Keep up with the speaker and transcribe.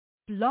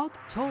Blog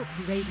Talk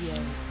Radio.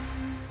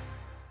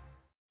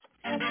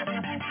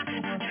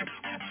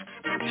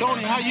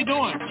 Tony, how you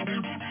doing?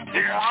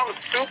 Yeah, I'm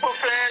super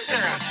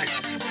fantastic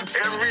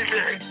every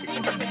day.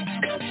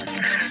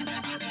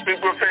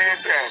 Super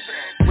fantastic.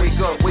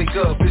 Wake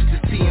up, it's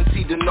the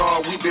TNT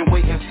Dinar. We've been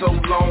waiting so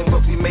long,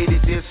 but we made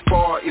it this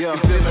far. If you're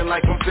feeling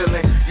like I'm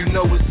feeling, you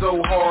know it's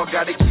so hard.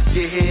 Gotta keep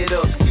your head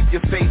up, keep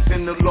your faith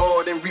in the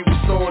Lord, and we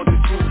restore the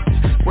truth.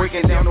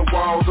 Breaking down the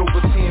walls, over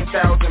 10,000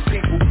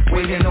 people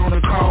waiting on the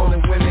call,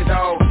 and when it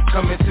all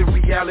coming to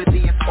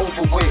reality, it's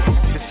over with.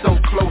 It's so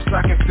close,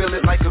 I can feel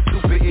it like a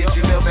super hit.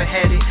 You never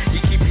had it,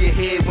 you keep your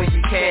head when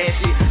you cash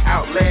it.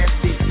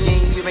 Outlast it, you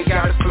ain't even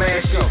gotta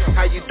flash it.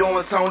 How you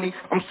doing, Tony?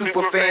 I'm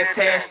super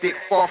fantastic,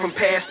 far from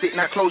past it.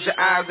 Now close your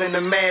eyes and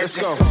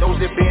imagine those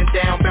that been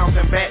down,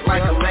 bouncing back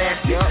like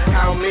elastic.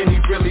 How many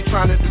really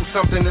trying to do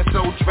something that's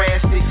so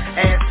drastic?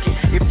 Asking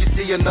if you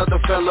see another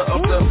fella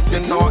of the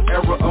Dinar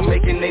era of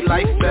making their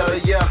life better,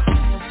 yeah.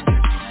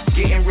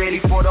 Getting ready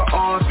for the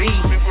RV,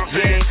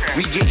 yeah.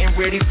 We getting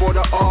ready for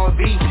the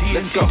RV.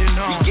 Let's go.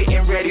 We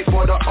getting ready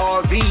for the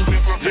RV,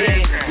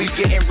 yeah. We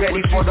getting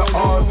ready for the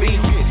RV.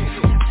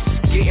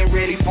 Getting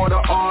ready for the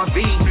RV,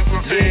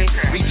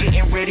 yeah. We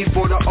getting ready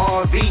for the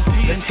RV.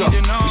 Let's go.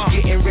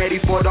 We getting ready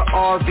for the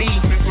RV,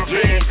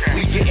 yeah.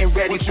 We getting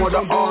ready for the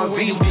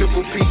RV.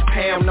 Triple P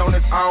Pam known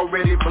as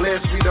already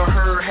blessed. We done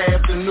heard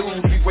half the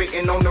news. We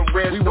waiting on the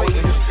rest. We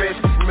waiting to stretch.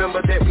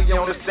 Remember that we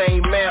on the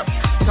same map.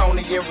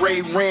 Tony and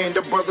Ray Rand,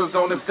 the brothers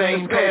on the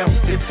same path.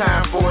 It's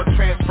time for a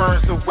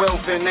transference of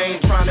wealth, and I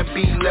ain't trying to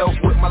be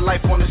left with my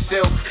life on the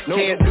shelf.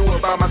 Can't do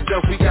it by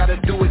myself. We gotta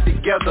do it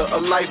together. A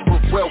life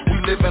of wealth. We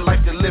living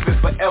like the living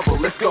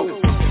forever. Let's go.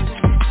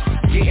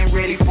 Getting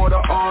ready for the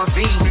RV,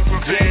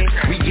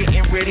 yeah. We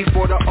getting ready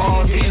for the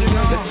RV.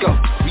 Let's go.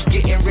 We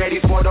getting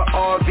ready for the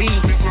RV,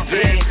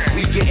 yeah.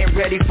 We getting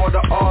ready for the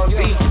RV.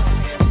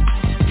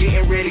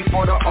 Getting ready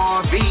for the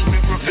RV,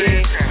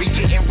 yeah. We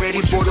getting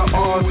ready for the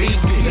RV.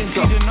 Let's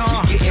go.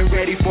 We getting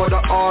ready for the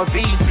RV,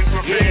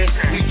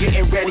 yeah. We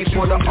getting ready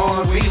for the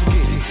RV.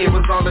 It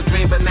was all a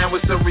dream, but now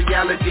it's a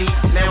reality.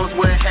 Now it's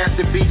where it has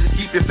to be. Just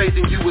keep your faith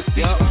and you will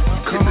see.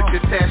 It's a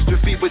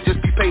catastrophe, but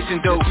just be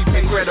patient though.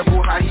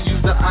 Incredible how he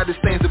used the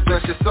oddest things to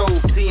bless your soul.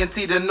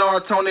 TNT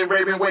Dinar, Tony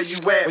Raven, where you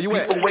at?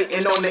 People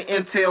waiting on the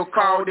intel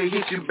call to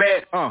hit you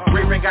back.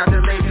 Raven got the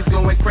ladies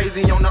going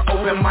crazy on the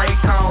open mic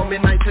call.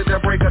 Midnight to the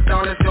break of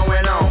dawn, it's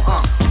going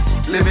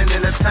on. Living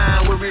in a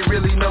time where we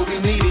really know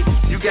we need it.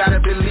 You gotta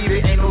believe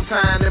it, ain't no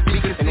time to be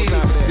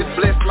conceited. This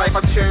blessed life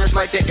I cherish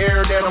like the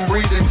air that I'm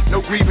breathing.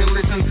 No grieving,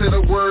 listen to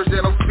the words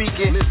that I'm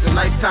speaking.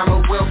 Lifetime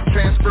of wealth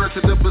transfer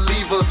to the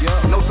believer.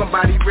 Know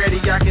somebody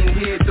ready, I can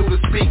hear it through the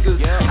speakers.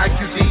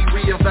 IQD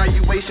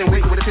reevaluation,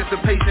 wait with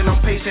anticipation.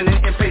 I'm patient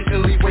and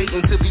impatiently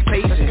waiting to be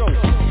patient.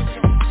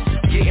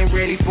 Getting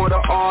ready for the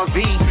RV,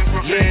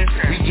 yeah.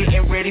 We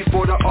getting ready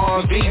for the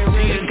RV.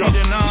 Let's go.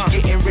 We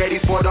getting ready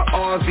for the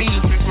RV,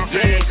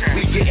 yeah.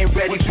 We getting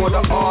ready for the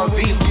RV.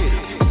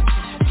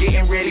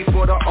 Getting ready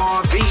for the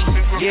RV,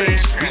 yeah.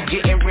 We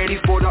getting ready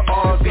for the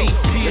RV.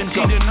 Let's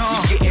go.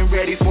 We getting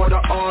ready for the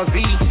RV,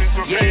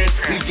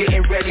 yeah. We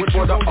getting ready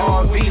for the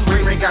RV.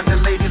 Ray got the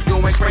ladies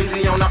going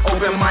crazy on the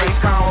open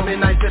mic call.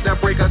 Midnight to the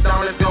break of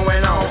dawn is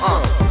going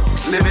on.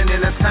 Living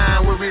in a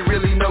time where we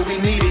really know we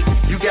need it.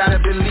 You gotta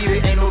believe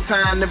it, ain't no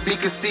time to be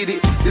conceited.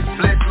 This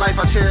blessed life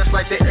I cherish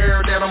like the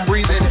air that I'm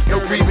breathing.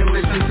 No grieving,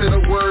 listen to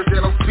the words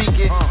that I'm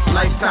speaking.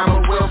 Lifetime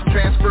of wealth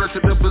transfer to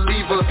the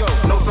believer.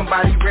 Know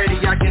somebody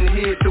ready, I can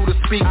hear it through the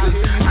speakers.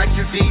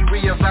 IQD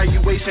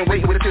reevaluation,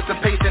 wait with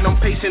anticipation. I'm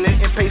patient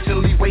and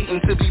impatiently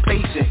waiting to be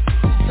patient.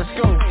 Let's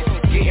go.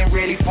 Getting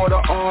ready for the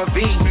RV,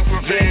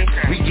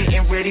 yeah. We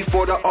getting ready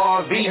for the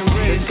RV.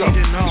 Let's go.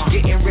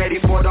 We getting ready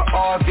for the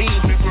RV,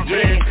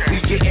 yeah.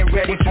 We getting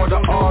ready for the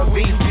RV.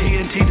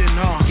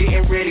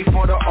 Getting ready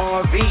for the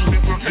RV,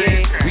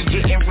 yeah. We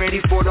getting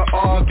ready for the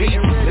RV.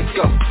 Let's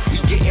go. We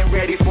getting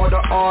ready for the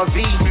RV,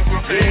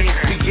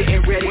 yeah. We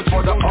getting ready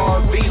for the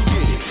RV.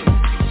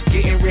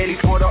 Getting ready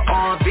for the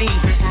RV,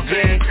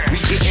 yeah. We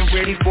getting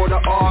ready for the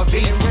RV.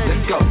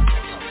 Let's go.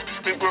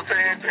 Super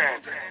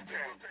fantastic.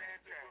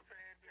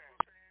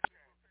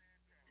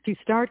 To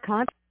start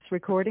conference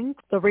recording,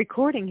 the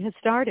recording has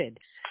started.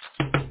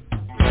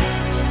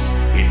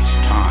 It's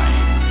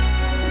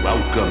time.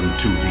 Welcome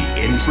to the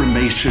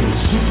Information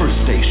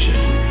Superstation,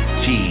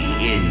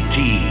 TNT,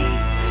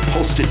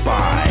 hosted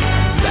by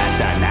that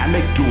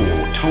dynamic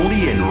duo,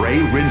 Tony and Ray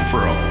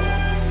Renfro.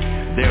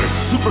 They're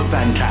super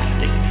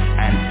fantastic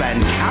and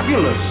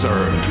fantabulous,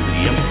 sir, to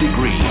the nth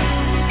degree,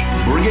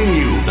 bringing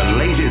you the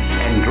latest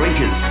and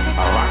greatest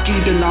Iraqi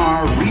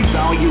dinar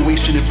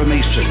revaluation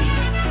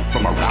information.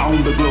 From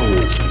around the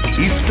globe,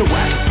 east to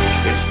west,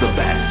 it's the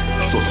best.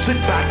 So sit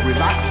back,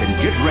 relax, and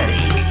get ready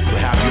to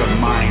have your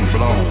mind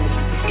blown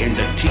in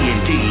the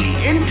TNT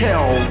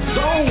Intel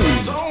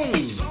Zone.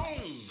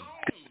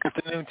 Good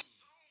afternoon,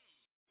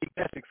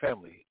 fantastic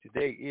family.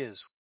 Today is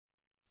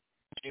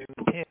June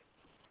 10th,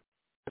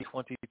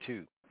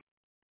 2022.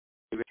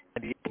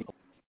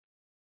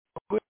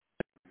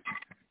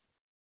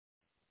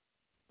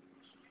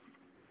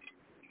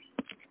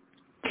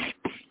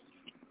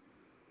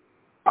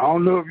 I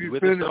don't know if you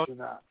with finished us, or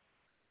not.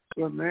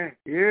 But, man,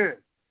 yeah,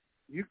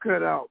 you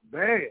cut out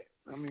bad.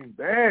 I mean,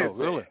 bad. Oh,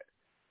 really?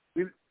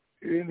 Bad.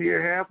 We didn't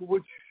hear half of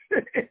what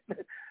you said.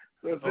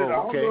 So I said, I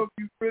don't know if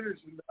you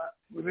finished or not.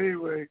 But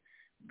anyway,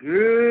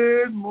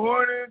 good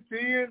morning,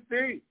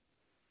 TNT.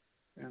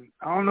 And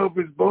I don't know if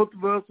it's both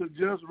of us or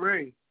just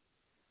Ray,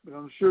 but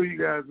I'm sure you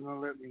guys are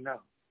going to let me know.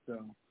 So,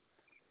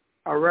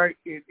 all right,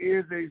 it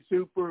is a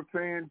super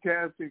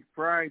fantastic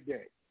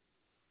Friday.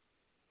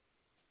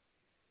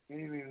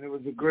 And it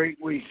was a great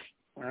week.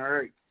 All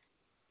right.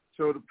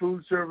 So the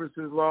food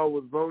services law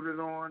was voted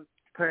on,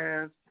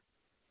 passed.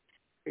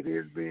 It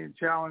is being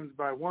challenged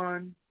by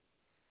one.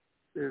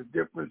 There's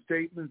different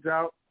statements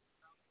out.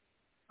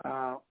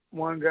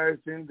 One guy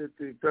saying that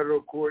the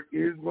federal court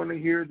is going to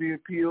hear the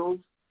appeals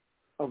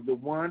of the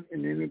one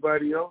and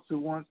anybody else who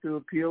wants to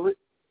appeal it.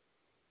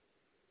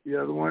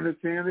 The other one is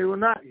saying they will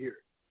not hear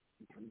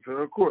it from the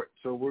federal court.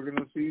 So we're going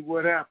to see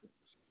what happens.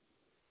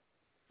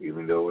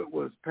 Even though it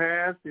was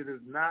passed, it has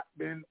not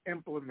been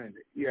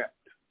implemented yet.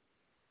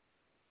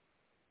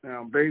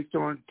 Now, based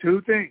on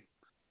two things.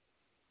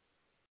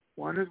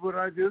 One is what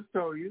I just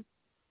told you.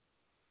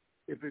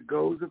 If it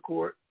goes to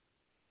court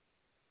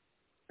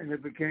and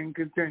if it can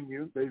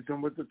continue, based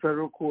on what the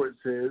federal court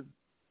says,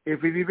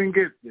 if it even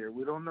gets there,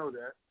 we don't know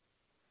that.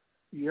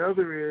 The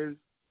other is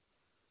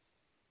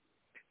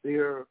they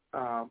are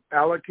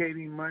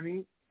allocating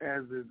money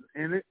as is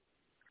in it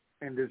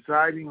and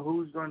deciding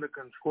who's going to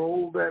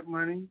control that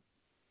money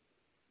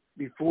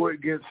before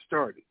it gets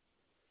started.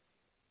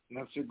 And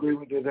that's the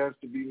agreement that has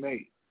to be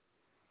made.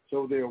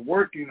 So they're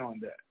working on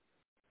that.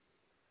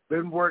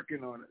 Been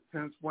working on it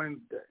since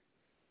Wednesday.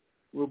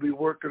 We'll be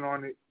working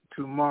on it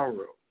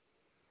tomorrow.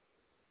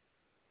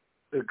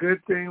 The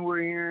good thing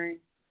we're hearing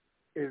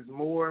is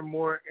more and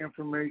more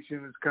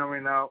information is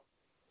coming out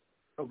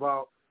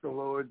about the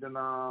lower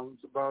denoms,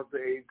 about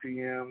the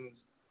ATMs,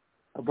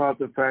 about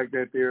the fact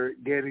that they're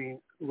getting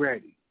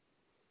ready.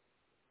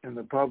 And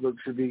the public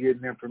should be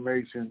getting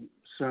information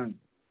soon.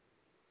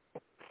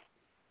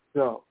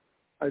 So,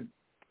 did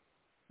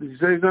you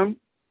say something?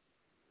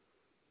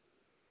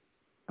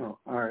 Oh,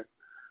 all right.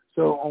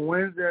 So on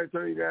Wednesday, I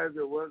told you guys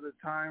there was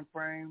a time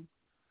frame,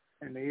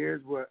 and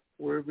here's what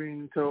we're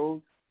being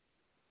told,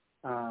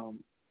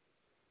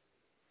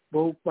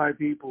 both by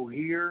people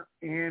here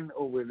and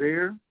over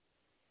there.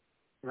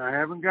 And I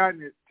haven't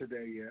gotten it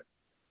today yet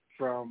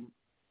from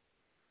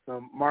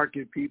some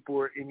market people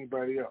or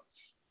anybody else.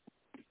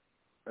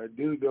 I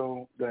do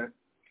know that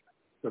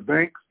the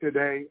banks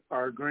today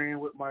are agreeing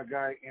with my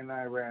guy in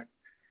Iraq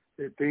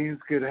that things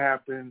could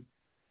happen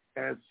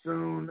as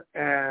soon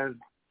as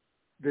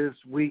this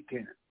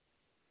weekend.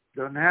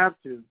 Doesn't have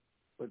to,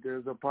 but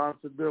there's a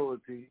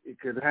possibility it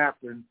could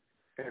happen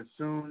as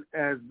soon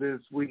as this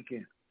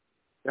weekend.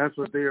 That's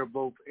what they are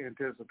both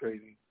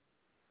anticipating,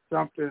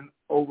 something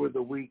over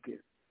the weekend.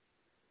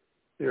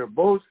 They're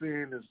both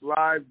saying it's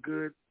live,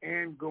 good,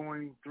 and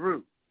going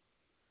through.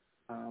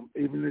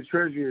 Even the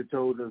Treasury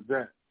told us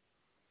that.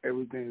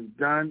 Everything is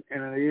done,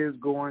 and it is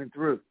going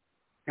through.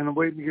 And I'm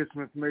waiting to get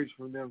some information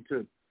from them,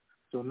 too.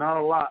 So not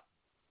a lot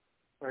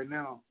right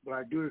now, but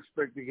I do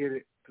expect to get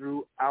it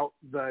throughout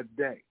the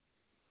day.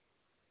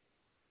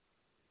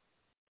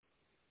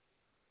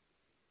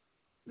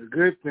 The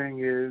good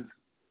thing is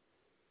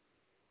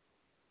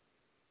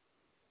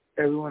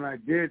everyone I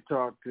did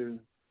talk to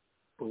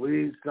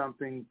believes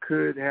something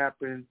could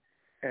happen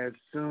as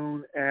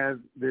soon as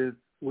this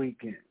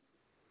weekend.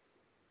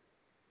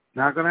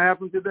 Not going to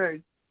happen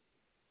today,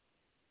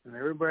 and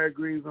everybody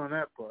agrees on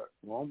that part.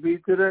 Won't be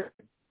today,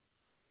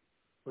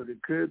 but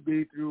it could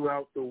be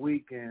throughout the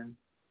weekend,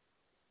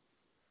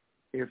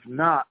 if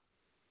not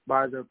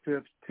by the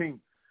 15th.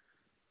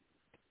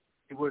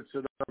 He would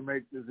sort of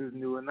make this his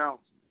new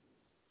announcement.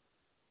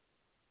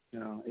 You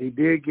know, he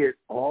did get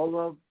all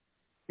of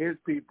his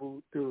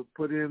people to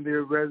put in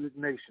their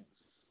resignations.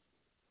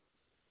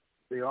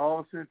 They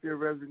all sent their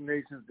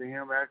resignations to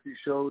him, actually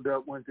showed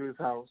up, went to his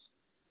house,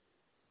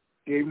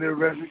 gave him their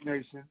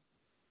resignation.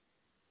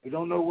 We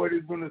don't know what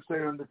he's going to say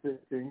on the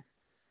 15th,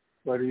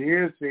 but he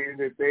is saying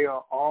that they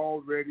are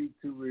all ready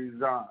to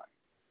resign.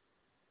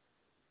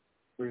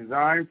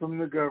 Resign from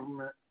the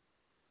government,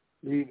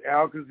 leave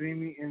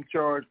Al-Kazemi in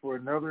charge for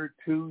another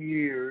 2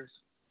 years,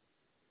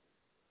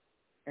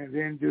 and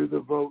then do the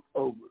vote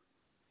over.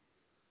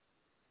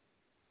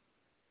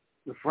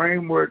 The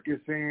framework is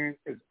saying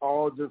it's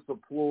all just a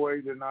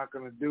ploy. They're not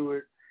going to do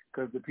it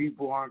because the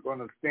people aren't going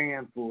to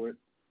stand for it.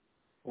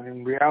 When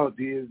in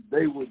reality is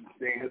they wouldn't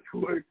stand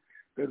for it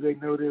because they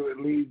know they would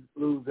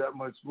lose that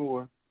much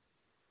more.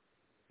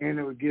 And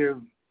it would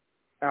give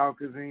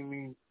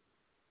Al-Kazemi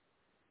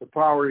the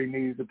power he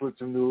needs to put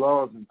some new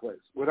laws in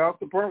place without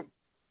the problem.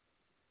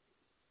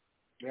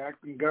 The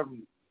acting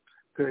government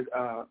could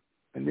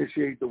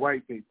initiate the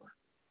white paper,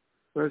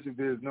 especially if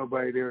there's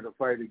nobody there to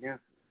fight against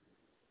it.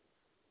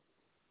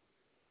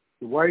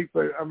 The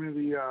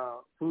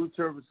food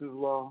services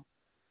law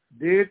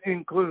did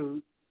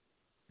include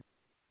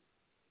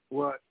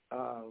what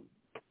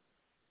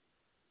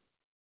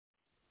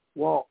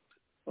Walt,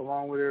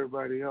 along with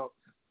everybody else,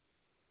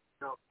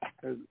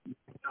 as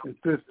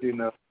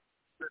insisting of,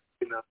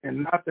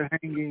 and not the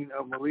hanging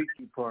of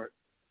Maliki part,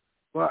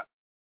 but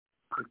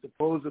it's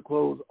supposed to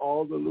close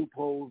all the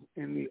loopholes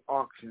in the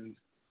auctions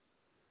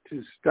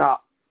to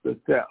stop the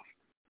theft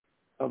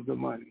of the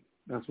money.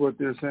 That's what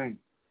they're saying.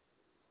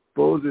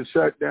 Supposed to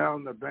shut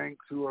down the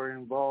banks who are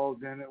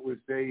involved in it, which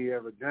they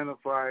have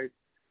identified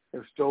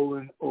have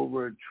stolen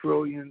over $1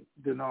 trillion.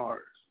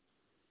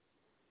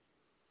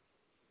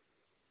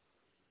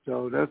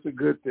 So that's a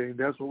good thing.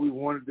 That's what we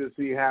wanted to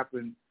see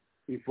happen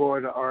before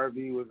the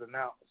RV was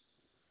announced.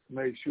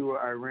 Make sure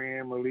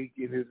Iran,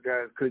 Maliki, and his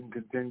guys couldn't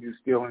continue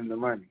stealing the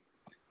money.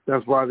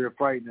 That's why they're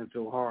fighting it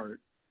so hard,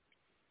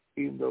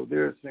 even though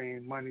they're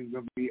saying money's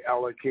going to be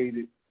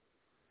allocated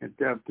and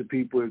theft to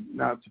people who are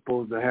not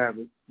supposed to have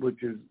it,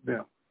 which is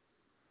them.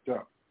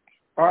 So,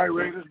 all right,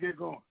 Ray, let's get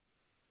going.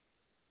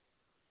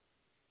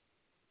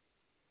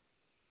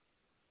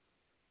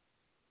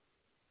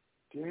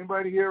 Can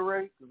anybody hear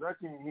Ray? Because I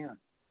can't hear him.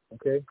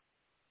 Okay.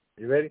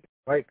 You ready?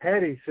 All right,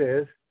 Patty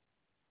says,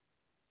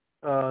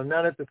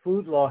 now that the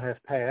food law has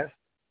passed,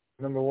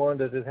 number one,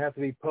 does it have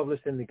to be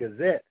published in the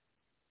Gazette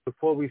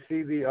before we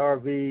see the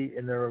RV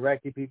and the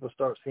Iraqi people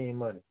start seeing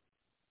money?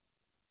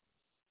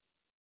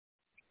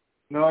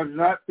 No, I do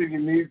not think it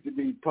needs to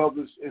be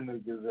published in the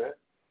Gazette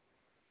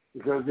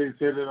because they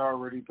said it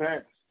already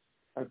passed.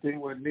 I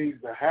think what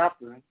needs to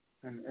happen,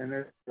 and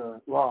it's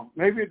law,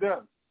 maybe it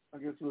does. I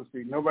guess we'll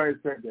see. Nobody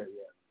said that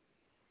yet.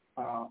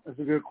 It's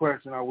a good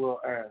question I will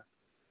ask.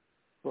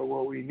 But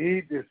what we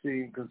need to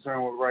see and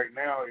concern with right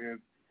now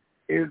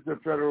is the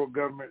federal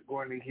government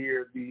going to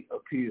hear the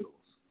appeals?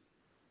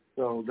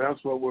 So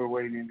that's what we're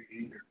waiting to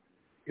hear.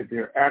 If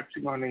they're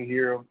actually going to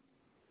hear them,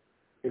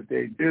 if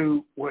they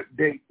do, what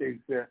date they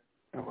set,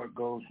 and what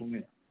goes from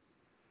there.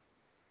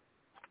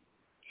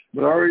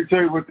 But I already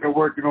tell you what they're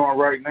working on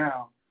right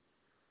now,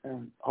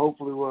 and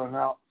hopefully we'll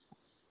announce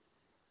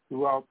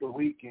throughout the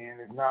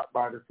weekend, if not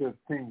by the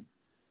 15th,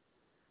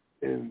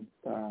 is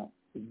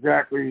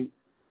exactly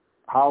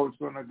how it's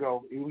going to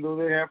go. Even though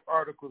they have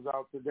articles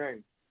out today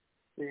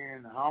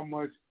saying how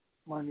much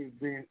money is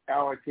being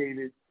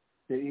allocated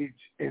to each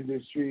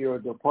industry or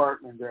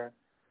department, that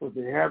what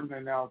they haven't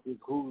announced is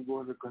who's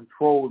going to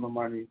control the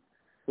money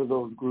for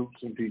those groups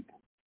and people.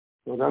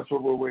 So that's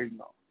what we're waiting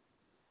on.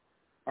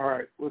 All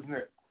right, what's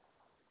next?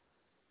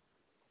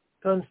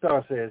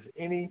 Sunstar says,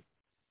 any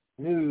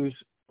news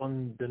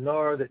on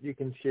dinar that you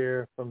can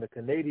share from the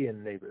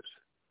Canadian neighbors?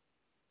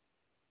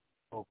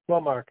 Or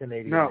from our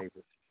Canadian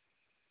neighbors?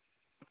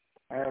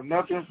 I have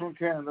nothing from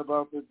Canada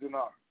about the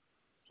dinar.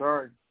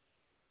 Sorry.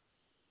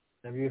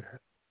 Have you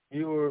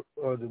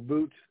or the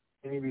Boots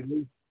any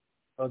release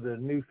of the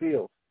new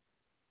field?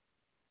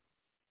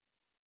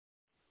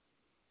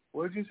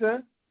 What did you say?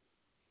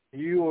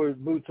 You or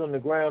Boots on the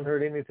ground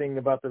heard anything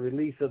about the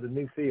release of the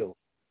new field?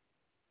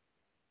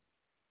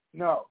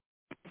 No.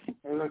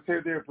 As I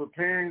said, they're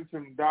preparing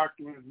some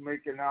documents,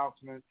 make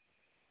announcements.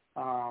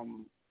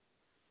 I'm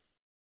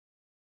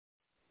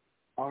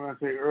going to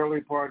say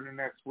early part of the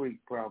next week,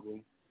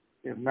 probably,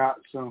 if not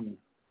sooner.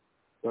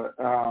 But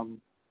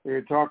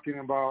they're talking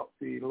about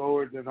the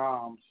lower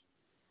denoms,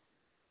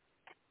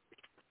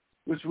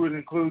 which would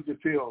include the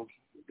field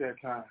at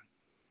that time.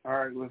 All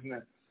right, what's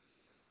next?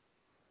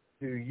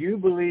 Do you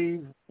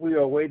believe we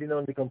are waiting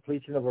on the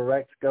completion of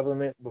Iraq's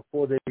government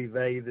before they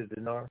revalue the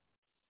dinar?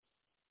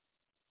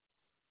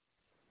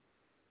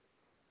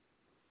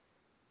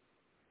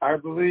 I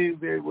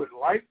believe they would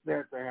like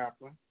that to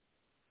happen.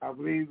 I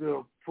believe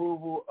the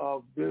approval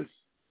of this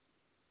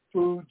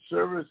food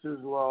services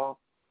law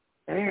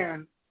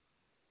and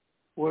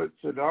what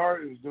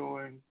Sadar is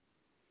doing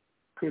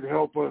could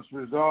help us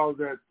resolve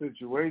that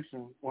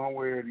situation one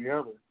way or the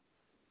other.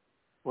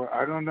 But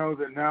I don't know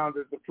that now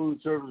that the food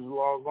services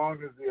law, as long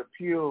as the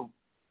appeal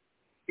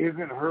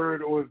isn't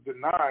heard or is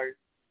denied,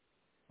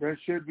 that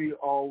should be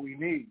all we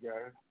need,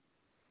 guys.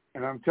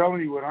 And I'm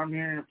telling you, what I'm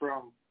hearing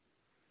from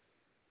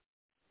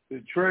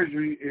the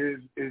Treasury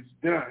is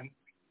done,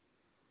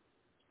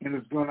 and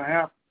it's going to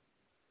happen.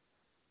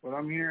 What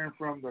I'm hearing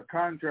from the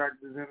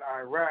contractors in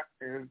Iraq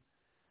is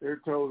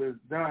they're told it's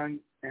done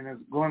and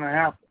it's going to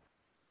happen.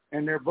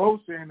 And they're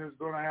both saying it's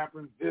going to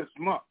happen this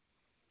month.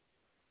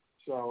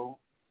 So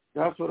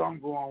that's what I'm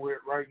going with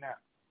right now.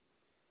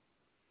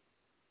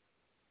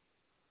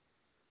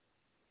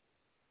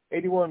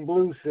 81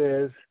 Blue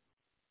says,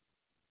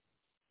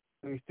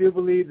 we still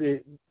believe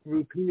that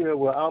Rupiah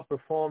will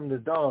outperform the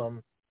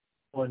Dom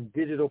on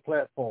digital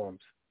platforms.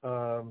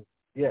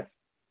 Yes.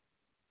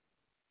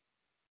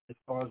 As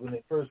far as when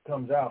it first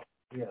comes out,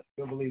 yes,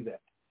 still believe that.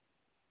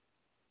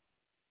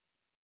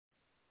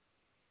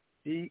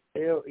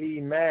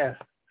 GLE Math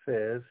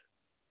says,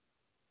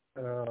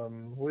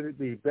 would it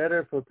be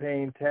better for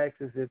paying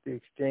taxes if the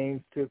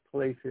exchange took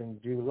place in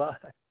July?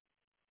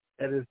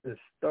 That is the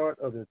start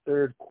of the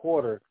third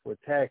quarter for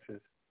taxes.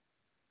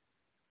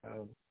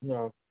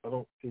 No, I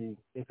don't see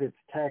if it's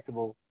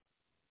taxable.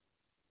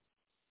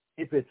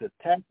 If it's a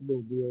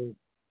taxable deal,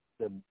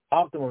 the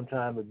optimum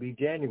time would be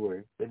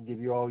January. They'd give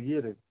you all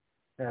year to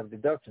have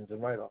deductions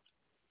and write-offs.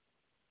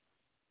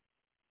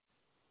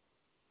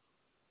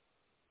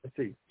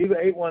 let's see. Eva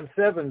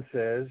 817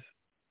 says,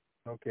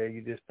 okay,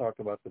 you just talked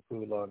about the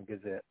Food Law and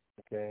Gazette.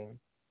 Okay.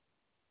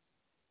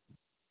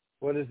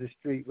 What is the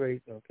street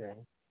rate? Okay.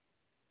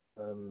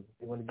 You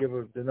want to give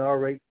a dinar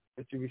rate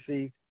that you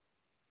received?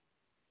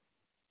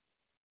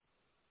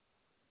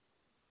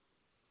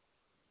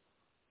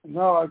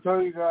 No, I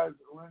told you guys,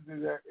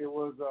 Lindsay, that it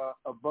was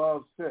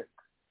above 6.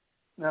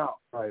 Now,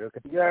 right, okay.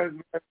 You guys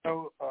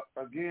know,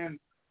 again,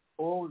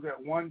 oil was at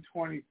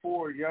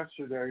 124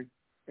 yesterday.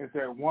 It's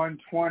at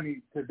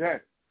 120 today.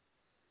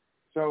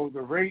 So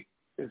the rate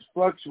is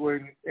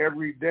fluctuating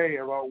every day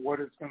about what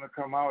it's going to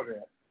come out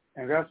at.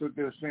 And that's what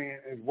they're saying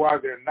is why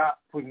they're not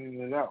putting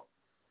it out.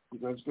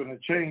 Because it's going to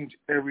change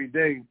every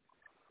day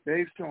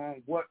based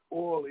on what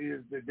oil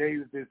is the day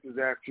that this is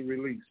actually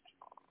released.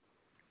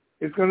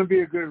 It's going to be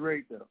a good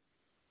rate, though.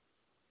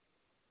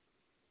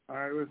 All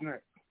right, what's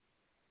next?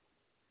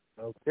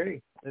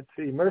 Okay, let's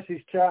see.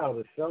 Mercy's Child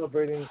is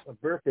celebrating a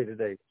birthday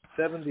today.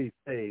 70th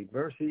day,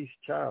 Mercy's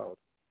Child.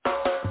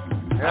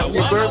 Happy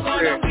birthday. I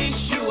wanna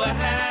wish you a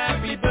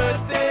happy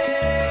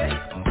birthday.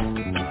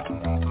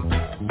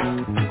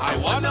 I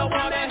wanna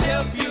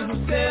help you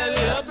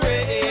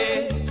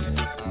celebrate.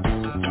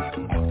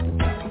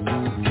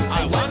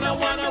 I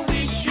wanna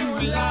wish you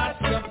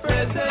lots of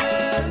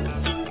presents.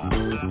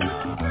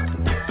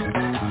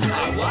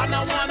 I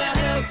wanna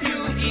help you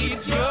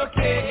eat your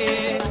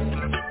cake.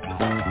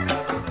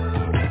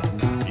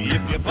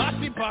 If you're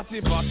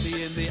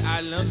bossy in the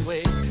island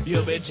way,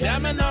 you'll be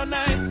jamming all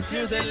night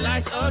till the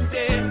light of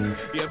day.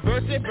 Your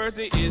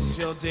birthday is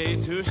your day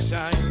to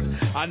shine.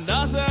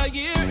 Another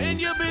year and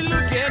you'll be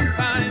looking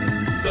fine.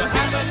 So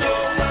have no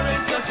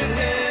worries, don't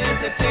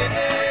hesitate.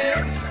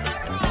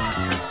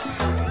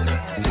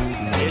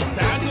 It's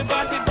time to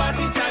party,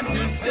 time to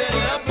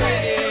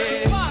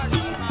celebrate. It's time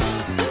to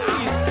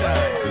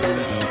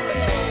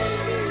celebrate.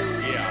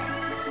 Yeah.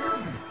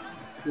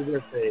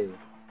 Birthday.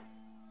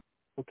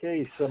 Okay,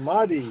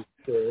 Samadhi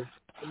says,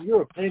 in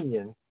your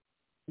opinion,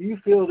 do you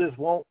feel this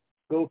won't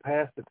go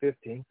past the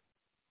 15th?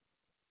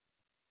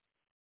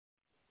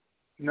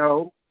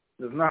 No,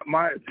 it's not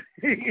my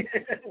opinion.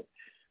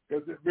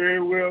 Because it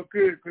very well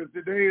could, because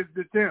today is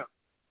the 10th.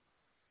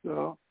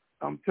 So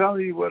I'm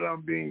telling you what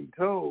I'm being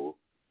told.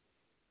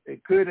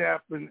 It could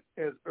happen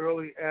as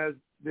early as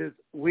this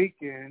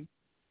weekend,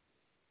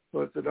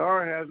 but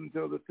Sadar has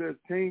until the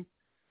 15th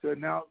to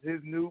announce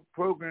his new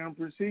program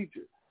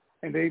procedure.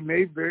 And they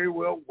may very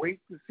well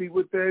wait to see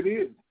what that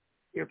is.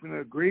 If an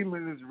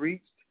agreement is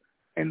reached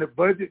and the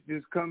budget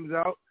just comes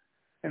out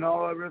and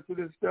all the rest of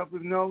this stuff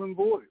is null and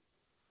void.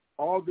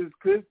 All this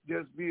could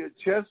just be a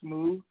chess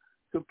move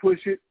to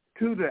push it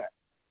to that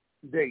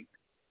date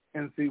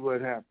and see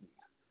what happens.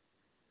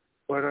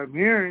 What I'm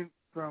hearing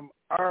from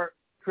our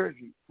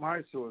treasury,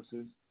 my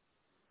sources,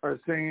 are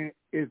saying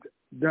it's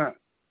done.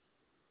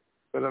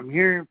 What I'm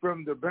hearing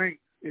from the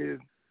banks is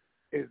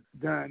it's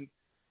done,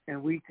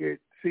 and we could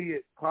see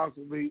it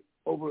possibly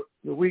over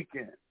the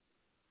weekend.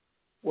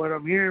 What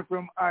I'm hearing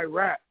from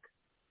Iraq,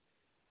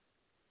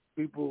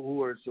 people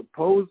who are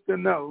supposed to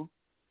know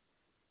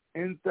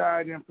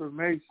inside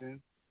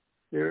information,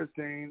 they're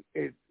saying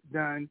it's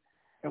done,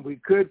 and we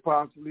could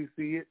possibly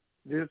see it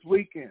this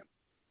weekend.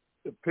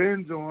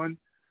 Depends on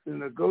the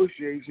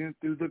negotiation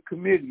through the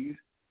committees.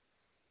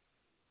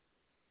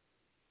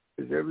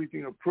 Is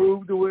everything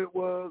approved the way it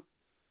was?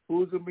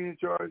 Who's going to be in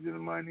charge of the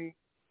money?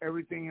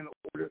 Everything in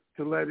order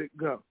to let it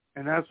go.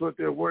 And that's what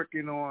they're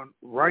working on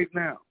right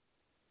now.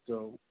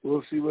 So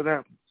we'll see what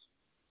happens.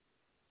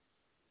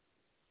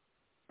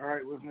 All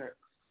right, what's next?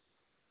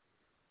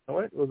 All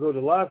right, we'll go to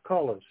live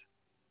callers.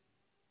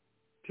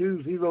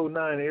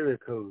 209 area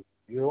code.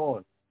 You're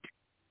on.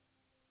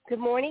 Good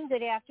morning,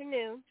 good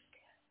afternoon.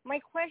 My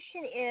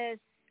question is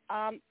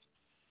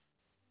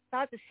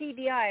about the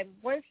CBI.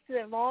 Once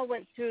the law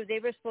went through, they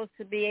were supposed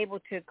to be able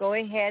to go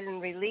ahead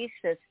and release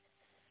this.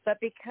 But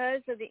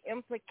because of the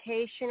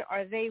implication,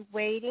 are they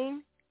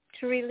waiting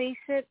to release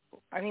it?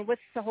 I mean,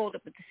 what's the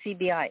holdup with the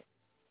CBI?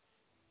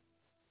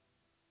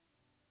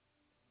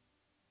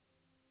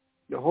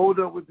 The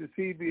holdup with the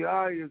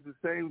CBI is the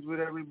same as with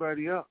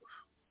everybody else.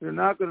 They're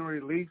not going to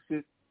release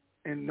it,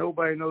 and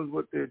nobody knows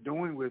what they're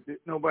doing with it.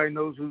 Nobody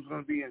knows who's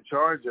going to be in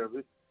charge of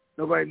it.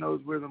 Nobody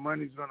knows where the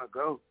money's going to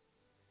go.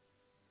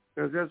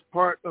 Because that's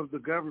part of the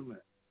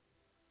government.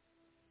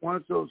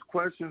 Once those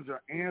questions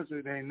are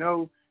answered, they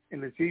know,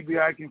 and the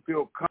CBI can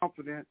feel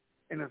confident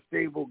in a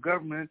stable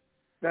government,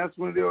 that's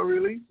when they'll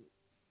release it.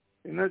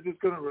 They're not just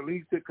going to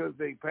release it because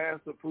they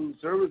passed the food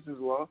services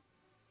law.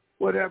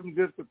 What happens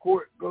if the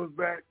court goes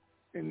back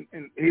and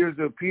here's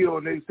the appeal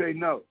and they say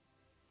no?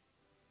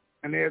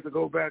 And they have to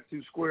go back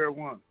to square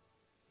one.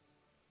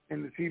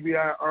 And the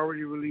CBI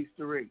already released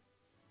the rate.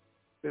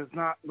 That's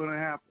not going to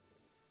happen.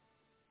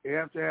 They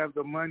have to have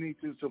the money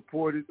to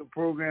support it, the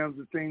programs,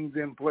 the things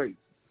in place.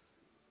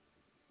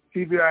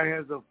 CBI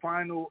has the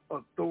final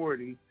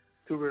authority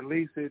to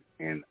release it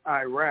in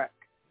Iraq.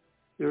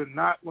 They're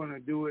not going to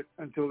do it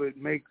until it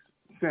makes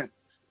sense.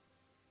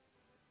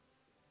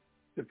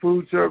 The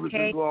food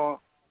services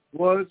law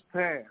was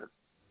passed,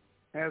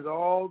 has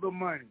all the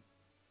money,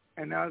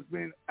 and now it's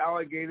been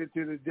allocated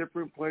to the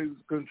different places.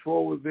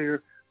 Control is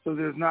there, so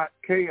there's not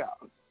chaos.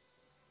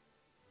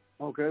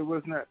 Okay,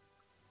 what's next?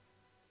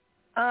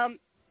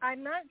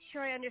 I'm not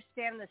sure I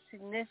understand the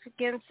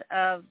significance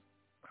of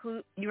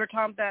who you were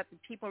talking about, the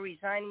people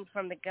resigning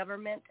from the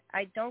government.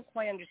 I don't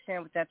quite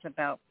understand what that's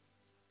about,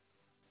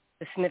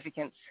 the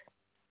significance.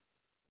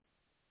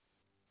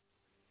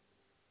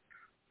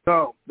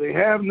 So they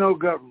have no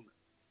government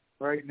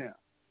right now,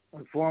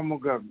 a formal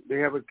government. They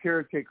have a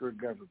caretaker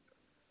government.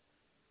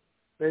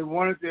 They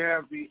wanted to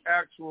have the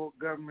actual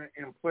government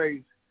in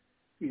place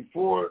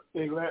before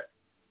they let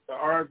the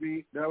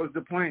RV, that was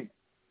the plan.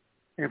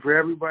 And for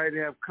everybody to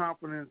have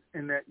confidence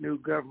in that new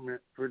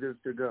government for this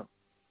to go.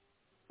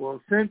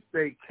 Well, since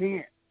they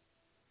can't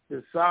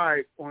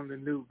decide on the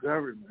new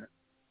government,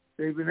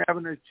 they've been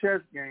having a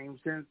chess game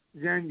since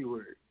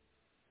January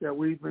that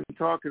we've been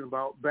talking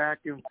about back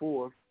and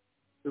forth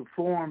to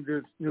form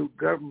this new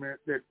government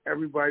that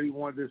everybody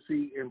wanted to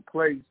see in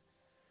place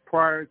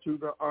prior to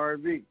the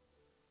RV.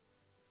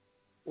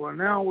 Well,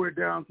 now we're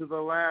down to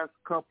the last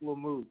couple of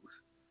moves.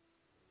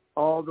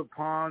 All the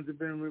pawns have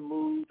been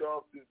removed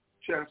off the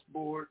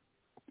chessboard,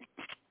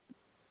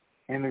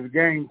 and it's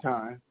game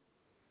time.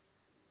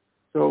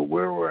 So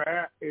where we're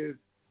at is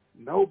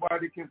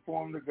nobody can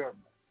form the government.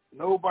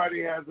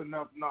 Nobody has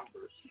enough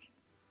numbers.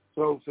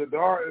 So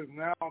Sadar is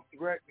now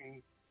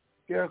threatening,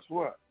 guess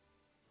what?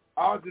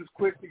 I'll just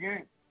quit the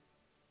game.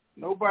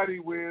 Nobody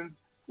wins.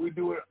 We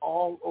do it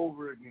all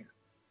over again.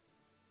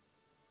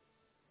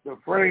 The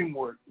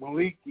framework,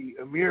 Maliki,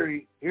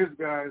 Amiri, his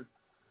guys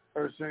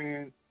are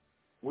saying,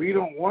 we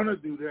don't want to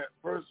do that,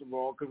 first of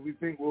all, because we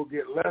think we'll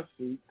get less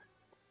seats.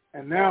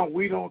 And now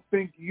we don't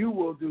think you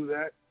will do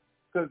that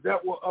because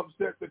that will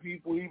upset the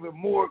people even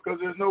more because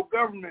there's no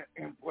government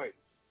in place.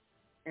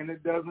 And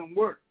it doesn't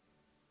work.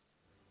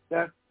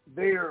 That's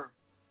their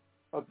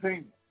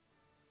opinion.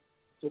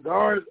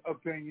 Sadar's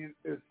opinion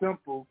is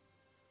simple.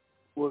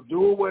 We'll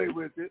do away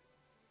with it.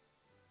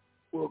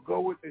 We'll go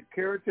with the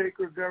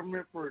caretaker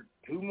government for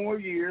 2 more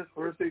years.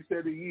 First they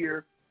said a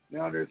year.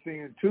 Now they're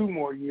saying 2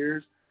 more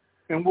years.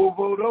 And we'll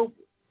vote over.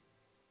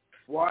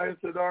 Why is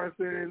Sadar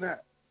saying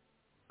that?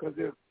 Because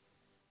if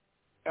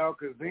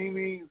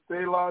Al-Kazimi,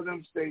 Selah,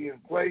 them stay in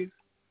place,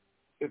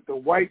 if the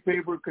white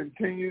paper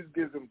continues,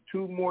 gives them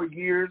 2 more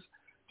years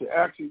to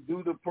actually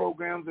do the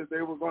programs that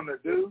they were going to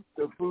do,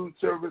 the food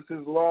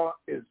services law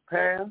is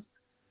passed,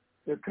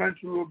 the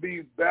country will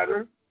be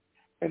better,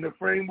 and the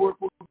framework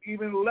will be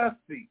even less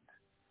seats,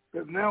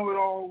 because now it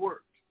all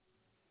works.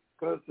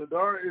 Because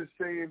Sadar is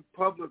saying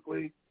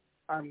publicly,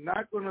 I'm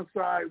not going to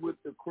side with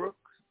the crooks.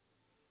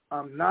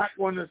 I'm not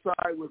going to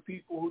side with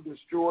people who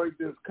destroyed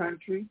this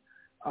country.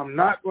 I'm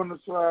not going to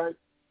side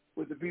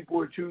with the people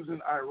who are choosing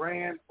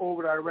Iran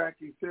over the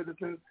Iraqi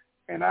citizens.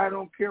 And I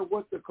don't care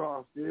what the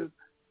cost is.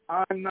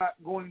 I'm not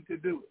going to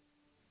do it.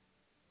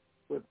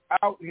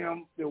 Without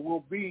him, there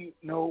will be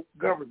no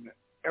government.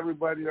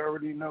 Everybody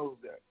already knows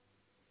that.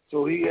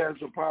 So he has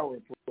the power.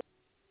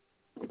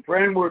 The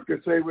framework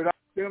could say without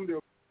them,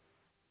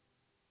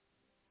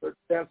 but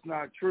that's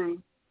not true.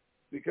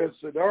 Because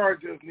Sadar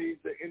just needs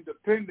the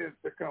independents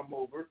to come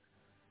over,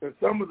 because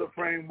some of the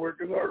framework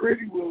is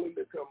already willing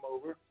to come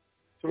over,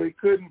 so he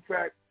could, in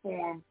fact,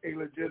 form a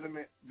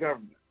legitimate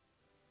government.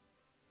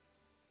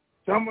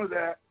 Some of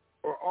that,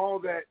 or all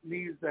that,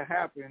 needs to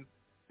happen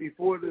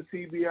before the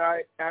CBI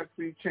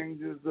actually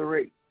changes the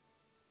rate.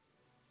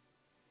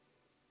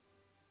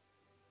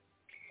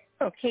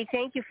 Okay,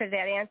 thank you for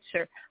that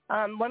answer.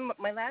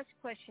 My last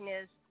question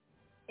is,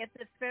 if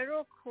the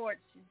federal courts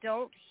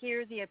don't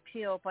hear the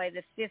appeal by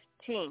the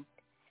 15th,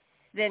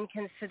 then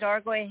can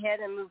Sadar go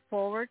ahead and move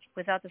forward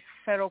without the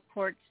federal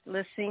courts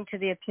listening to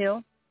the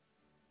appeal?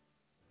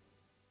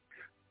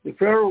 The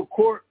federal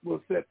court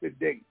will set the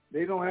date.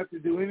 They don't have to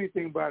do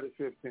anything by the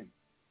 15th.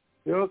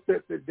 They'll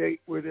set the date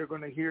where they're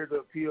going to hear the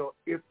appeal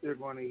if they're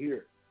going to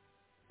hear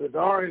it.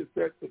 Sadar has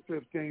set the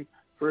 15th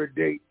for a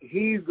date.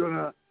 He's going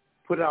to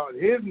put out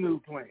his new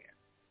plan.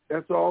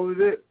 That's all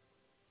it is.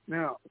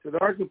 Now,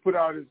 Sadar can put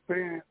out his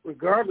plan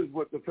regardless of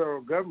what the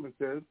federal government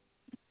says,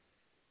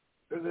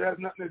 because it has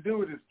nothing to do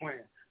with his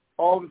plan.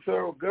 All the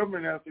federal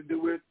government has to do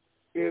with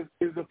is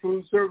the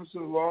food services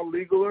law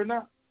legal or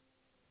not?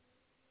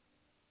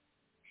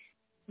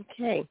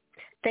 Okay.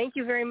 Thank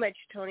you very much,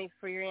 Tony,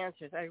 for your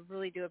answers. I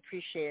really do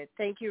appreciate it.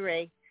 Thank you,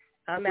 Ray.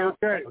 I'm out.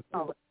 Okay.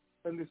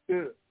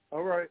 Understood.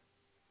 All right.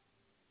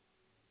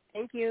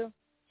 Thank you.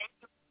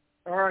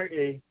 All right.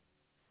 Hey.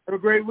 Have a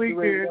great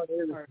weekend.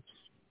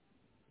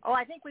 Oh,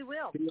 I think we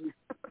will.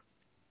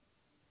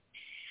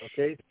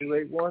 Okay,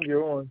 281,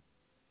 you're on.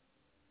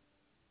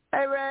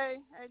 Hey, Ray.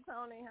 Hey,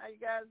 Tony. How you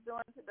guys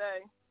doing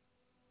today?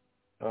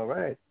 All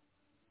right.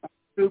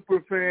 Super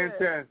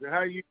fantastic. Good.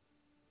 How you?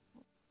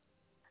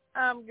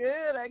 I'm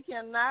good. I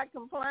cannot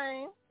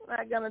complain.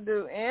 Not going to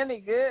do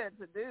any good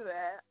to do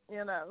that,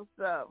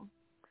 so.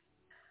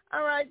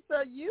 All right,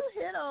 so you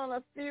hit on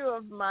a few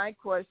of my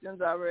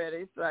questions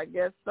already, so I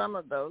guess some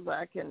of those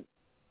I can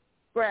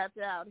scratch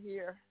out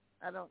here.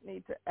 I don't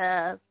need to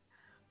ask.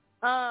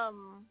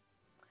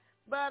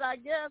 But I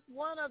guess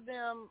one of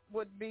them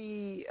would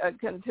be a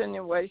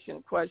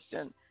continuation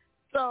question.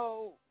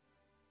 So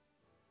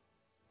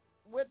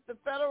with the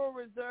Federal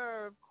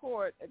Reserve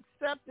Court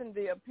accepting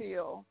the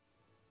appeal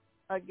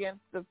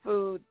against the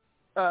food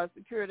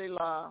security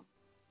law,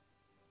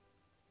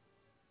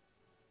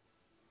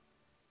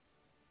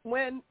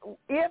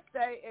 if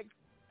they,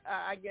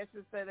 I guess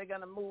you say they're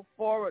going to move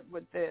forward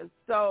with this.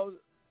 So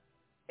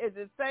is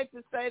it safe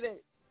to say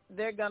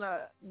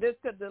that this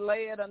could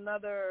delay it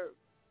another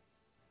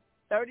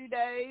 30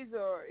 days,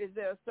 or is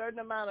there a certain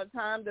amount of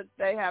time that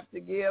they have to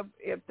give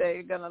if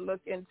they're going to look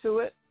into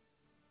it?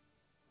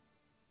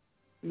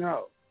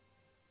 No.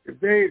 If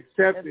they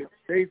accept it,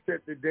 they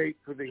set the date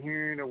for the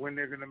hearing or when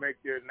they're going to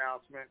make their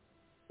announcement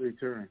to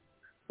return.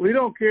 We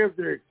don't care if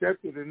they're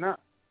accepted or not.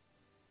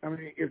 I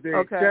mean, if they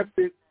accept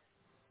it,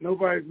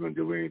 nobody's going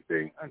to do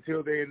anything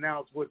until they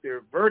announce what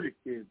their verdict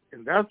is,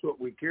 and that's what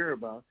we care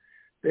about.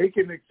 They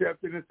can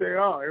accept it and say,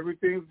 oh,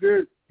 everything's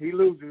good, he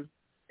loses,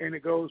 and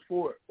it goes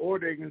forward. Or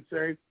they can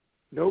say,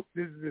 nope,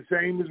 this is the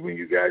same as when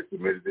you guys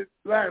submitted it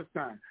last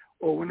time,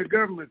 or when the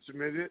government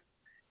submitted it,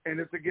 and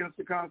it's against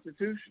the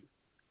Constitution.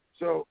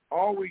 So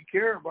all we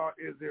care about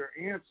is their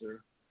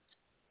answer.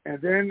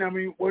 And then, I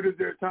mean, what is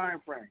their time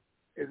frame?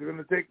 Is it going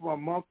to take them a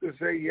month to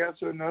say yes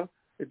or no?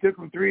 It took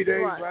them 3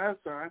 days last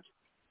time.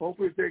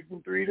 Hopefully it takes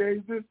them 3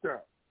 days this time.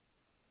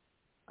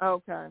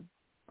 Okay.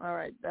 All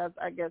right.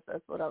 I guess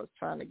that's what I was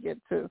trying to get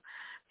to.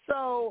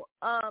 So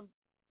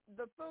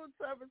the food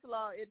service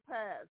law, it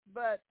passed.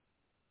 But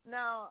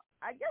now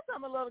I guess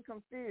I'm a little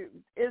confused.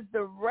 Is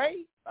the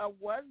rate,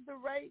 was the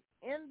rate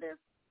in this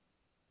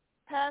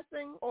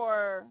passing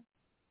or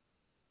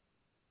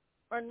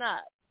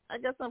not? I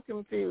guess I'm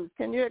confused.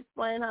 Can you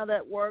explain how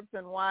that works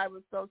and why it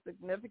was so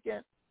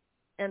significant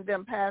in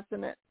them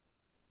passing it?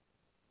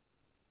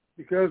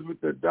 Because with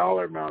the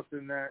dollar amounts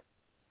in that,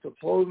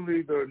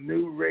 supposedly the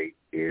new rate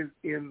is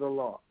in the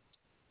law.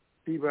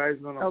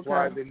 Everybody's going to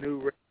apply the new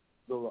rate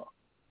to the law.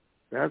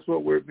 That's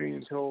what we're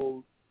being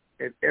told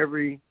at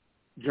every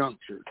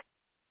juncture.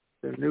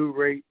 The new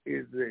rate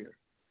is there.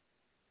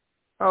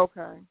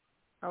 Okay.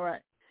 All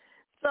right.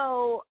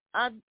 So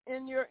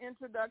in your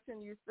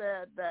introduction, you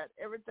said that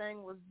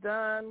everything was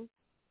done,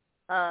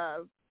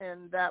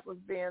 and that was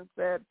being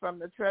said from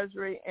the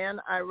Treasury and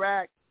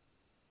Iraq.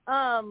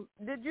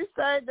 Did you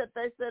say that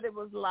they said it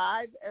was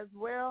live as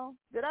well?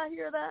 Did I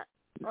hear that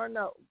or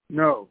no?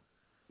 No.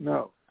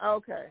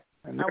 Okay.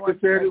 I never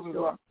said it was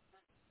live.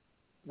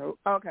 Nope.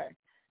 Okay.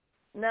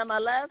 Now my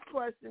last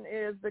question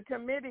is the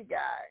committee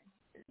guy.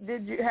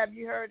 Have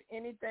you heard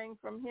anything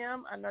from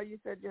him? I know you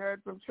said you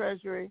heard from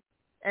Treasury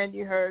and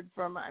you heard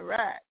from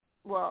Iraq.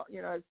 Well,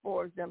 as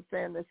far as them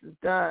saying this is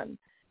done.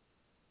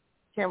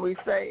 Can we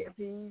say if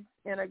he's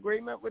in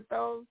agreement with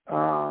those?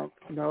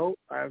 No,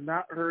 I have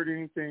not heard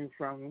anything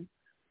from him.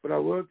 But I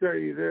will tell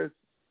you this.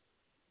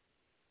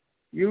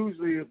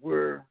 Usually if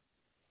we're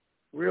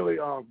really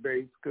off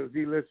base, because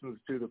he listens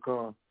to the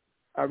call,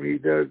 I mean, he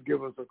does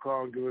give us a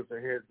call and give us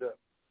a heads up.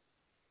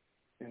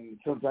 And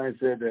sometimes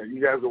he said that,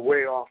 you guys are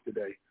way off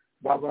today,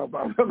 blah, blah,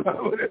 blah, blah,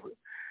 blah, whatever.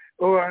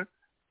 Or,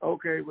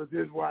 okay, but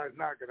this is why it's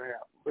not going to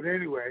happen. But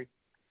anyway,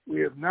 we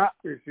have not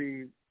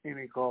received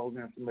any calls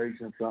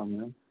information from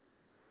him.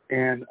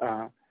 And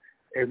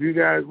if you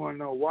guys want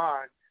to know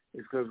why,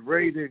 it's because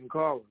Ray didn't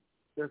call him.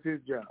 That's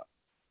his job.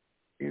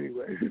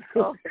 Anyway.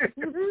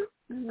 You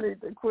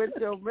need to quit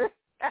your mess.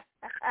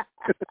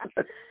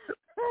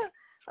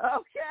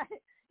 Okay.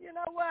 You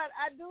know what?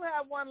 I do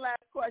have one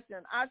last question.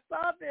 I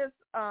saw this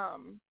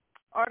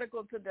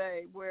article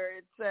today where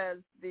it says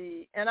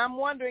and I'm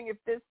wondering if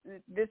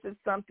this is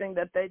something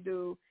that they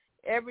do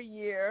every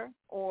year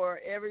or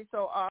every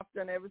so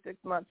often, every 6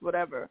 months,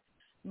 whatever.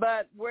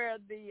 But where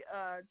the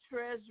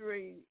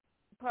Treasury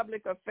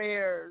Public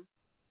Affairs,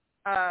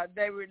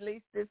 they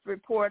released this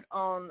report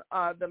on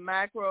the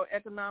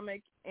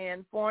macroeconomic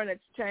and foreign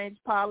exchange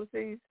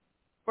policies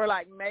for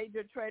like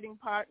major trading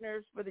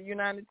partners for the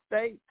United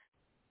States,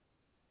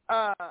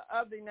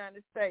 of the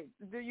United States.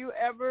 Do you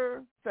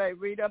ever,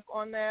 read up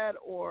on that,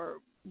 or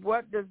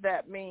what does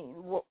that mean?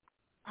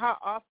 How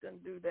often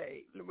do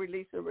they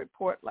release a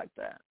report like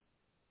that?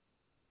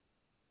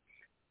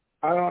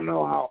 I don't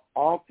know how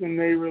often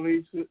they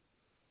release it.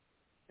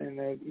 And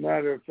as a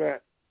matter of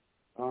fact,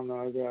 I don't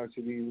know if I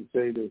should even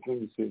say this.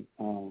 Let me see.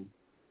 Hold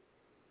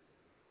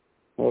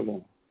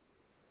on.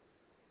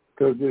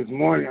 Because this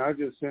morning I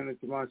just sent it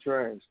to my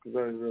trash because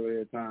I didn't really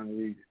have time to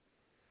read it.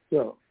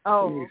 So,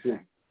 let me see.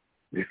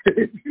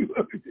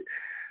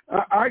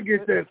 I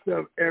get that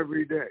stuff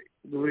every day,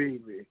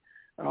 believe me.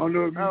 I don't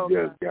know if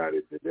you just got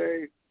it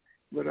today,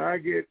 but I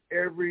get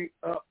every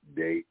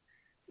update,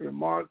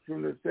 remarks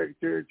from the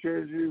Secretary of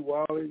Treasury,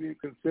 Wally,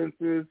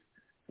 consensus.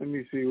 Let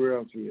me see where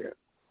else we at.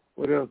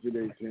 What else did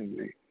they send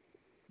me?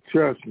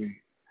 Trust me,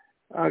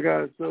 I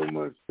got so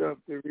much stuff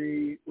to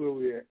read. Where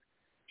we at?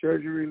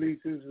 Treasury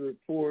releases a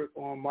report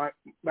on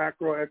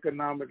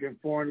macroeconomic and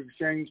foreign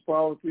exchange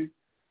policies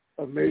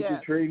of major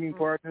trading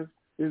partners.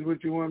 This is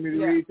what you want me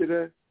to read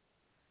today?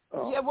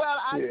 Oh, well,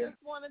 I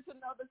just wanted to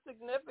know the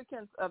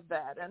significance of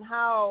that and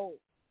how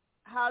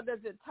how does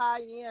it tie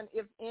in,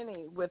 if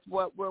any, with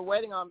what we're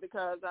waiting on?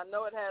 Because I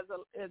know it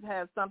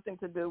has something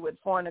to do with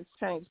foreign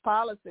exchange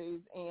policies,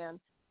 and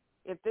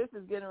if this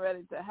is getting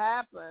ready to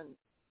happen,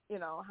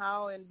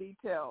 how in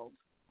detail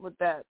would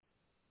that,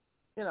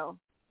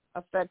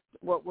 affect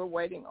what we're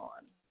waiting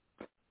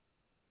on,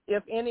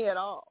 if any at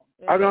all?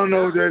 I don't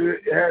know that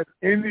it has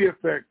any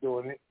effect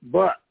on it,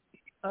 but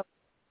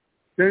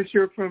since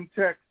you're from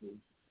Texas,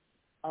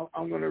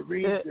 I'm going to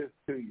read this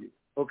to you,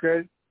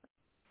 okay?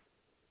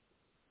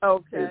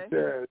 Okay. It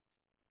says,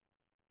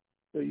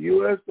 the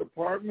U.S.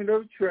 Department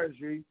of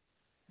Treasury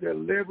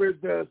delivers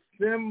the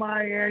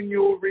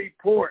semi-annual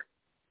report.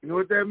 You know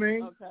what that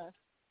means? Okay.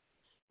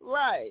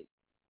 Right.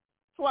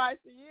 Twice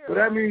a year. So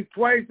that means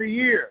twice a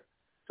year.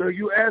 So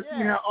you ask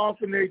me how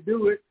often they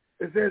do it.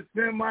 It says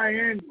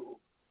semi-annual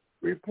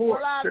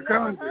report to Congress.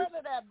 Well, I've never heard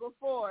of that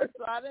before,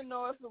 so I didn't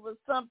know if it was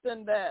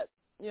something that,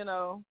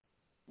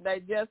 they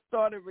just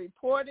started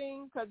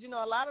reporting. Because,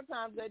 a lot of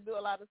times they do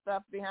a lot of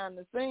stuff behind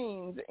the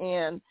scenes,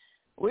 and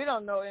we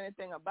don't know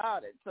anything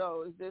about it.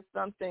 So is this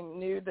something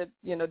new that,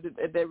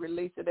 they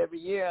release it every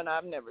year? And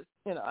I've never,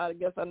 I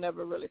guess I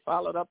never really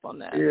followed up on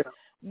that. Yeah,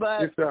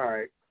 but it's all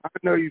right. I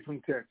know you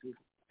from Texas.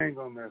 I ain't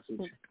going to mess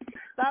with you.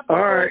 Stop all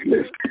right.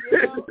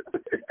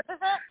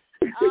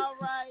 All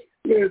right.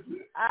 Listen.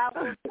 I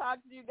will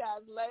talk to you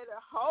guys later.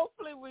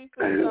 Hopefully we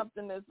see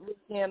something this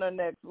weekend or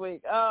next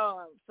week.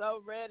 Oh, I'm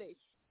so ready.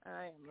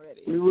 I am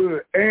ready. We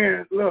would.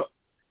 And look,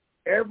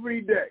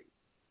 every day,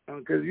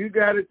 because you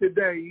got it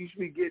today, you should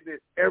be getting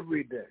it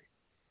every day.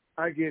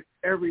 I get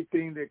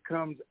everything that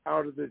comes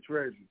out of the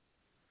Treasury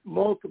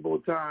multiple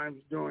times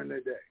during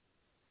the day.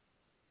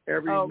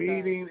 Every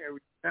meeting,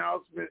 every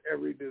announcement,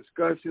 every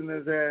discussion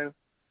that's had.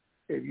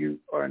 If you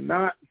are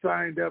not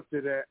signed up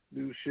to that,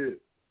 you should.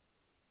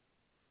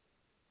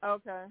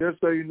 Okay. Just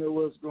so you know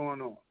what's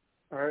going on.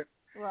 All right?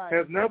 Right.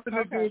 Has nothing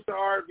to do with the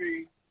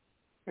RV.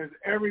 Has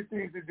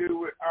everything to do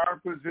with our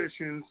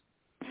positions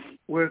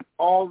with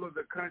all of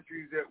the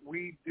countries that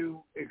we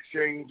do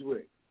exchange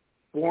with.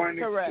 Foreign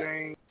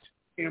exchange,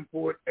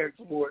 import,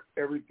 export,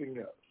 everything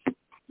else.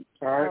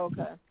 All right?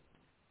 Okay.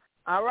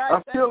 All right.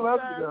 I still love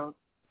you, though.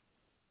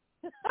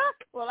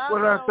 Well,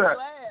 I'm so glad,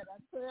 I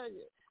tell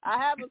you. I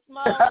have a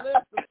small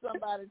list of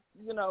somebody,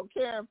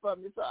 caring for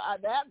me. So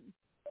that's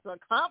a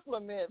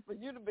compliment for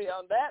you to be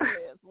on that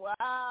list.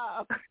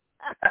 Wow.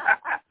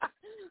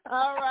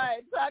 All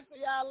right. Talk to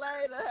y'all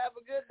later. Have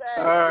a good day.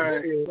 All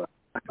right.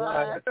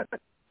 Bye.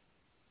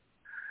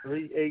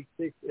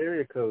 386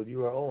 area code.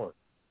 You are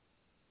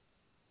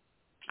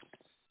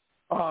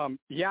on.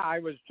 Yeah, I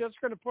was just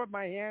going to put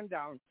my hand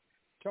down.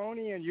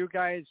 Tony and you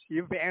guys,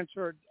 you've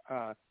answered,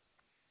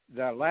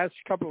 the last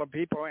couple of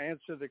people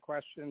answered the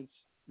questions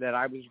that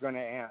I was going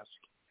to ask.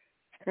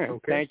 Okay.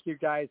 Thank you,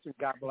 guys, and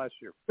God bless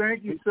you.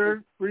 Thank you,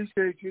 sir.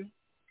 Appreciate you.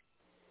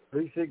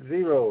 360,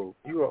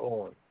 you are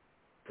on.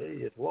 Hey,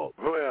 it's Walt.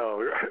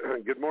 Well,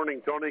 good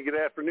morning, Tony. Good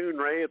afternoon,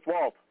 Ray. It's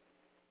Walt.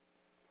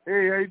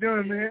 Hey, how you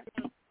doing, man?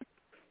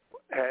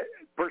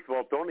 First of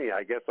all, Tony,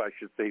 I guess I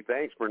should say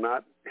thanks for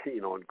not,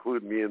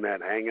 including me in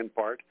that hanging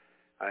part.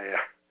 I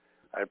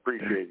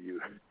appreciate you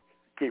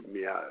keeping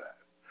me out of that.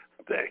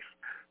 Thanks.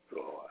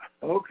 So,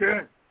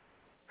 okay.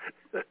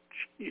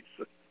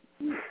 Jesus.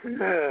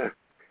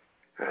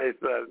 I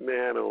thought,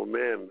 man, oh,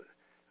 man,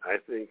 I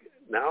think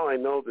now I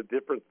know the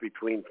difference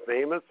between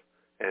famous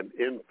and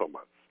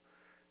infamous.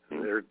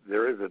 There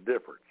is a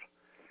difference.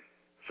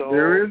 So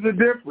there is a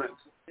difference.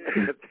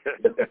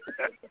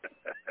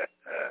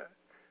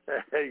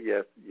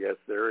 Yes,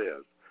 there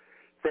is.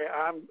 Say,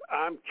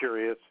 I'm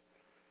curious,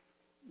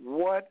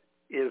 what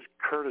is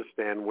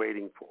Kurdistan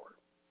waiting for?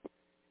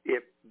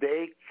 If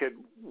they could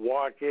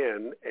walk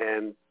in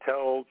and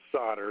tell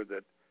Sadr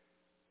that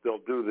they'll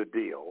do the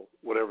deal,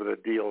 whatever the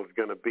deal is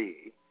going to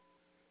be,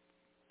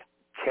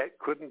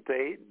 couldn't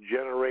they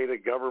generate a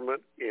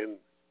government in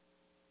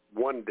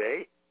one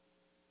day?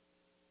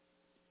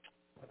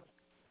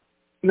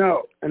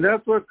 No, and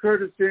that's what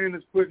Kurdistan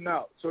is putting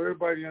out, so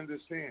everybody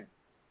understands.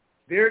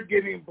 They're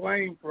getting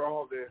blamed for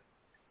all this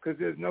because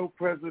there's no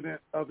president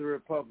of the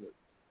republic.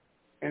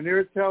 And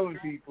they're telling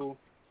people,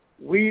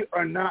 we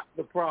are not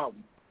the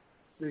problem.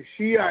 The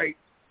Shiites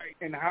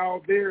and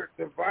how they're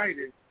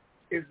divided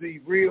is the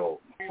real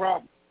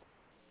problem.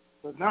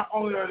 But not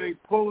only are they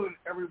pulling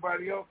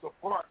everybody else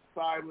apart,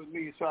 side with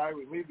me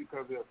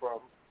because of their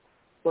problem,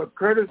 but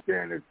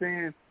Kurdistan is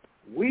saying,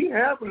 we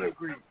haven't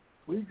agreed.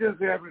 We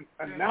just haven't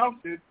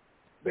announced it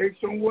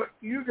based on what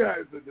you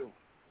guys are doing.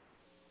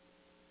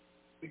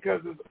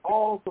 Because it's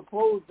all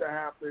supposed to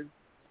happen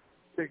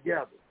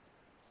together.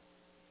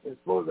 It's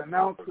supposed to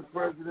announce the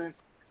president,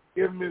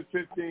 give him his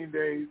 15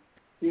 days,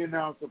 he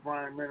announced the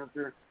prime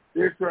minister.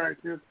 They're trying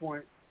at this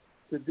point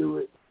to do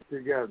it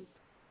together.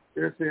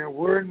 They're saying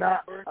we're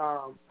not,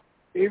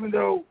 even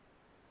though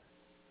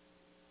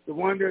the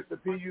one that the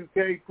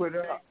PUK put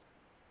up,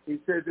 he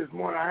said this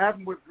morning, I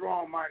haven't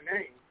withdrawn my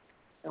name,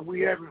 and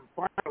we haven't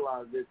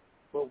finalized it,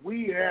 but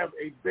we have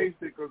a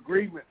basic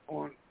agreement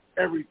on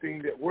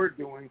everything that we're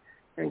doing,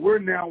 and we're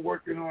now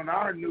working on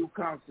our new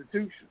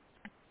constitution.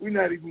 We're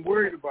not even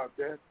worried about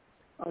that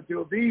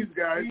until these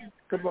guys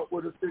come up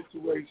with a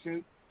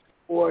situation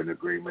or an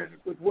agreement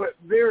with what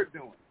they're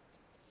doing.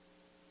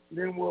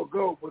 Then we'll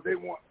go. But they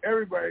want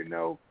everybody to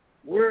know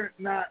we're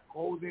not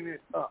holding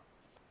it up.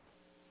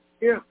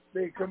 If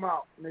they come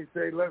out and they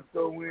say, let's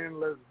go in,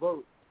 let's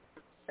vote,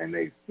 and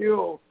they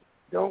still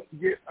don't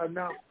get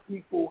enough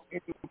people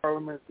in the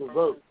parliament to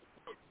vote,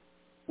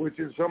 which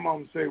is some of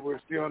them say we're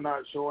still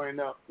not showing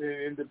up,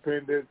 the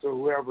independents or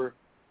whoever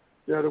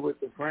that are with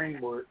the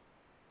framework,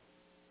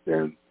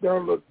 then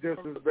they'll look just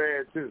as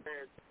bad too.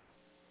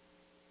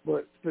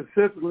 But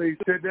specifically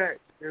today,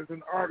 there's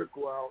an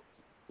article out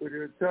where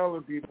they're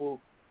telling people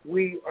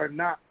we are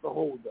not the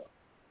holdup.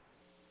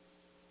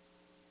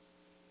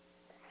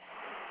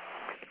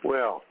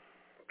 Well,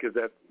 because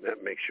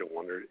that makes you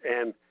wonder.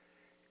 And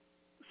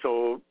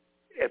so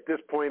at this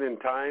point in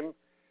time,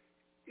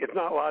 it's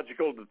not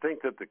logical to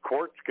think that the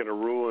court's going to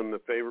rule in the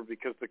favor,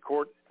 because the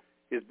court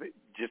is,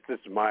 just this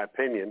is my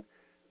opinion,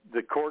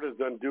 the court is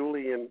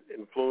unduly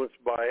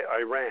influenced by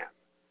Iran.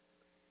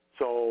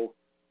 So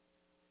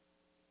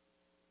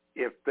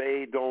if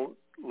they don't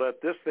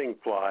let this thing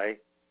fly,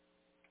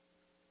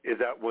 is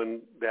that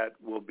when that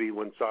will be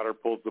when Sauter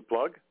pulls the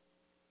plug?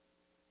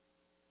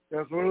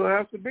 That's what it'll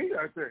have to be,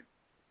 I think.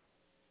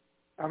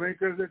 I mean,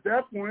 because at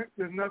that point,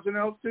 there's nothing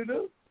else to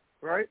do,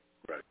 right?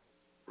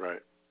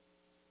 Right.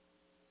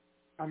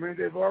 I mean,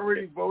 they've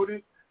already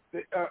voted.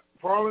 The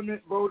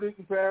Parliament voted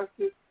and passed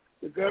it.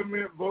 The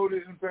government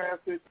voted and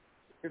passed it.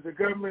 If the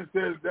government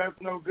says that's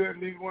no good,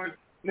 need one,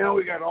 now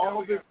we got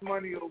all this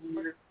money over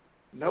here,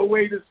 no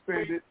way to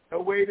spend it,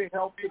 no way to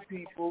help the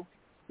people.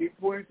 Keep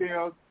pointing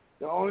out,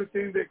 the only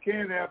thing that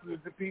can happen is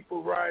the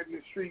people ride in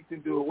the streets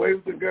and do away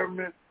with the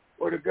government,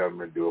 or the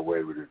government do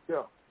away with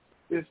itself.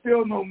 There's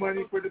still no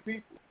money for the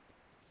people.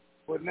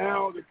 But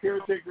now the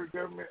caretaker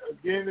government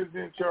again is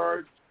in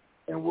charge,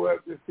 and we'll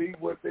have to see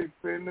what they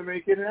spend to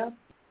make it happen.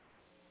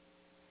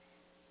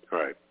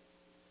 Right.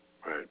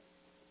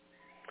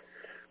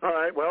 All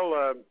right.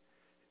 Well,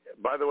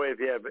 by the way, if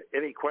you have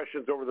any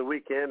questions over the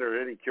weekend or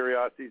any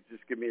curiosities,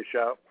 just give me a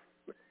shout.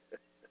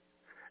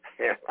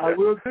 I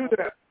will do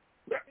that.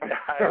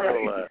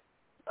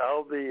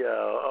 I'll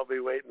be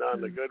waiting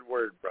on the good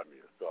word from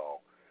you. So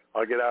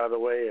I'll get out of the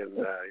way and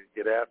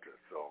get after it.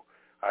 So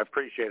I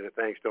appreciate it.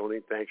 Thanks, Tony.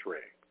 Thanks, Ray.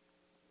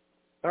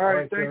 All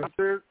right. Thanks,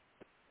 sir.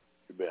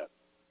 You bet.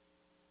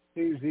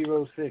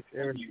 206,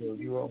 Ericksville,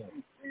 you all.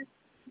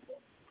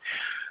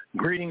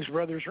 Greetings,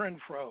 brothers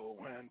Renfro,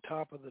 and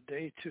top of the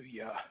day to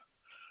you.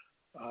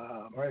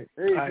 Right.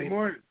 Hey, good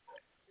morning.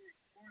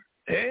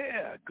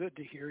 Yeah, good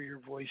to hear your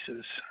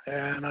voices.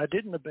 And I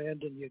didn't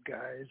abandon you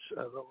guys.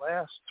 The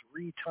last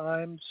 3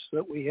 times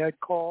that we had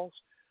calls,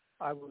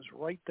 I was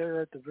right there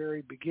at the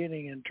very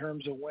beginning in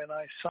terms of when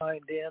I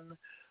signed in.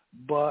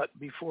 But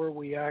before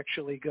we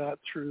actually got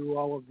through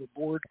all of the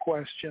board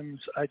questions,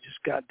 I just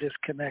got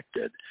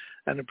disconnected.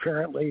 And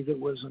apparently there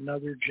was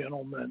another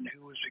gentleman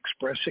who was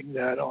expressing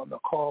that on the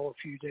call a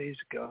few days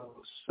ago.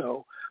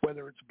 So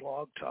whether it's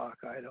Blog Talk,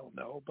 I don't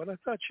know. But I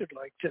thought you'd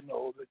like to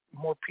know that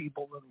more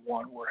people than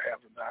one were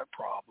having that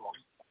problem.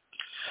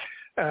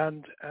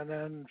 And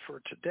then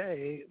for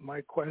today, my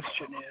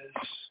question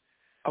is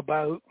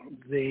about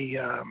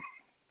the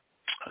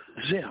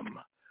Zim.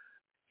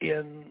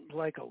 In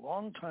like a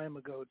long time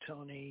ago,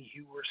 Tony,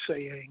 you were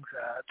saying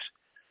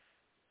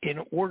that in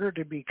order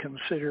to be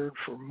considered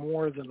for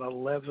more than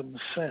 11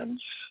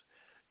 cents,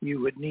 you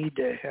would need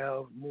to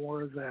have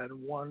more than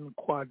 1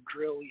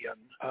 quadrillion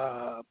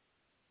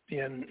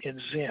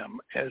in Zim.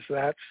 Is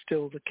that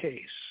still the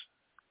case?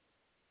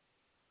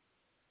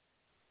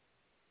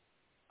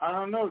 I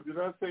don't know. Did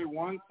I say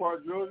 1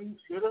 quadrillion?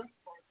 Did I?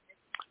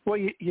 Well,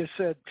 you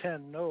said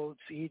 10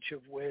 notes, each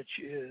of which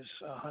is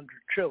 100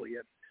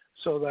 trillion.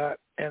 So that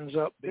ends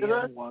up being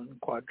 1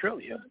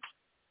 quadrillion.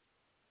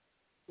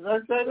 Did I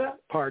say that?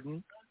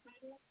 Pardon?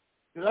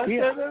 Did I say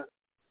that?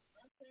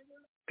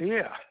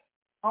 Yeah.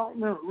 I don't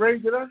remember. Ray,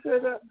 did I say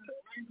that?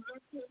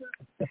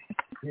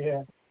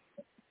 Yeah.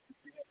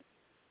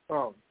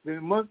 Oh, then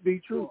it must be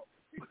true.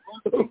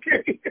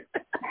 Okay.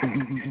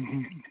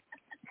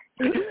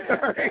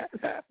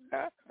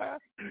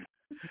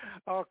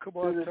 Oh, come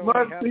on, it Tony.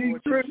 must Half be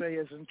what true. You say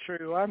isn't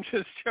true. I'm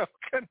just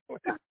joking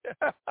with you.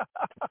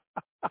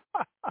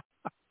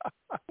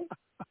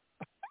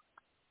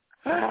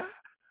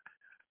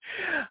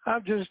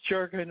 I'm just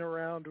joking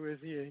around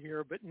with you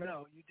here, but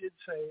no, you did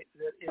say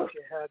that if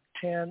you had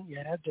 10, you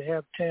had to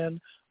have 10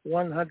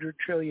 $100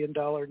 trillion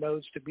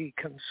notes to be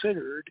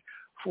considered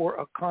for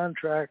a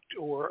contract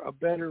or a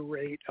better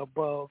rate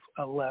above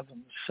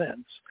 11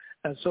 cents.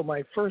 And so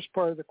my first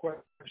part of the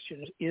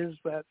question is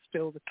that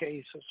still the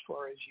case as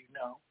far as you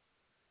know?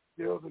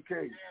 Still the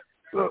case.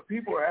 Look,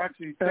 people are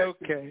actually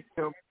okay.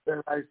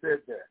 That I said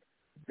that.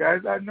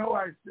 Guys, I know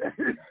I said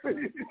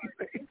it.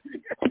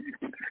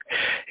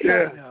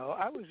 Yeah, no,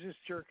 I was just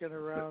jerking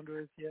around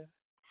with you.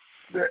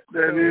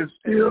 That is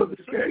still the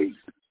case.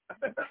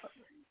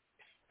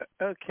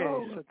 Okay,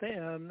 so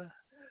then,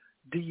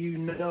 do you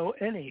know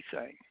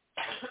anything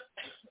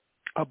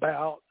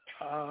about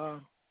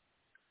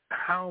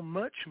how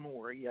much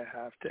more you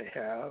have to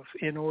have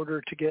in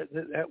order to get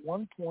 – at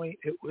one point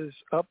it was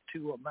up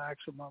to a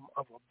maximum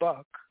of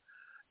 $1,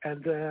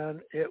 and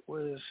then it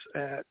was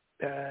at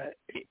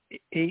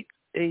 80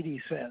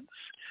 cents.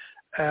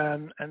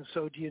 And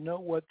so do you know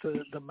what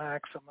the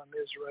maximum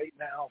is right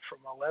now from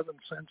 11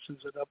 cents?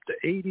 Is it up to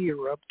 80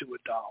 or up to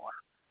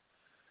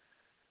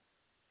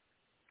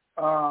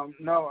 $1?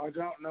 No, I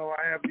don't know.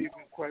 I haven't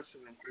even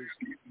questioned it,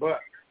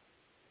 but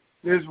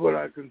here's what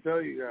I can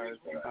tell you guys.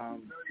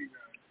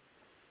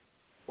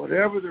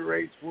 Whatever the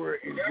rates were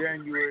in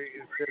January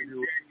and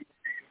February,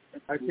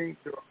 I think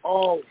they're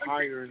all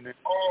higher than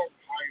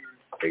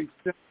based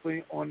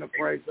simply on the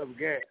price of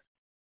gas,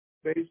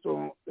 based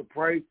on the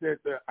price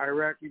that the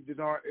Iraqi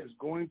dinar is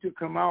going to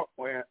come out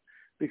at,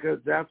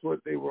 because that's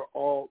what they were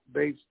all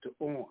based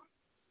on.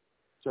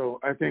 So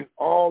I think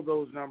all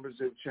those numbers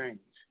have changed.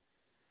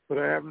 But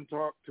I haven't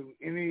talked to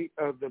any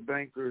of the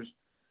bankers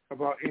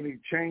about any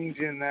change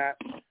in that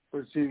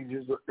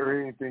procedures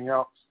or anything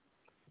else,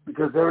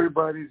 because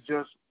everybody's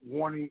just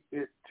wanting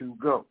it to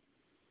go.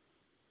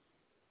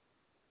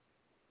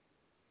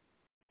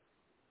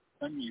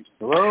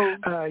 Hello?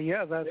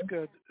 Yeah, that's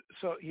good.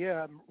 So,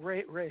 yeah,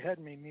 Ray had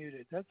me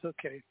muted. That's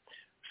okay.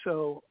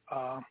 So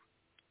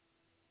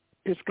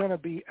it's going to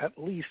be at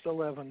least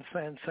 11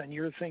 cents, and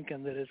you're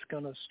thinking that it's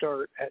going to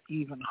start at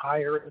even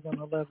higher than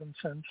 11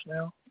 cents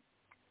now?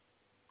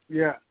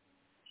 Yeah.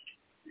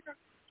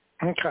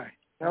 Okay.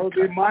 That would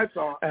be my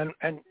thought. And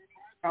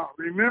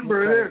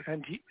remember this.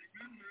 And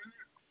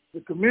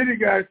the committee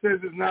guy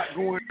says it's not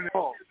going at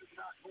all,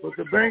 but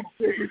the bank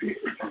says it is.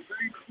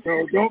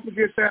 So don't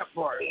forget that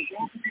part.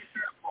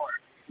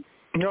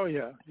 Oh,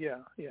 yeah.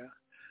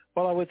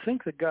 Well, I would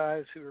think the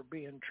guys who are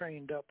being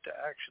trained up to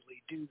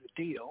actually do the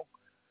deal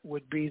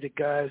would be the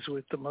guys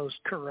with the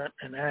most current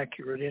and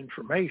accurate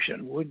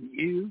information, wouldn't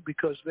you?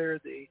 Because they're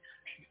the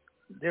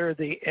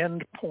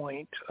end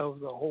point of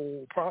the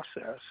whole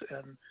process,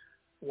 and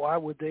why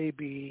would they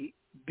be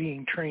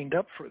being trained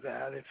up for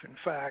that if, in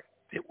fact,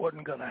 it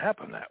wasn't going to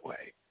happen that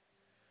way?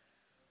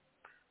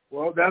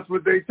 Well, that's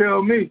what they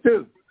tell me,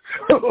 too.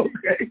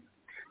 Okay.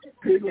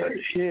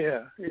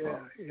 Yeah.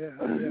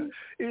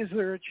 Is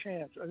there a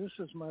chance, this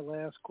is my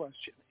last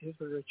question, is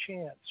there a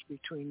chance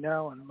between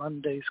now and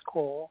Monday's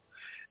call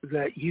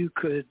that you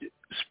could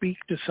speak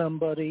to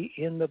somebody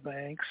in the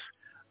banks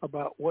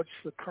about what's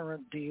the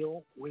current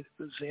deal with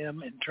the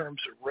Zim in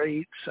terms of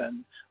rates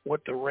and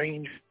what the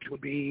range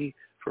would be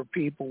for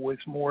people with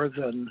more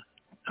than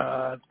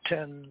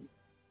 10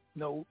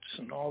 notes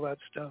and all that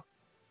stuff?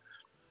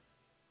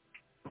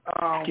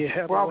 Do you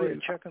have a way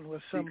of checking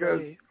with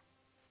somebody?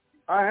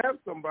 I have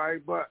somebody,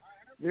 but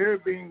they're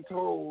being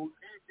told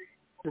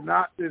to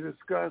not to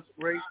discuss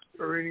rates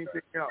or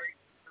anything else,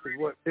 is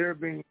what they're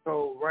being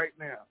told right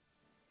now.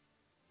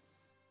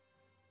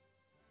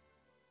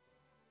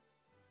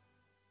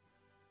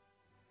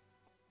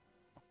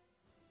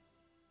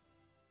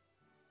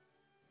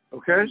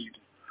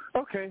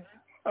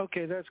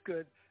 Okay, that's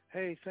good.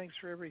 Hey, thanks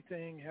for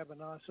everything. Have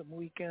an awesome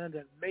weekend,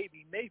 and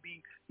maybe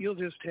you'll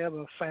just have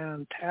a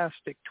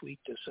fantastic tweet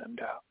to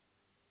send out.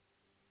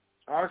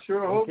 I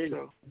sure hope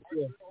so.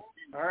 Yeah.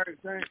 All right,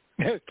 thanks.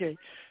 Okay.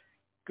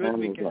 Good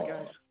weekend,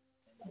 guys.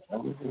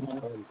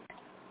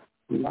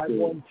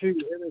 512,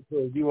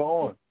 Erica, you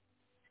are on.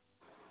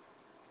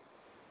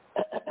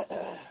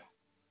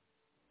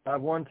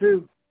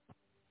 512.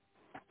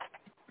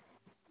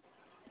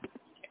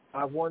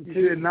 512. You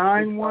did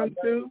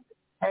 912?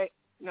 Hey,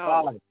 no.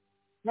 5.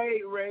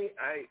 Hey, Ray,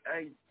 I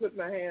put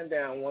my hand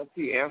down once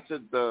he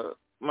answered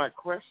my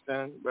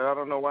question, but I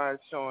don't know why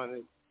it's showing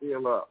it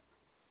still up.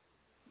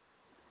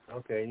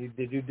 Okay.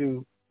 Did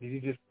you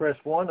just press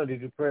 1 or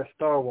did you press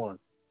 *1?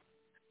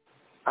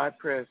 I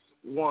pressed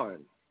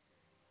 1,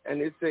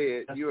 and it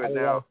said you are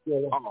now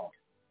off.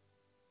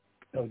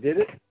 Oh, did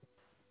it?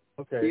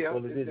 Okay. Yeah,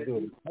 well, it did do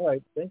it. All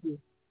right. Thank you.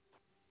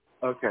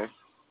 Okay.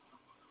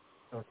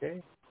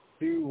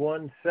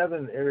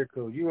 217,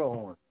 Erica, you are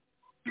on.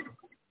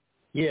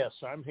 Yes,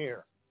 I'm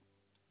here.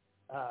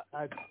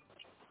 I've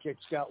just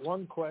got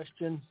one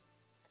question,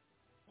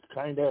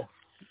 kind of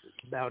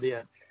about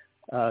it.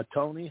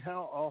 Tony,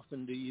 how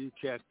often do you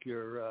check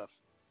your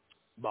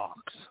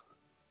box?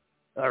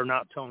 Or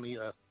not Tony,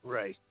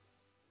 Ray.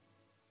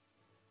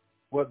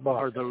 What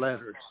box? Or the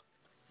letters,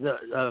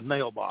 the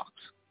mailbox.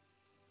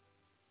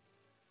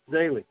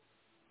 Daily.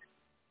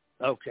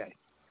 Okay.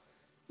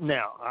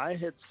 Now, I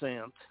had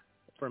sent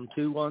from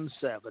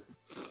 217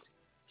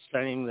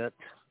 saying that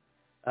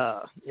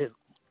it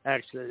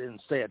actually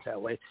didn't say it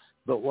that way,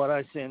 but what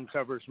I send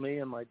covers me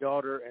and my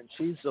daughter, and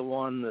she's the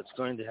one that's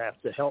going to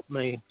have to help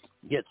me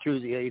get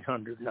through the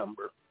 800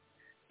 number.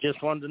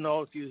 Just wanted to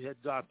know if you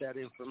had got that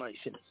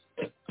information.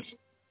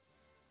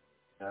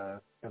 I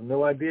have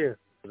no idea,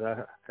 because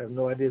I have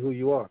no idea who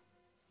you are.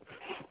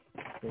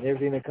 And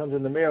everything that comes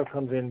in the mail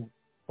comes in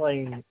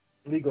plain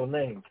legal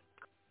names.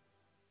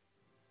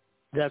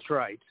 That's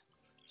right.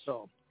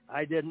 So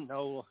I didn't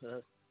know,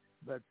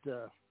 but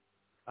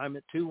I'm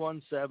at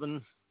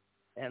 217,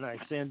 and I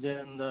send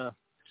in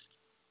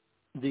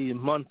the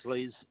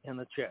monthlies in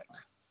a check.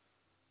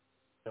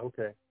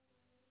 Okay.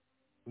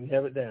 We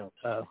have it down.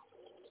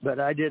 But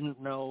I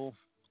didn't know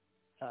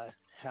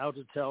how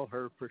to tell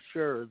her for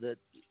sure that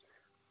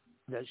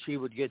she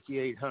would get the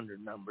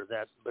 800 number.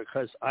 That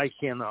because I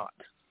cannot.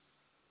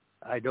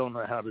 I don't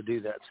know how to do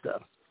that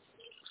stuff.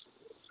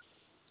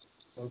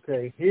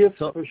 Okay. Here's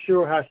for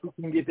sure how she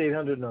can get the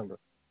 800 number.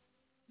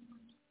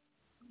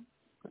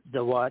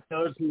 The what?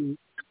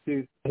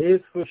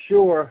 Here's for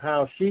sure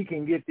how she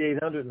can get the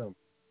 800 number.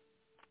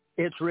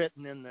 It's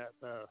written in that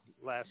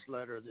last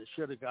letter that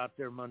should have got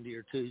there Monday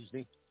or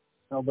Tuesday.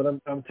 No, but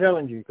I'm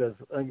telling you because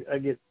I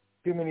get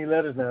too many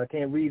letters now. I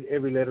can't read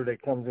every letter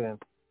that comes in,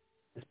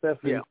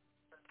 especially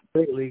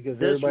lately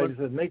because everybody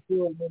says make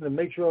sure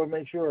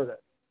of that.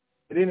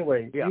 But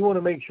anyway, if you want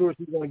to make sure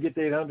she's going to get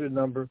the 800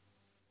 number,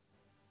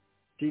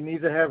 she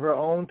needs to have her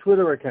own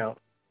Twitter account.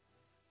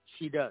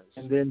 She does.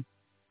 And then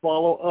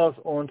follow us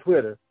on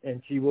Twitter,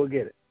 and she will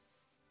get it.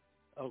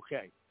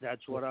 Okay,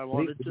 that's what I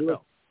wanted to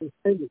know.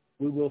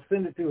 We will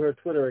send it to her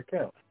Twitter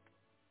account.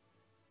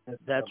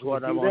 That's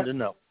what I wanted to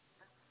know.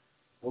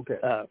 Okay.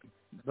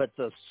 But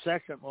the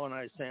second one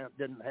I sent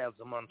didn't have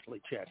the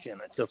monthly check in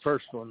it. The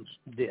first one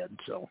did,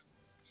 so.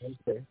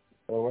 Okay.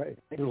 All right.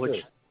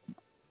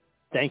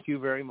 Thank you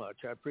very much.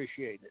 I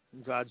appreciate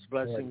it. God's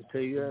blessings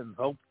to you, and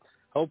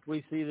hope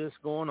we see this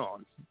going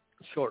on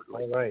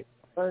shortly. All right.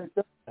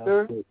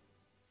 Sir?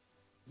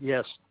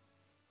 Yes.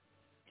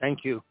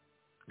 Thank you.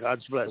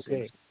 God's blessings.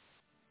 Okay.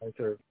 Thanks,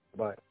 sir.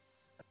 Bye.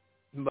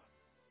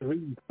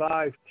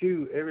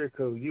 352 area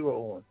code. You are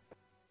on.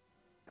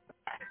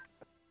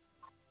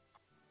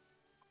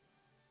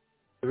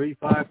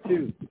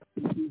 352.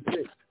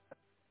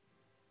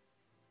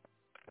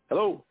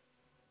 Hello.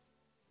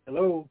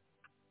 Hello.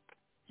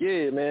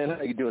 Yeah, man.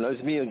 How you doing?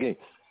 It's me again.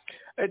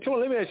 Hey,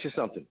 Tony, let me ask you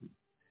something.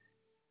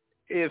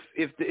 If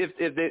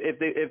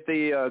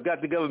they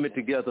got the government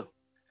together,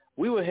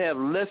 we would have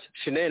less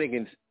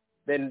shenanigans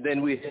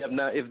than we have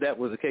now. If that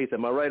was the case,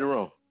 am I right or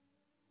wrong?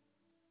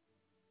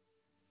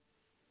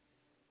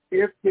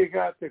 If they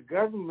got the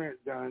government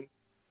done,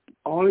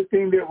 only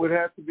thing that would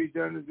have to be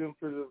done is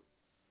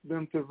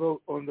them to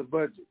vote on the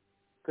budget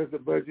because the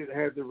budget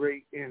has a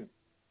rate in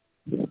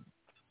it.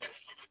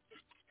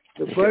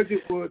 The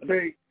budget will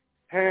take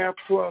half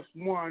plus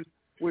one,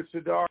 which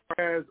Sadar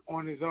has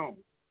on his own.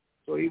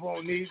 So he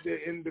won't need the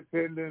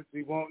independence.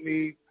 He won't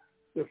need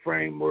the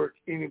framework,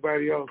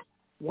 anybody else.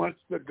 Once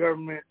the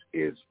government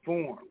is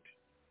formed,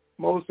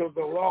 most of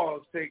the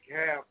laws take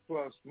half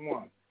plus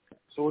one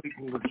so he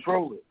can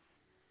control it.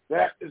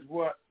 That is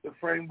what the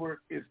framework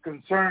is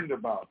concerned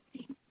about.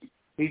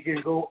 He can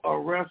go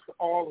arrest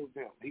all of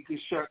them. He can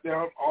shut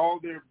down all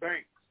their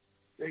banks.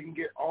 They can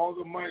get all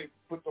the money,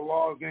 put the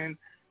laws in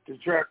to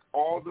track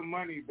all the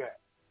money back.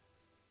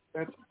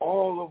 That's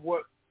all of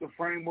what the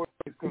framework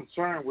is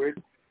concerned with.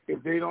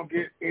 If they don't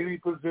get any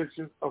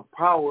position of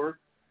power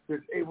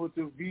that's able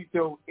to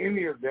veto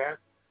any of that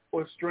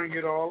or string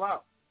it all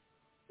out.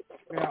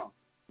 Now,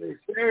 they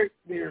say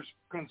they're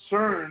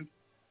concerned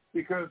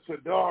because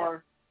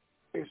Sadar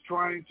is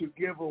trying to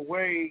give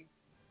away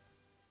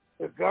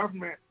the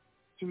government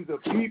to the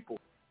people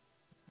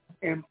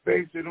and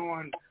base it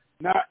on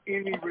not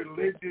any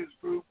religious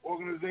group,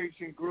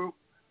 organization group,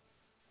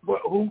 but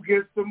who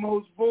gets the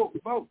most votes.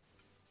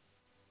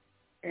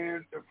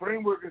 And the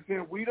framework is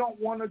saying we don't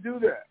want to do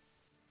that.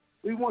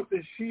 We want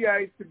the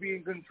Shiites to be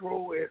in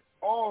control at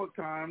all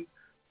times,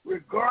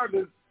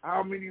 regardless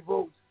how many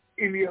votes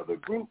any other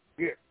group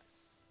gets.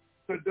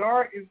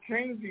 Sadar is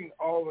changing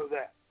all of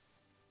that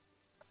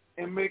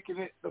and making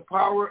it the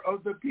power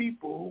of the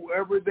people,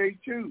 whoever they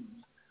choose.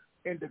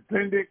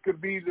 Independent could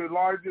be the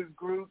largest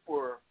group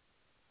or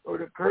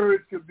the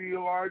Kurds could be the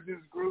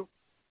largest group,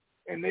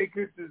 and they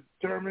could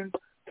determine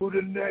who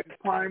the next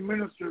prime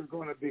minister is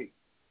going to be.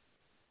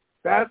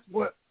 That's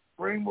what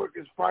framework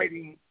is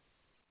fighting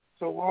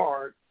so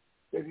hard,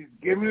 that he's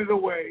giving it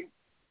away.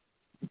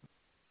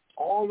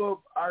 All of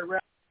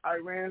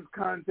Iran's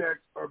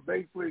contacts are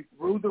basically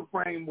through the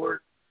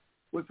framework,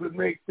 which would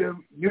make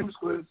them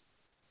useless,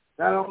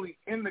 not only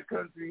in the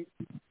country,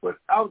 but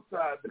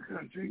outside the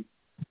country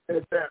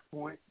at that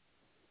point,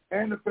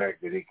 and the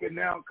fact that he can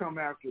now come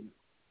after them.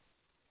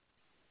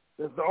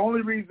 That's the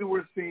only reason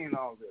we're seeing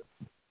all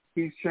this.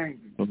 He's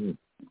changing. Mm-hmm.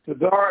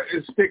 Sadar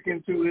is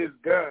sticking to his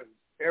guns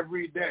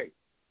every day,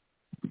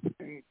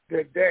 and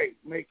today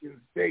making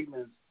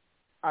statements.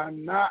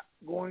 I'm not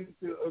going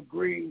to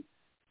agree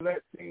to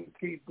let things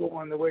keep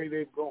going the way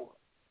they've gone.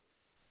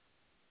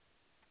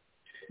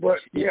 But,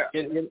 yeah,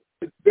 if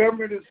the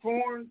government is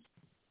formed,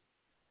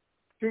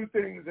 two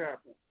things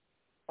happen.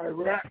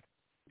 Iraq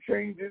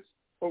changes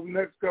over the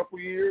next couple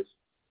of years.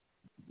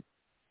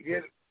 You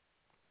get it.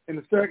 And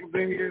the second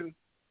thing is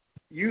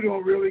you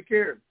don't really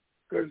care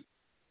because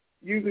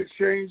you've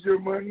exchanged your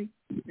money.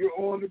 You're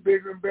on the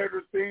bigger and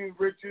better things,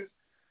 riches,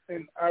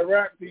 and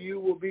Iraq to you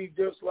will be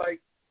just like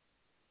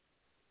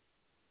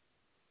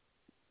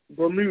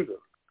Bermuda.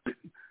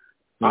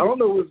 I don't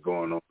know what's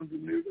going on in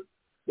Bermuda.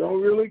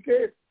 Don't really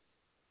care.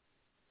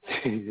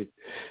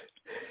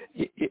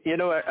 You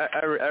know,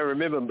 I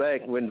remember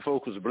back when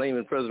folks was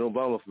blaming President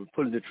Obama for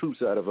pulling the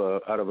troops out of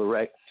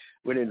Iraq,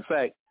 when in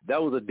fact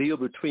that was a deal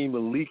between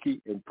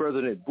Maliki and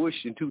President Bush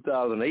in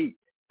 2008.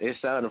 They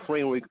signed a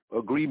framework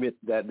agreement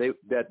that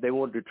they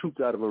wanted the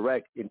troops out of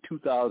Iraq in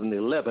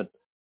 2011,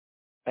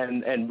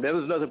 and there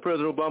was nothing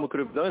President Obama could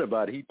have done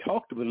about it. He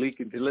talked to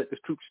Maliki to let the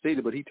troops stay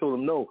there, but he told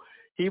them no.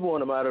 He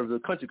wanted them out of the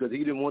country because he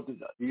didn't want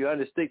the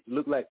United States to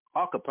look like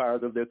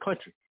occupiers of their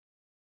country.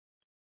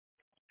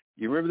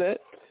 You remember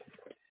that?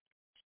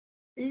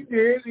 He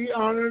did. He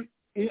honored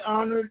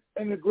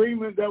an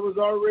agreement that was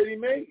already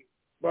made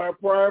by a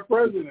prior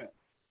president.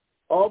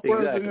 All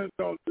presidents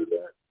don't do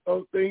that.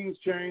 Those things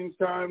change,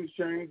 times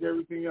change,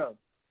 everything else.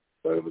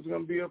 But it was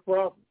going to be a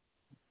problem.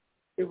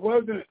 It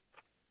wasn't.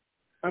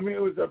 I mean,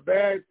 it was a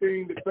bad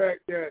thing. The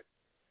fact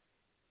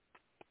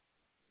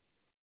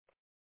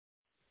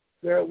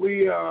that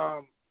we,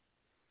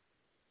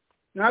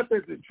 not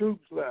that the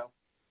troops left,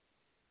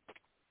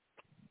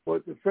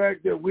 but the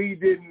fact that we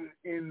didn't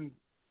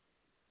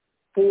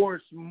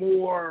enforce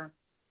more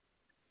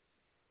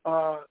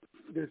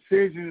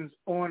decisions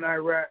on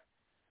Iraq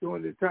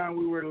during the time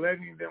we were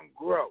letting them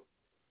grow.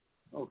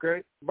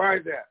 Okay? By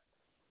that,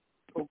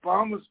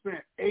 Obama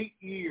spent 8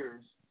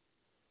 years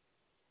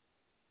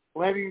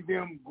letting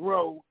them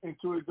grow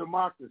into a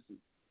democracy,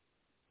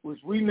 which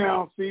we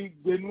now see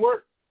didn't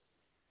work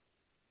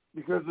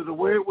because of the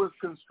way it was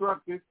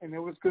constructed, and it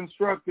was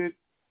constructed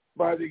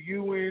by the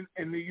UN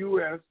and the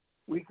U.S.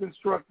 We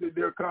constructed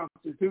their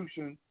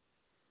constitution.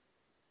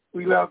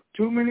 We left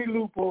too many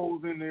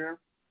loopholes in there,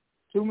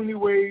 too many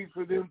ways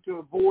for them to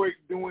avoid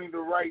doing the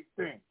right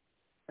thing,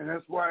 and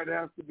that's why it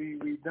has to be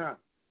redone.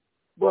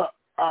 But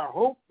our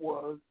hope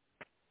was,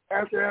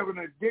 after having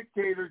a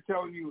dictator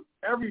telling you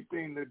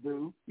everything to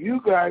do,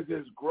 you guys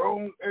as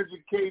grown,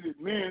 educated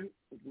men,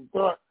 if you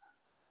thought,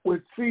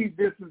 would see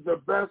this is the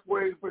best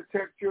way to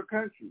protect your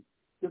country,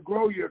 to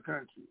grow your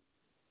country.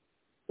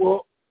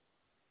 Well,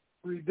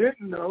 we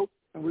didn't know,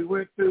 and we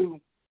went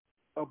through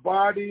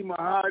Abadi,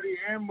 Mahdi,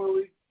 and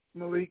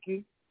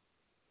Maliki.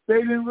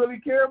 They didn't really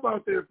care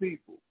about their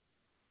people.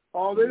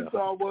 All they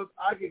saw was,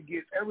 I could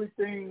get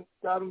everything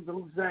Saddam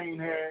Hussein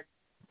had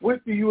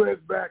with the U.S.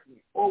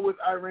 backing or with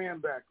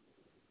Iran backing.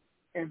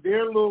 And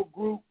their little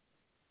group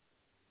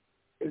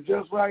is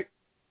just like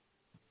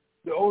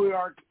the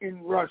oligarchs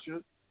in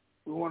Russia.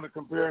 We want a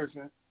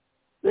comparison.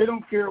 They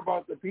don't care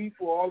about the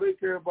people. All they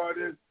care about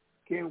is,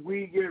 can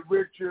we get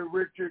richer?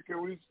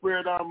 Can we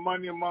spread our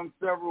money among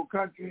several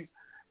countries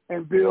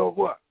and build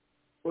what?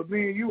 What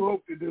me and you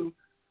hope to do,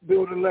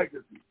 build a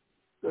legacy.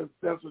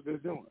 That's what they're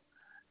doing.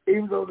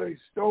 Even though they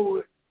stole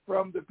it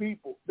from the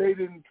people, they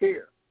didn't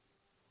care.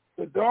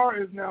 The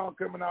Dar is now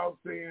coming out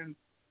saying,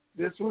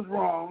 this was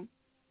wrong.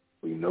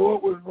 We know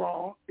it was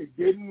wrong. It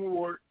didn't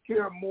work.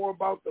 Care more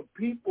about the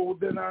people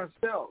than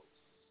ourselves.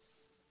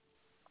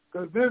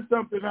 Because there's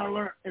something I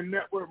learned in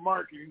network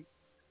marketing.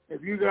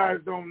 If you guys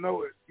don't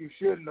know it, you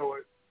should know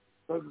it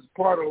because it's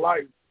part of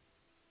life.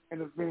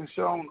 And it's been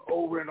shown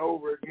over and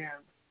over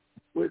again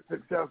with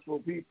successful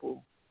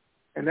people.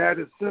 And that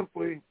is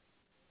simply,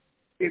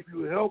 if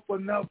you help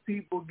enough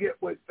people get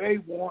what they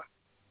want,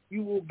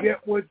 you will get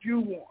what you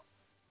want.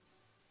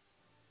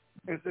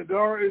 And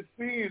Sadar is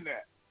seeing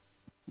that.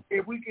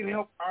 If we can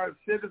help our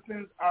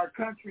citizens, our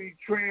country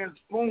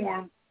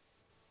transform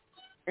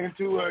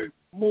into a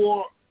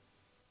more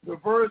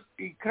diverse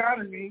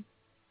economy,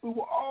 we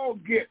will all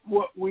get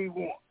what we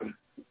want.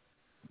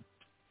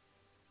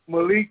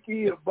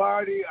 Maliki,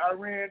 Abadi,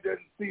 Iran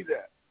doesn't see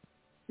that.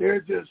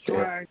 They're just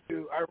trying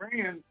to,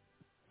 Iran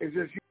is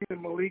just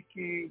using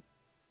Maliki,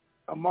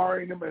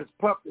 Amari, and them as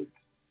puppets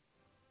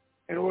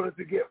in order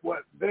to get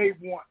what they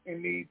want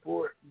and need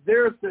for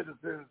their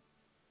citizens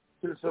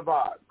to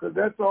survive. Because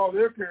that's all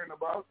they're caring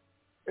about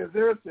is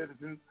their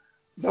citizens.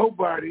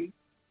 Nobody,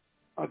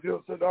 until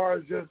Sadar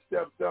has just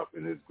stepped up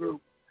in his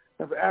group,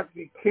 have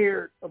actually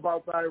cared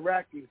about the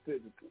Iraqi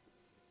citizens.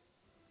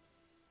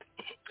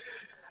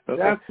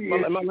 Okay. That's the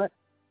issue.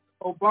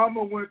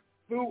 Obama went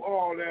through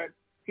all that.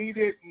 He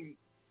didn't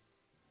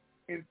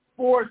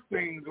enforce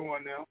things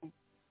on them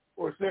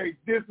or say,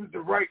 this is the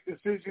right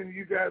decision,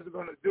 you guys are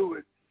going to do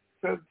it,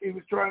 because he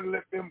was trying to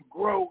let them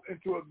grow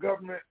into a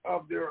government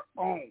of their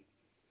own.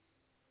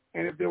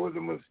 And if there was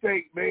a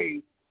mistake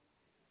made,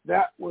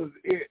 that was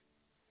it.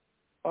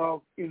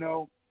 Of,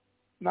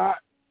 not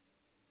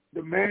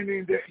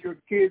demanding that your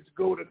kids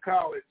go to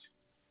college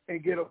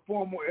and get a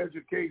formal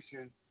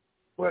education,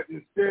 but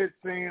instead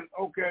saying,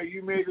 okay,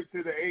 you made it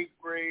to the 8th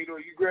grade or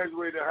you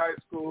graduated high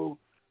school,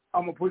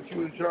 I'm going to put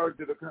you in charge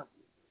of the country.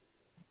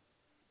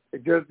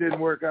 It just didn't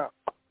work out.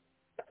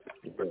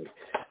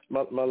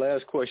 My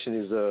last question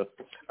is,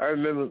 I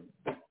remember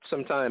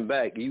some time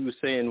back you were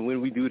saying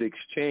when we do the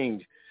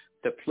exchange,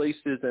 the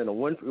places in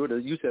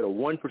you said a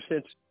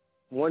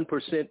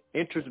 1%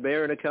 interest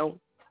bearing account.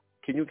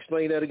 Can you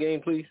explain that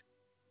again, please?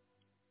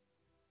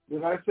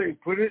 Did I say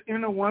put it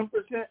in a 1%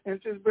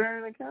 interest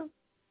bearing account?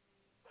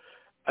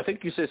 I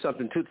think you said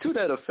something to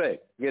that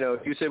effect.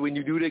 You said when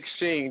you do the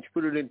exchange,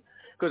 put it in,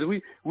 Because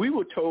we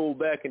were told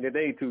back in the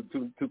day to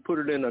put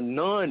it in a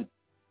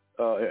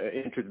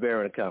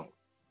non-interest-bearing account.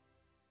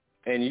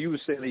 And you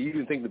said that you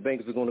didn't think the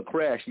banks were going to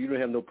crash. You didn't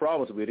have no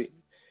problems with it.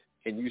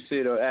 And you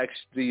said ask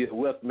the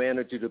wealth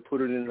manager to put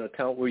it in an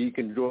account where you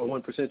can draw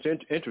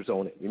 1% interest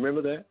on it. You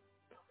remember that?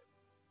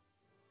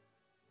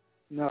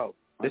 No.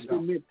 It's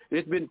been many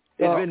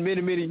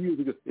years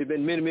ago. It's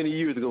been many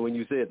years ago when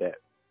you said that.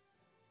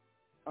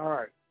 All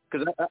right.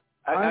 Because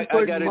I'm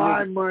putting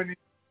my money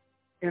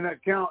in an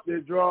account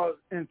that draws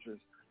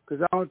interest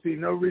because I don't see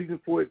no reason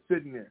for it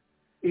sitting there.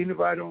 Even if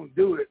I don't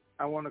do it,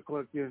 I want to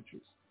collect the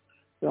interest.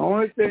 The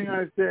only thing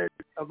I said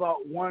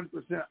about 1%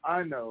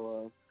 I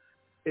know of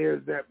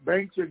is that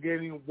banks are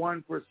getting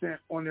 1%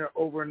 on their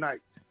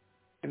overnight,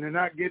 and they're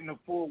not getting a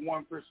full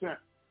 1%.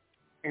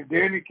 And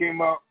then it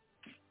came out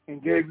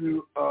and gave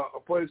you a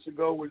place to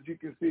go where you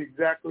can see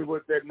exactly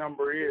what that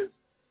number is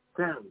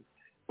currently.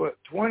 But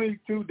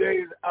 22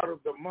 days out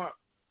of the month,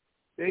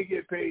 they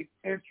get paid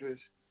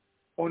interest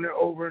on their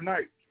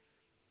overnight.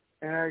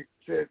 And I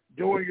said,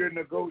 during your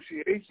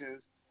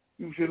negotiations,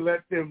 you should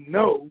let them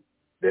know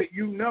that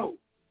you know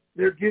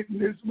they're getting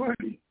this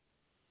money.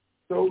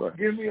 So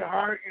give me a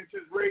higher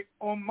interest rate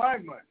on my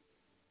money.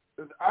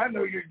 Because I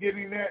know you're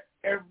getting that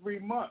every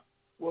month.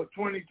 Well,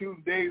 22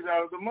 days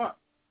out of the month.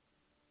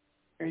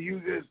 And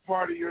use it as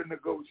part of your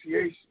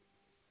negotiation.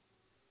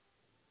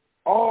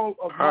 All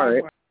of my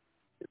money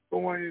is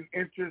going in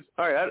interest.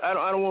 All right. I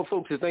don't want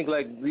folks to think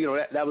like,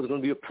 that was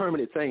going to be a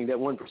permanent thing, that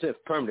 1%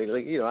 permanent.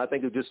 Like, I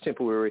think it's just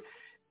temporary.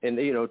 And,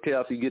 till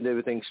after you get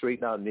everything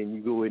straightened out, and then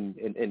you go in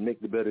and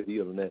make the better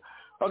deal than that.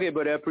 Okay,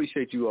 buddy, I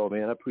appreciate you all,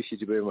 man. I appreciate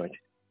you very much.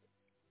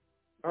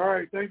 All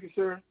right. Thank you,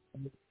 sir.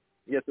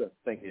 Yes, sir.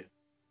 Thank you.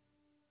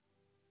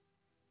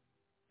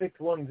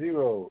 610,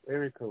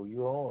 Erico,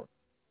 you on?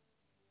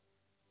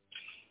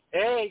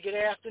 Hey, good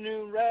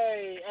afternoon,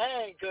 Ray,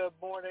 and good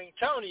morning,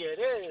 Tony. It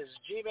is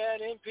G-Man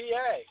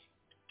MPA.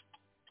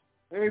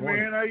 Hey,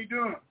 man, how you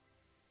doing?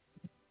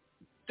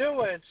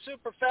 Doing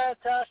super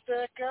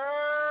fantastic,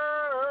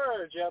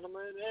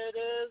 gentlemen. It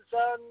is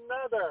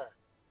another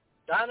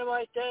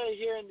dynamite day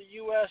here in the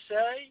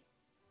USA.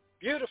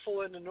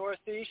 Beautiful in the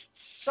Northeast,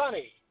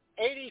 sunny,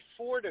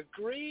 84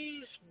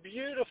 degrees,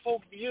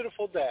 beautiful,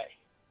 beautiful day.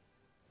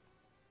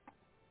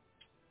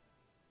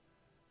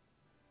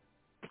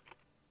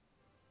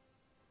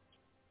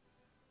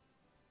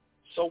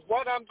 So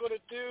what I'm going to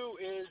do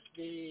is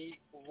the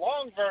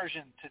long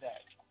version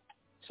today.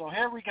 So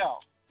here we go.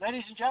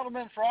 Ladies and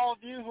gentlemen, for all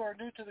of you who are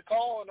new to the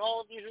call and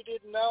all of you who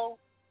didn't know,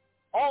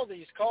 all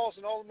these calls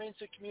and all the means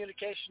of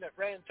communication that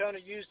Ray and Tony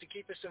use to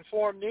keep us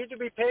informed need to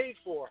be paid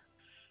for.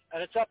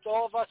 And it's up to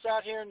all of us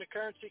out here in the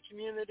currency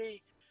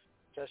community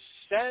to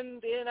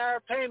send in our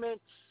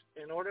payments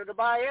in order to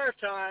buy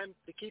airtime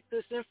to keep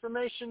this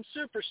information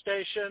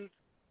superstation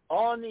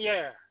on the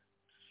air.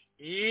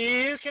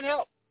 You can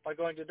help by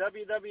going to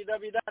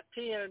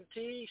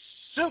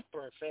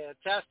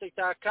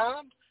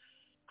www.TNTSuperfantastic.com,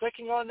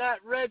 clicking on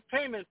that red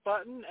payment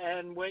button,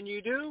 and when you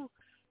do,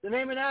 the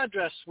name and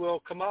address will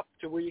come up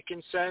to where you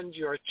can send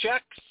your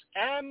checks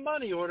and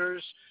money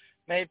orders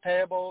made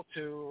payable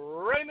to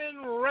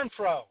Raymond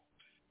Renfro,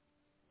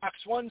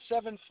 Box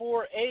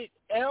 1748,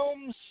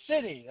 Elm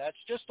City.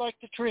 That's just like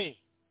the tree.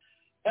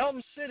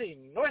 Elm City,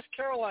 North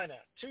Carolina,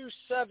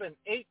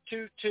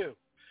 27822.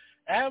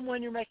 And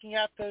when you're making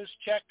out those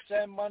checks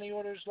and money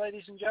orders,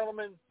 ladies and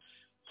gentlemen,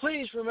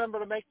 please remember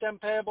to make them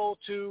payable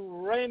to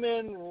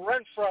Raymond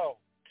Renfro.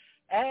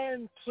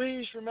 And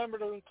please remember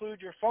to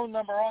include your phone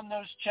number on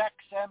those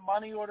checks and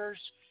money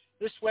orders.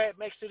 This way it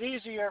makes it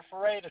easier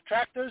for Ray to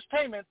track those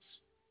payments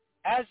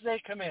as they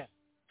come in.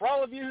 For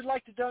all of you who'd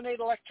like to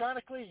donate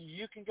electronically,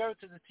 you can go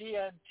to the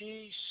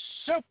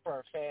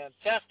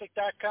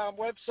TNTSuperfantastic.com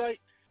website,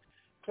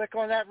 click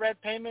on that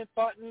red payment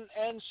button,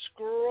 and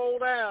scroll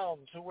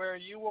down to where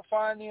you will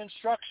find the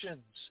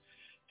instructions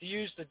to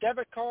use the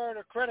debit card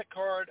or credit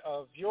card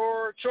of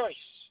your choice.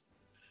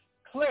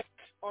 Click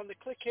on the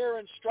Click Here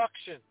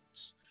instructions.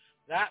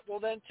 That will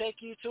then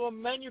take you to a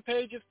menu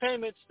page of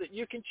payments that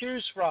you can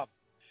choose from.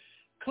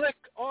 Click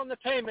on the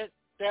payment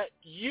that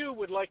you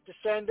would like to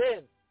send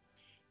in.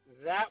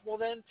 That will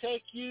then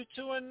take you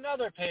to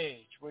another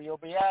page where you'll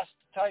be asked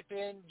to type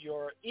in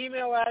your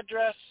email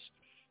address,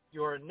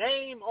 your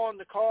name on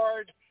the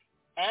card,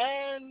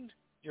 and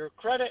your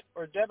credit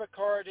or debit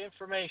card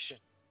information.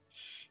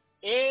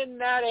 In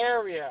that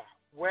area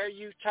where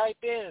you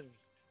type in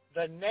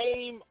the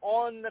name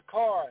on the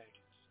card,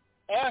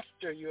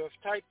 after you have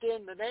typed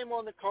in the name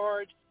on the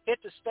card,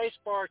 hit the space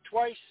bar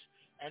twice,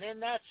 and in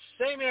that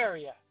same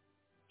area,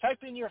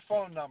 type in your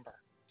phone number.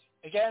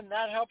 Again,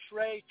 that helps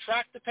Ray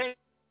track the payment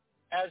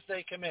as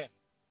they come in.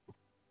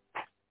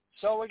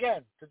 So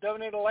again, to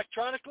donate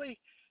electronically,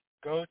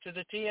 go to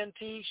the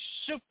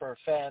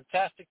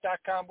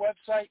TNTSuperfantastic.com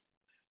website,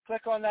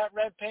 click on that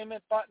red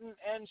payment button,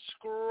 and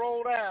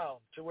scroll down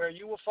to where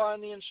you will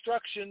find the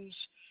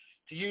instructions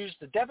to use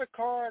the debit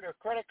card or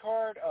credit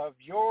card of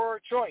your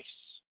choice.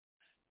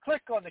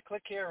 Click on the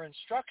Click Here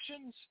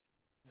instructions,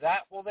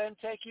 That will then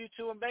take you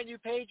to a menu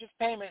page of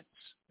payments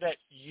that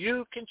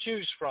you can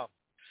choose from.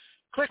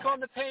 Click on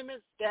the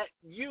payment that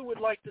you would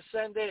like to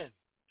send in.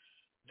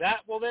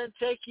 That will then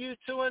take you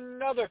to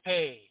another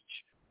page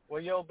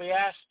where you'll be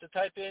asked to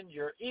type in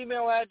your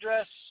email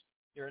address,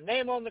 your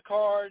name on the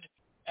card,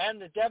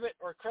 and the debit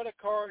or credit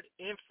card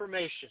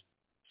information.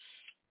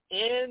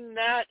 In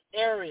that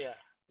area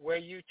where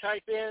you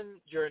type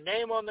in your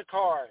name on the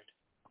card,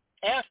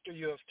 after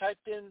you have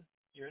typed in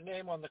your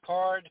name on the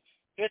card,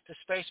 hit the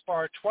space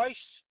bar twice,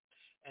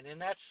 and in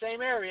that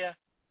same area,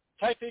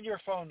 type in your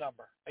phone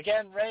number.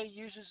 Again, Ray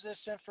uses this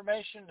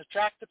information to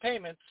track the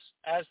payments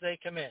as they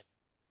come in.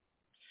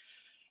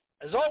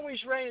 As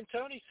always, Ray and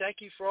Tony,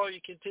 thank you for all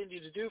you continue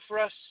to do for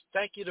us.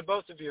 Thank you to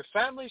both of your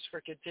families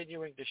for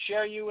continuing to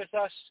share you with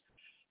us.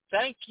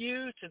 Thank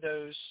you to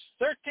those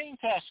 13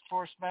 task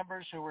force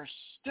members who are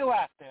still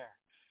out there,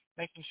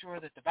 making sure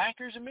that the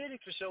bankers and meeting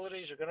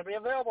facilities are going to be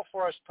available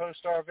for us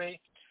post-RV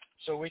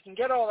so we can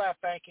get all that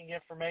banking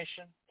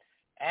information.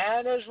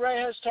 And as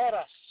Ray has taught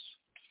us,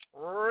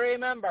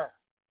 remember,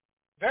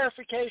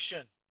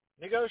 verification,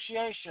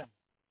 negotiation,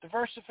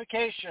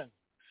 diversification,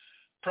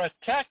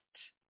 protect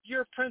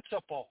your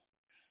principal,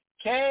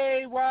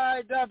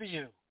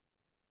 KYW,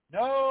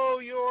 know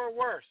your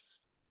worth,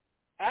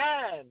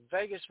 and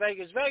Vegas,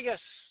 Vegas, Vegas,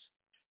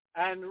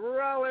 and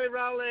Raleigh,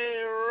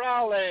 Raleigh,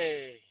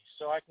 Raleigh,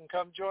 so I can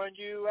come join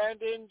you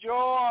and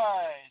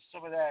enjoy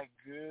some of that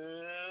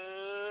good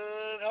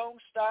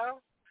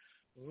home-style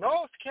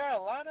North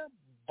Carolina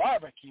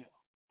barbecue.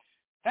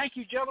 Thank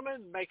you,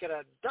 gentlemen. Make it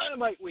a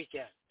dynamite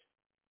weekend.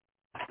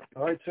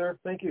 All right, sir.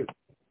 Thank you.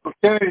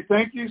 Okay.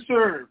 Thank you,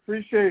 sir.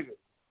 Appreciate it.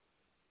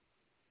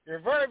 You're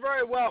very,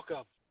 very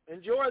welcome.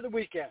 Enjoy the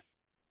weekend.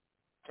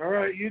 All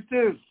right. You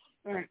too.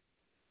 Thanks.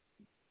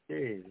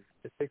 Okay.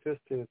 It takes us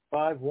to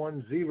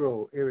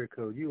 510 area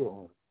code. You are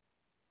on.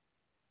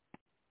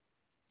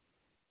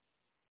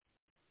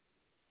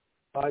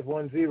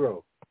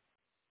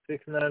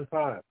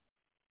 510-695.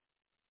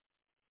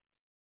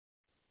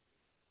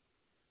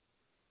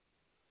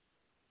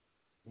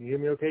 You hear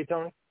me okay,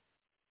 Tony?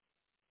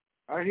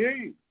 I hear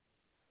you.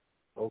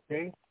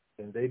 Okay.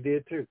 And they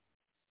did too.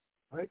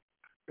 All right.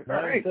 All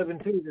right.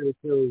 972 area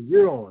code.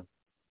 You're on.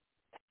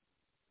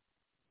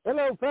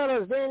 Hello,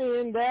 fellas. Danny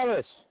in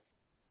Dallas.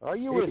 Are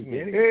you with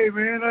me? Hey,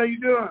 man. How you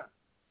doing?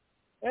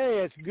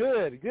 Hey, it's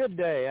good. Good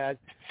day.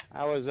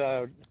 I was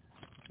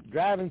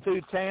driving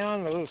through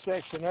town, a little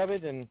section of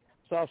it, and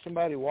saw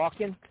somebody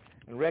walking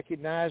and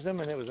recognized him,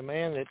 and it was a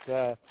man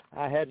that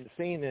I hadn't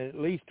seen in at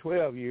least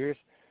 12 years.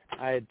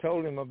 I had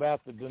told him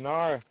about the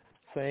dinar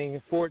thing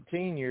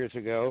 14 years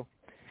ago,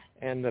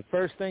 and the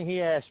first thing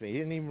he asked me, he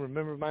didn't even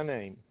remember my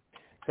name.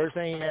 First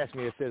thing he asked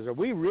me, he says, "Are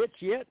we rich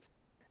yet?"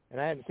 And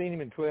I hadn't seen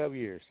him in 12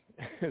 years.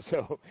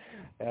 So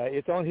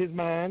it's on his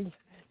mind.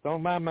 It's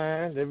on my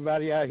mind.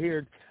 Everybody out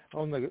here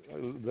on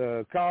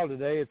the call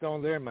today, it's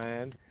on their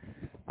mind.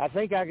 I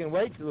think I can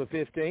wait till the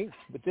 15th,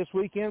 but this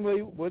weekend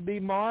would be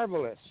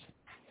marvelous.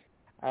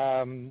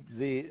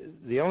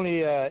 The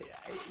only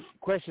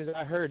questions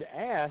I heard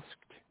asked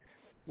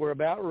were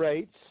about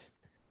rates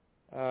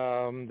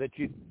that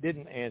you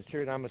didn't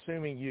answer, and I'm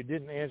assuming you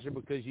didn't answer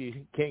because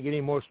you can't get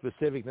any more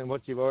specific than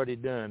what you've already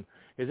done.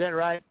 Is that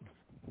right?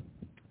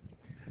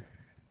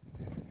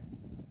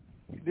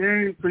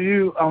 Danny, for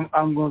you,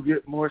 I'm going to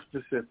get more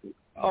specific.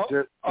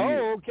 Okay.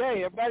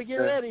 Everybody get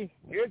ready.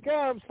 Here it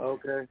comes.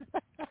 Okay.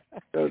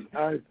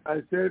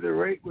 I said the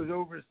rate was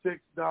over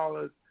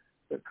 $6.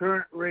 The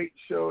current rate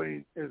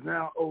showing is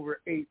now over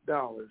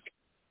 $8.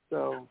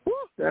 So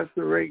that's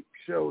the rate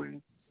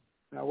showing.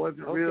 I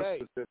wasn't real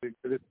specific,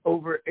 but it's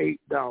over $8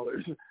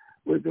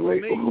 with the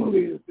way oil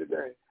is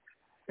today.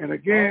 And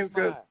again,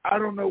 because I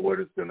don't know what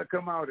it's going to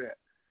come out at.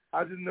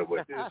 I just know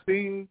what they're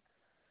seeing.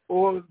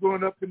 Oil is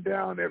going up and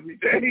down every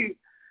day.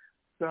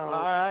 So, all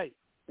right.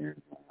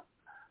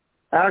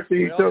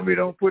 Actually, he told me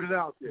don't put it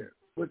out there,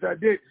 which I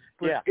did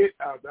put it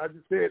out. I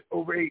just said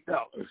over $8.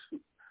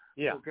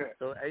 Yeah. Okay.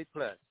 So 8+.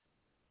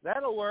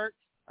 That'll work.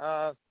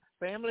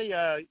 Family,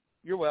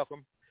 you're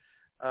welcome.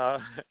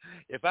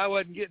 If I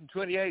wasn't getting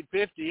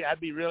 $28.50, I'd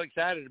be real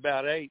excited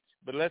about 8.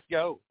 But let's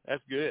go.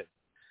 That's good.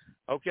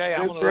 Okay,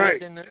 I'm going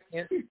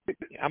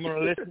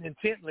to listen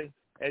intently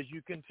as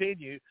you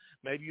continue.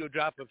 Maybe you'll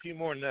drop a few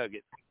more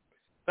nuggets.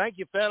 Thank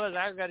you, fellas.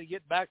 I've got to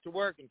get back to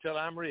work until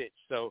I'm rich.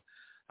 So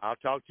I'll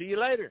talk to you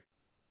later.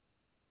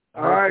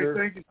 All right.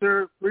 Thank you,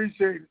 sir.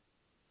 Appreciate it.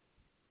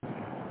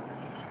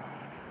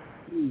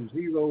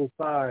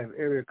 205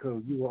 area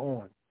code. You are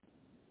on.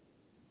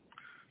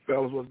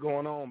 Fellas, what's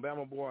going on?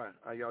 Bama boy,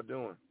 how y'all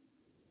doing?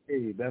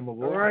 Hey, Bama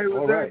boy. All right,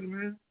 what's happening,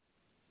 man?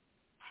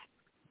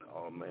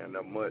 Oh, man,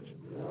 not much.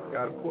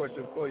 Got a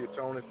question for you,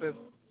 Tony. Since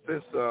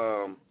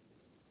the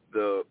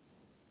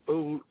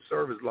food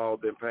service law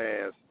been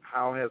passed,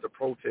 how has the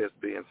protest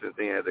been since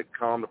then? Has it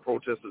calmed the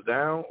protesters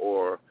down,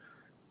 or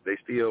they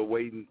still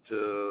waiting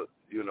to,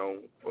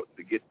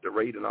 to get the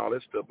rate and all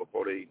that stuff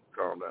before they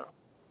calm down?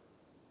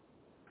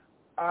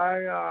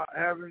 I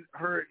haven't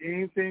heard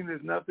anything.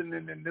 There's nothing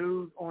in the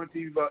news on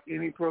TV about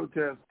any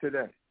protests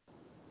today.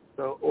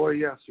 So, or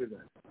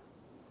yesterday.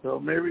 So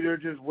maybe they're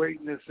just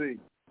waiting to see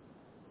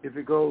if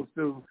it goes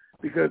through,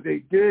 because they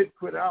did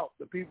put out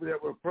the people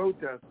that were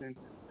protesting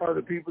are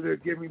the people they're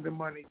giving the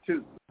money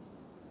to.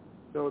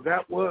 So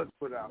that was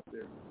put out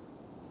there.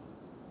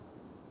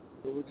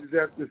 So we just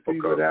have to see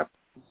what happens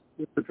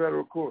with the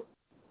federal court.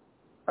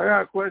 I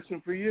got a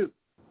question for you.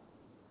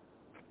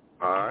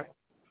 All right.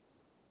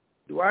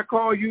 Do I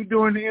call you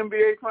during the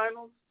NBA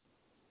finals?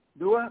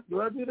 Do I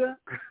do that?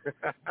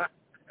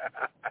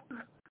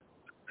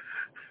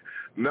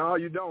 No,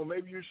 you don't.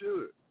 Maybe you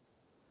should.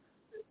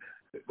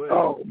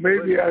 But,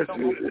 maybe I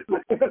should.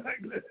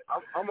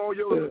 I'm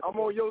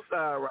on your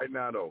side right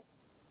now, though.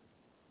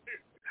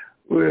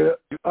 Well,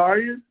 are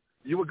you?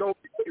 You would go,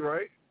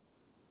 right?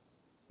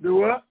 Do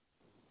what?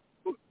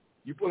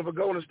 You pulling for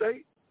Golden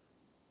State?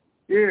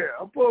 Yeah,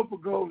 I'm pulling for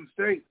Golden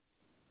State.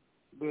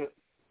 But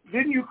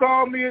didn't you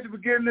call me at the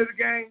beginning of the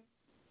game?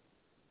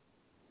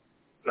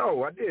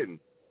 No, I didn't.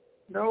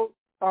 No?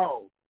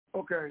 Oh,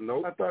 okay.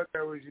 Nope. I thought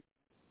that was you.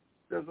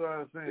 That's what I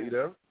was saying. See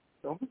there?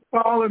 Don't be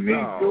calling me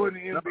during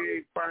the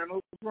NBA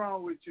finals. What's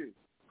wrong with you?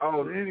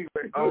 Oh, but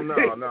anyway.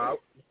 No.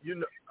 You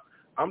know,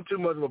 I'm too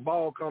much of a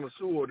ball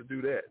connoisseur to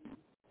do that.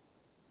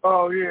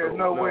 Oh, yeah.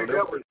 Wait,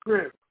 that was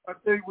Chris. I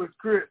think it was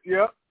Chris.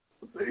 Yep.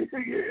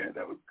 Yeah,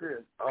 that was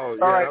Chris. Oh,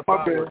 yeah, all right,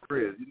 my bad. Was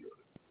Chris.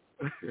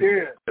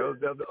 Yeah. That's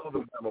the other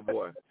guy, my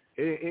boy.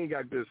 He ain't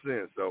got good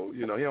sense, so,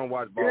 he don't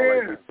watch ball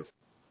like this.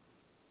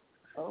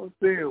 I was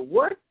saying,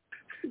 what?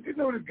 You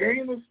know the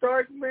game was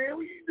starting, man?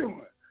 What you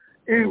doing?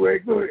 Anyway,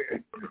 go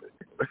ahead.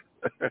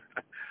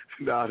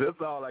 No,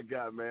 that's all I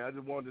got, man. I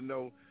just wanted to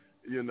know,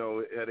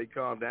 have they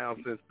calmed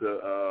down since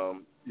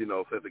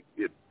since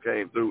it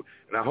came through.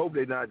 And I hope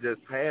they're not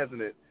just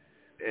passing it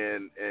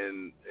and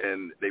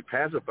they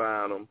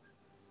pacifying them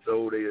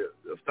so they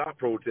stop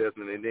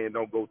protesting and then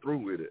don't go through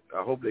with it.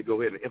 I hope they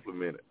go ahead and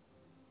implement it.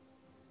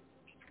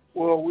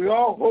 Well, we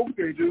all hope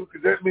they do,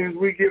 because that means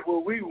we get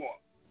what we want.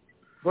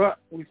 But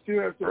we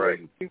still have to wait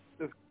and see what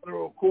the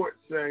federal courts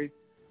say,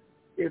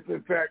 if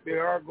in fact they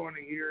are going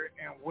to hear it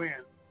and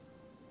when.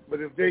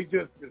 But if they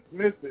just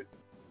dismiss it,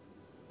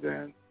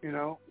 then,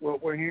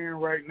 what we're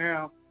hearing right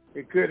now,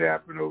 it could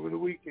happen over the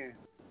weekend.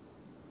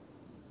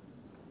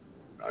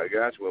 I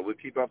got you. Well, we'll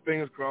keep our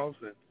fingers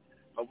crossed and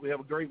hope we have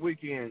a great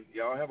weekend.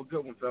 Y'all have a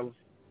good one, fellas.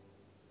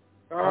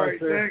 All right,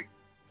 thanks.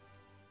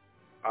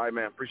 All right,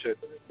 man. Appreciate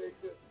it.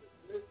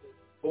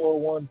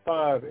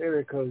 415,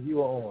 area code,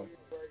 you are on.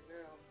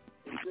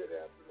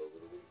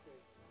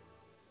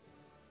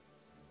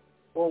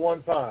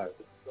 415.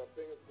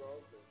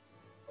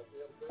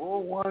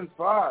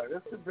 415.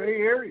 That's the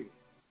Bay Area.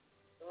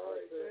 All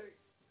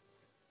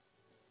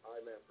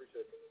right, man.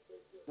 Appreciate it.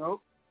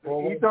 Nope.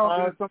 He's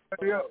talking to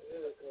somebody else.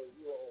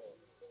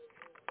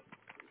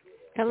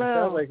 Hello. It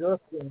sounds like us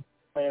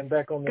playing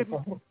back on the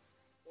phone.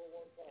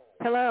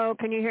 Hello.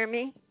 Can you hear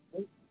me?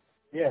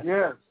 Yes.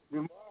 Yes.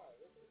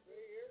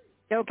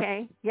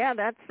 Okay. Yeah,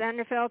 that's San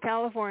Rafael,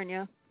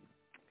 California.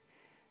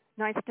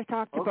 Nice to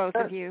talk to both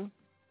of you.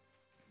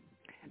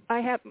 I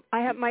have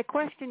my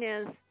question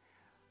is,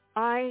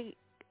 I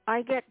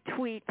get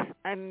tweets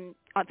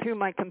through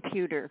my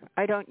computer.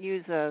 I don't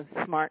use a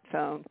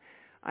smartphone.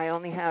 I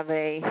only have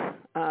a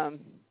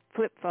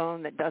flip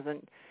phone that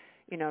doesn't,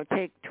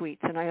 take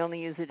tweets, and I only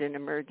use it in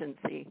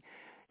emergency.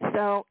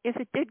 So if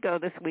it did go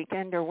this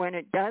weekend, or when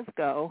it does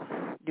go,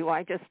 do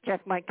I just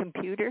check my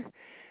computer?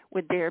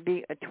 Would there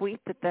be a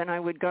tweet that then I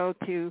would go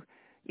to,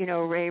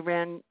 Ray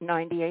Ren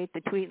 98,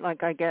 the tweet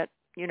like I get,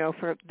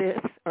 for this,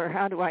 or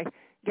how do I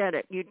get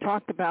it? You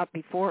talked about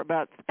before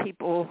about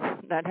people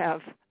that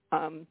have,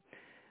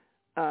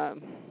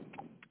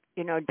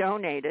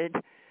 donated,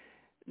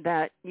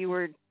 that you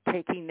were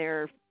taking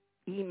their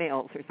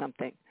emails or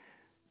something.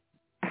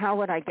 How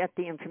would I get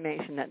the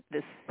information that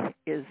this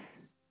is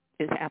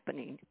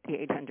happening, the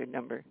 800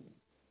 number?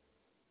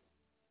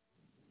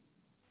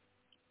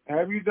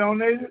 Have you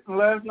donated in the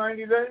last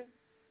 90 days?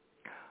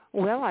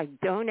 Well, I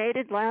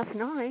donated last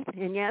night,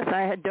 and yes,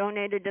 I had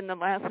donated in the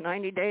last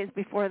 90 days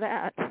before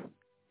that.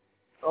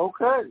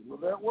 Okay, well,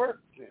 that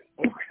works then.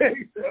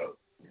 Okay,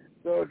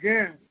 so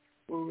again,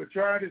 we were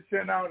trying to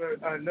send out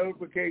a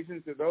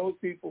notification to those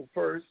people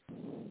first.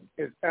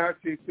 It's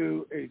actually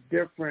through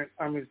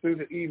through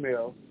the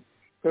email.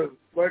 Because,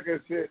 like I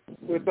said,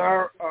 with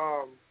our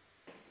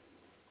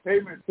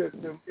payment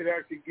system, it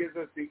actually gives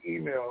us the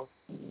email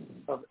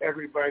of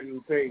everybody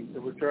who pays.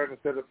 So we're trying to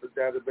set up a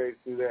database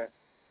through that.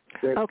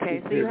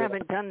 Okay, so you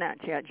haven't done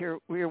that yet.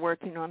 We're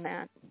working on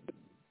that.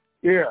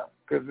 Yeah,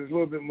 because it's a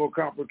little bit more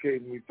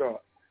complicated than we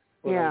thought.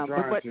 Yeah,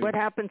 but what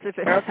happens if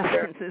it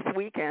happens this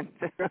weekend?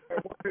 I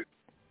wanted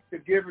to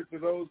give it to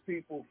those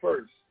people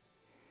first.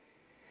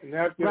 And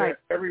after that,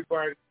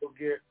 everybody will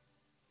get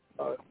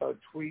a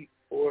tweet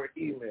or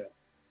email.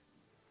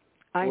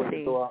 I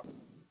see.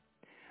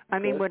 I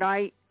mean, would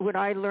I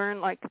learn,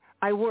 like,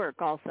 I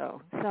work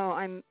also, so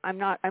I'm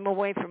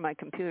away from my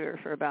computer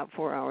for about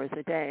 4 hours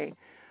a day,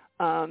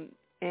 and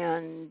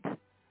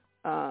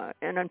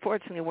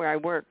unfortunately where I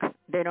work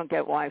they don't get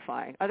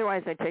Wi-Fi.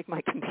 Otherwise I'd take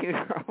my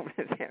computer over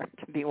there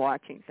to be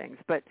watching things.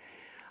 But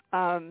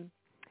So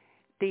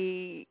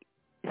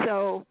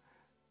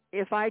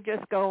if I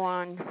just go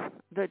on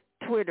the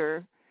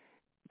Twitter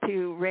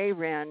to Ray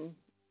Wren,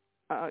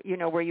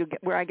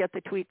 where I get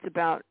the tweets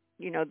about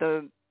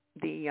the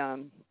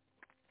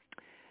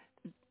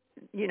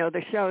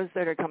shows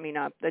that are coming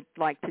up, that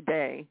like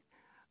today,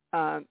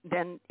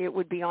 then it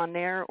would be on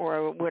there,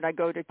 or would I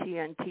go to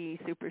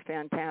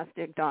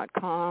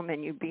TNTSuperfantastic.com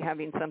and you'd be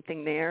having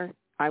something there?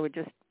 I would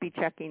just be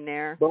checking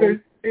there.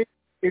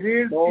 It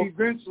is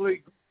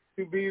eventually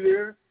to be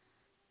there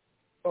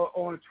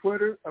on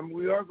Twitter.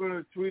 We are going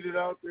to tweet it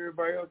out to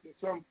everybody else at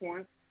some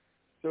point.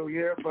 So,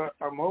 yeah, but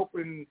I'm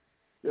hoping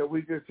that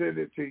we can send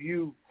it to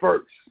you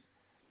first.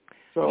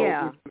 So it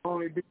can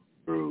only be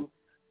through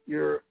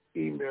your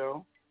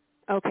email.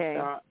 Okay.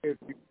 If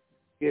you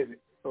get it,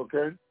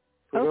 okay?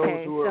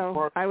 Okay,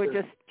 so I would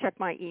just check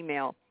my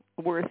email,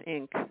 Worth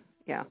Inc.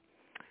 Yeah.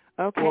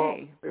 Okay.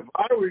 Well, if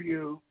I were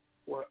you,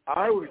 what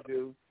I would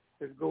do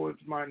is go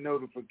into my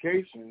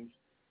notifications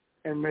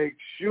and make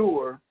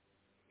sure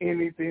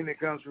anything that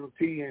comes from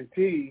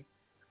TNT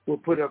will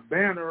put a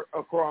banner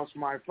across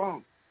my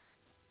phone.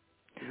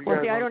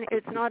 Well, see,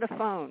 it's not a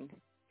phone.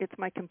 It's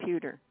my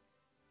computer.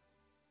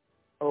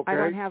 Okay.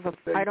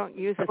 I don't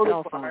use a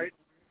cell phone.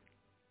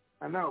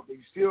 I know, but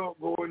you still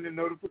go into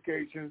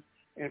notifications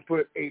and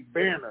put a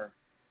banner,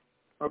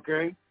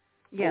 okay?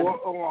 Yes. Or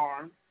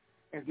alarm,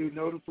 and do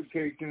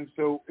notifications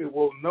so it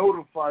will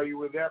notify you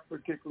when that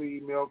particular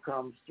email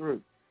comes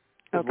through.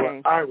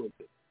 Okay. What I would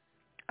do.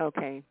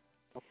 Okay.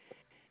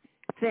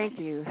 Thank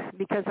you,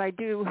 because I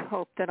do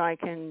hope that I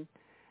can,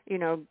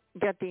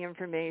 get the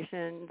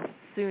information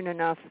soon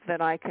enough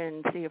that I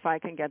can see if I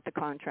can get the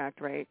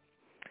contract rate.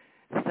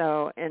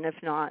 So, and if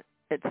not,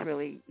 it's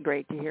really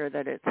great to hear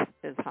that it's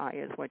as high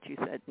as what you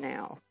said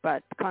now.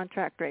 But the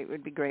contract rate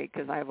would be great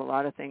because I have a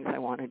lot of things I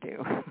want to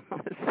do.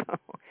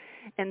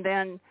 And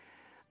then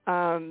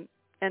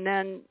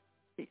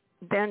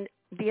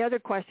the other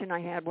question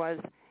I had was,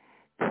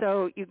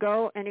 so you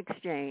go and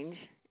exchange,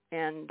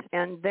 and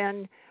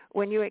then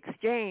when you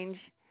exchange,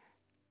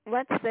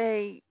 let's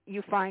say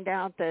you find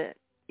out that,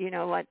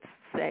 let's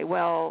say,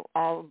 well,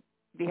 I'll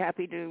be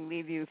happy to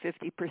leave you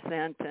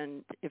 50%,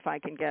 and if I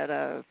can get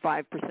a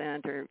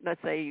 5%, or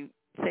let's say you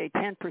say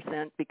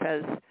 10%,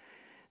 because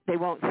they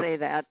won't say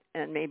that,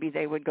 and maybe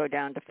they would go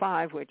down to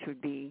 5%, which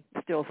would be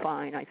still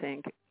fine, I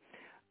think.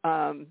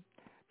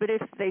 But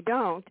if they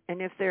don't, and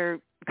if they're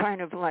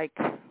kind of like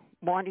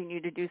wanting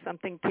you to do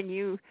something, do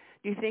you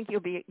think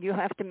you'll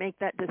have to make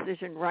that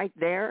decision right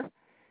there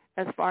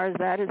as far as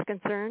that is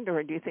concerned,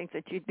 or do you think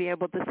that you'd be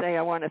able to say,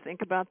 I want to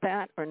think about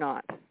that, or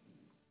not?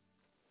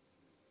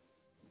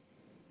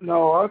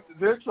 No,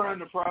 they're trying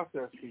to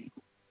process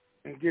people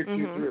and get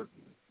you through.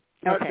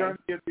 Not trying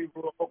to get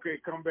people, okay,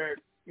 come back,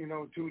 2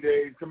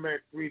 days, come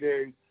back 3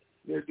 days.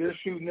 They're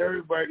shooting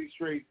everybody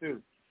straight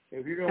through.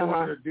 If you don't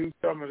want to do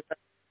some of that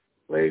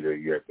later,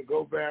 you have to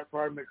go back,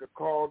 probably make a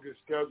call, get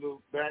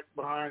scheduled back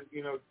behind,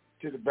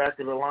 to the back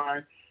of the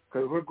line,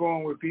 because we're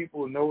going with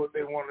people who know what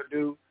they want to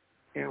do,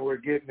 and we're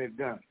getting it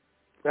done.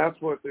 That's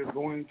what they're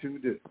going to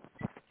do.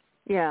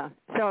 Yeah,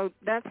 so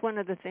that's one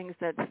of the things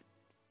that's a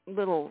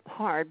little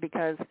hard,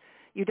 because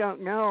you don't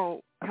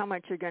know how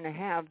much you're going to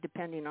have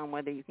depending on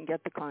whether you can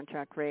get the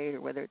contract rate, or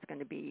whether it's going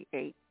to be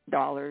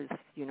 $8,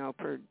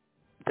 per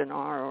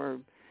dinar, or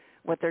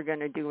what they're going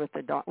to do with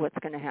what's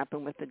going to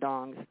happen with the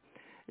dongs.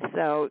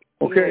 So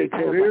okay,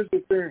 so here's the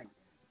thing.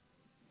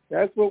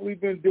 That's what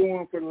we've been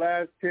doing for the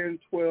last 10,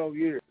 12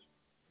 years,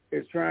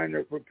 is trying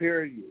to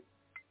prepare you.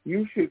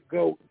 You should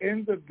go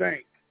in the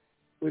bank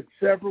with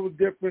several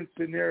different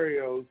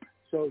scenarios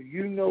so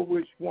you know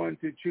which one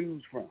to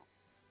choose from.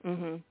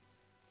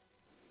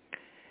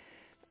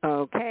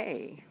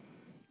 Okay.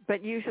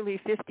 But usually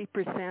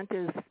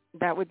 50%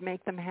 that would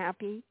make them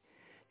happy?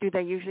 Do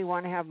they usually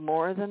want to have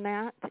more than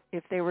that?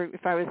 If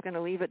I was going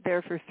to leave it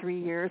there for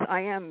 3 years,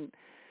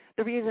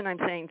 the reason I'm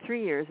saying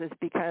 3 years is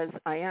because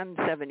I am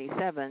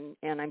 77,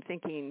 and I'm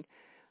thinking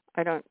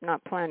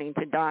not planning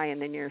to die in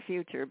the near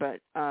future,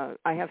 but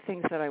I have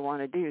things that I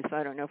want to do, so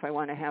I don't know if I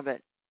want to have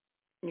it,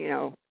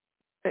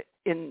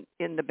 in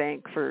the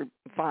bank for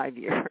 5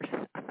 years.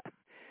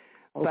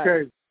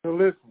 Okay, so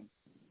listen,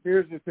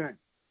 here's the thing.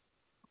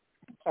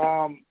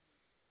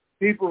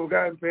 People who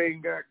gotten paid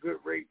and got good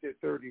rates at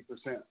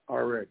 30%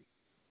 already.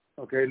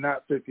 Okay,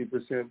 not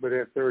 50%, but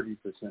at 30%.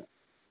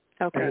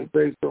 Okay. And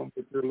based on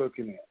what you're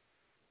looking at.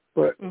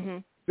 But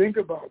think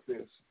about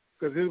this,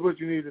 because this is what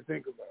you need to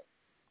think about.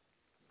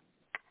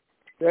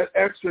 That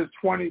extra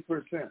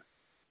 20%,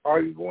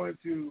 are you going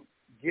to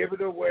give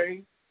it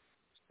away,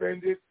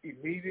 spend it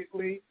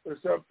immediately or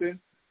something,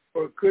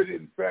 or could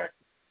it in fact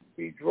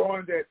be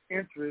drawing that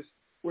interest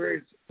where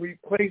it's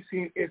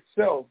replacing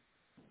itself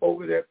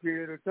over that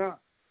period of time?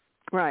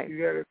 Right.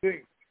 You got to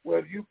think, well,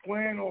 if you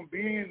plan on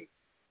being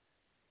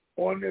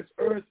on this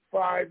earth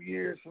 5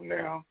 years from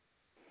now,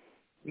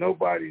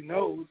 nobody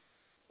knows.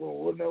 Well,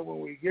 we'll know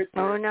when we get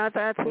there. Oh, no,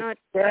 that's not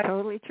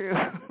totally true.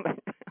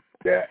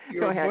 That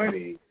your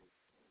money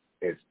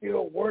is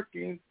still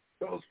working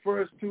those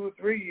first 2 or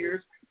 3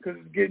 years because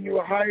it's getting you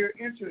a higher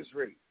interest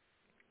rate.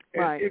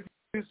 And right. if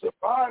you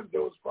survive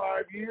those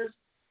 5 years,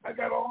 I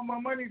got all my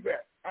money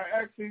back. I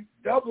actually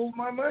doubled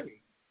my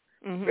money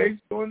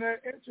based on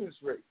that interest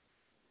rate.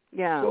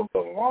 Yeah. So the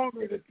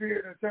longer the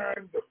period of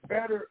time, the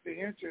better the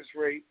interest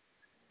rate.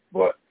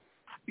 But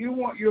you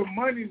want your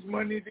money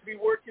to be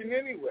working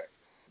anyway.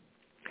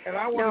 And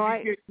I want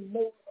to be getting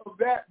more of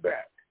that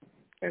back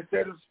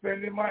instead of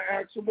spending my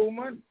actual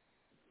money.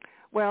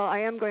 Well, I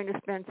am going to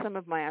spend some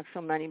of my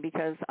actual money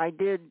because I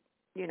did,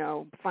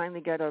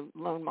 finally get a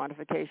loan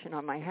modification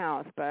on my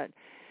house, but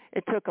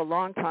it took a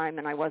long time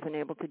and I wasn't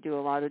able to do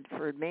a lot of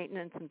deferred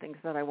maintenance and things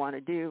that I want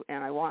to do,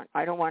 and I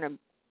don't want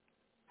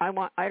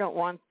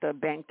the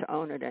bank to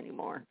own it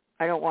anymore.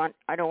 I don't want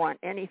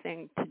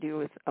anything to do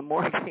with a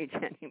mortgage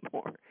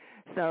anymore.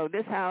 So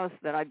this house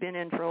that I've been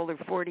in for over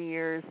 40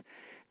 years,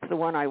 it's the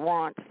one I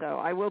want. So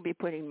I will be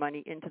putting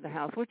money into the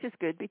house, which is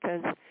good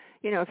because,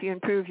 if you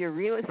improve your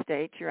real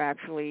estate, you're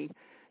actually,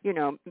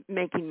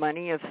 making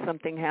money if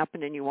something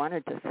happened and you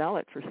wanted to sell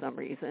it for some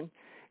reason.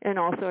 And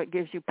also it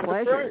gives you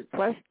pleasure.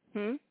 Right.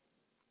 And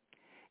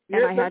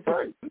yeah, that's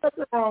right.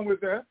 Nothing wrong with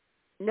that.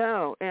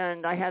 No,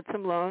 and I had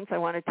some loans. I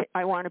want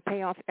to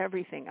pay off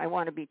everything. I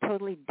want to be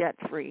totally debt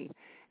free,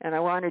 and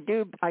I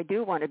do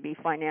want to be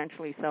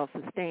financially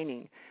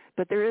self-sustaining.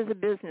 But there is a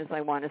business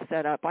I want to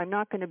set up. I'm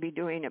not going to be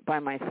doing it by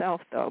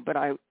myself though, but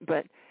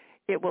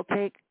it will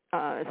take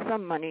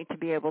some money to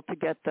be able to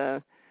get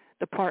the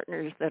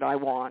partners that I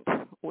want,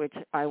 which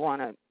I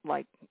want to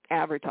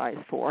advertise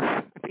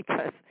for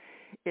because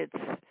it's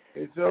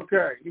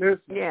okay. Listen.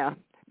 Yeah.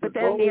 But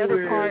then the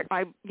other part,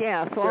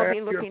 so I'll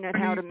be looking at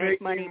how to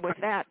make money with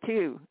that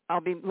too.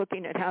 I'll be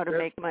looking at how to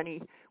make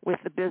money with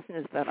the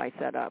business that I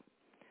set up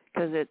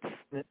because it's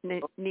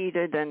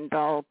needed and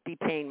I'll be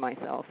paying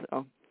myself.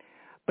 So,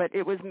 but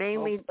it was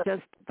mainly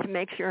just to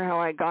make sure how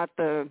I got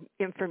the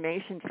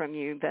information from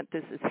you that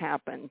this has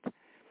happened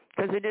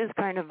because it is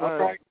kind of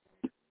a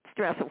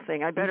stressful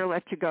thing. I better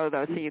let you go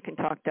though so you can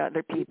talk to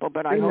other people,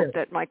 but I hope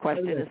that my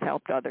question has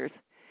helped others.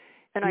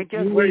 And I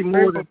just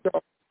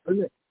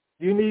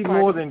You need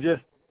more than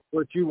just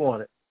what you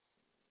wanted.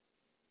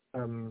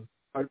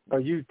 Are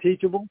you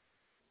teachable?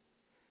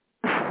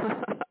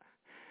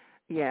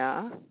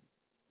 Yeah.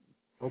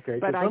 Okay.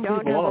 But I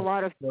don't have a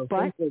lot of.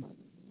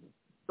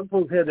 Some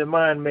folks have their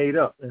mind made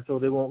up, and so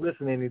they won't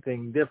listen to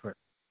anything different.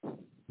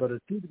 But a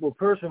teachable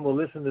person will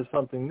listen to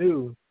something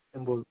new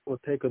and will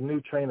take a new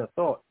train of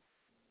thought.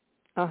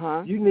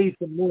 You need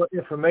some more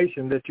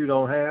information that you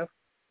don't have,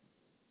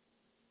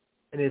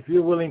 and if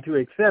you're willing to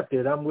accept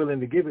it, I'm willing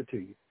to give it to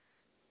you.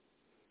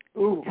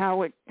 Ooh. How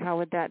would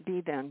that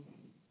be then?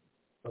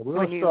 We're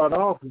going to start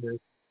off with this.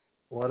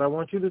 What I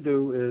want you to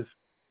do is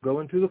go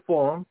into the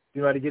forum. Do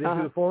you know how to get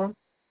into the forum?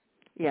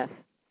 Yes.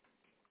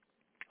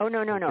 Oh,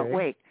 no.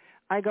 Wait.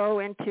 I go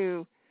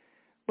into,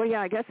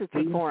 I guess it's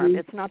a forum.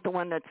 It's not the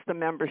one that's the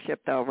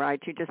membership, though,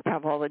 right? You just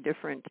have all the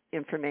different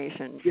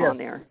information on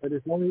there. But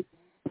it's only,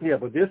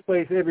 but this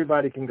place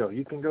everybody can go.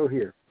 You can go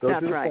here. Go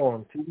to the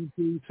forum,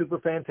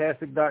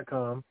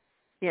 TNTSuperfantastic.com.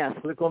 Yes.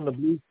 Click on the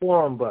blue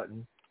forum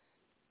button.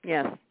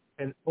 Yes.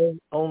 And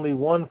only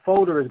one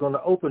folder is going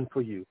to open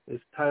for you.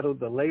 It's titled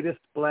The Latest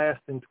Blast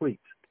and Tweets.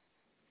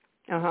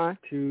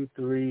 2,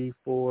 3,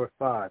 4,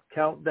 5.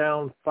 Count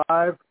down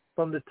 5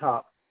 from the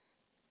top,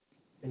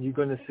 and you're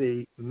going to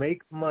see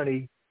Make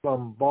Money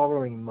from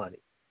Borrowing Money.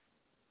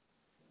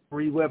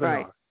 Free webinar.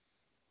 Right.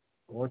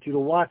 I want you to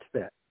watch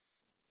that.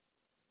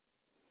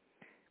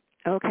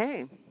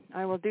 Okay.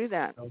 I will do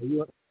that. Are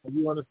you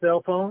on a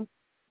cell phone?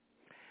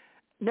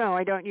 No,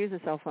 I don't use a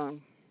cell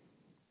phone.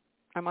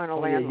 I'm on a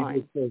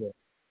landline. Yeah,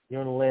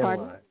 you're on a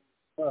landline.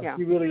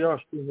 You really are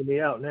streaming me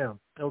out now.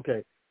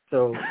 Okay.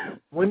 So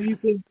when do you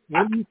think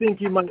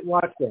you might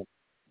watch that?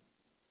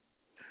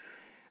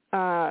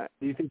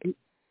 Do you think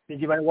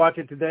you might watch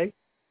it today?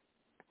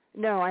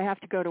 No, I have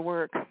to go to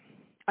work.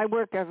 I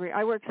work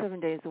 7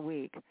 days a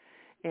week,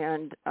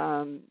 and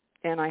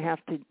I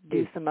have to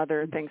do some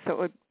other things.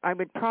 So I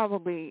would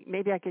probably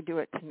maybe I could do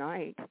it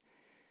tonight.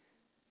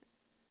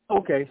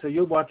 Okay, so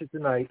you'll watch it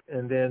tonight,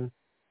 and then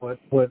what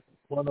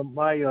one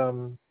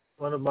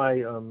of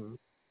my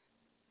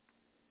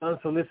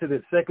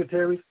unsolicited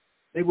secretaries,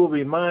 they will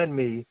remind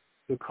me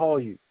to call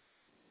you.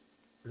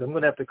 Because I'm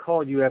going to have to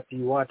call you after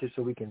you watch it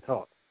so we can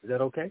talk. Is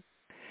that okay?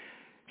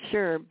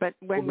 Sure, but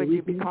when would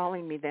you be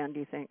calling me then, do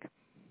you think?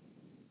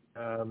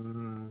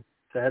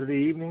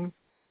 Saturday evening,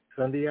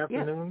 Sunday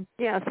afternoon?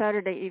 Yeah,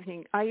 Saturday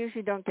evening. I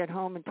usually don't get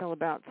home until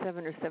about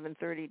 7 or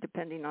 7:30,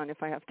 depending on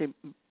if I have to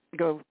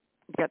go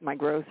get my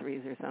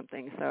groceries or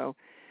something. So,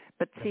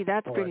 but see,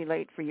 that's pretty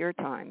late for your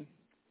time.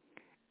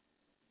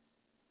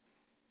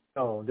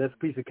 Oh, that's a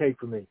piece of cake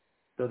for me.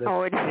 So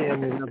that's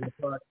 10, 11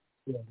 o'clock.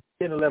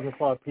 10, 11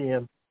 o'clock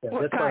p.m. Yeah,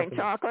 what kind,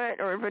 chocolate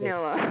or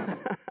vanilla?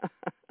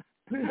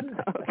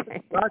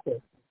 Okay.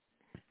 Chocolate.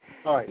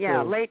 All right.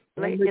 Yeah, so late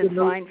is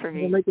fine for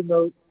me. I'm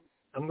going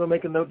to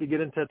make a note to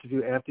get in touch with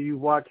you after you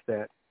watch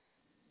that.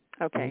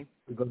 Okay.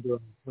 We're going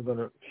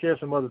to share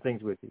some other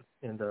things with you,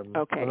 and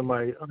okay. one of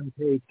my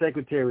unpaid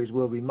secretaries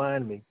will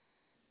remind me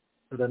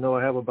because I know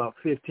I have about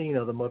 15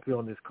 of them up here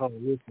on this call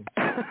with me.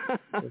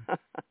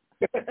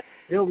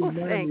 Well,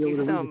 thank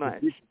you so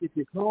much. Did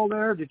you call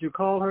her? Did you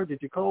call her? Did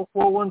you call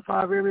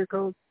 415 area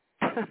code?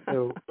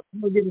 So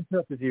I'm going to get in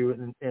touch with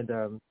you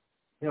and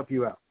help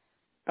you out.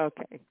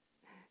 Okay.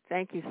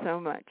 Thank you so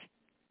much.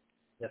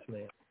 Yes,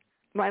 ma'am.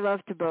 My love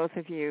to both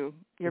of you.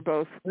 You're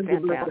both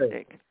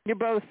fantastic. You're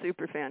both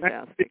super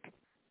fantastic.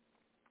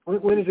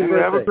 When is your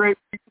birthday? Have a great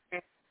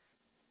weekend.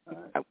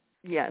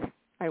 Yes,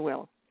 I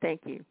will.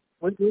 Thank you.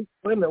 Wait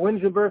a minute.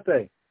 When's your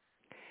birthday?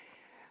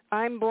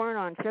 I'm born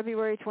on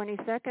February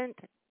 22nd,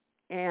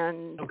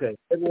 and George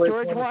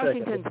 22nd.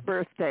 Washington's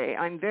birthday.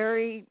 I'm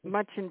very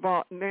much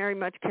involved. Very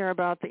much care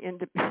about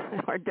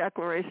our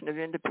Declaration of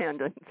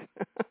Independence.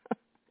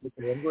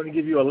 Okay, I'm going to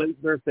give you a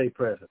late birthday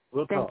present.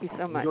 We'll talk. Thank you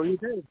so much. Enjoy your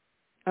day.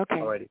 Okay.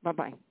 Alrighty.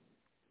 Bye-bye.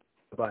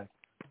 Bye-bye.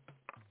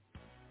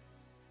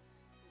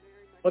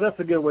 Well, that's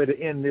a good way to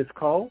end this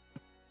call.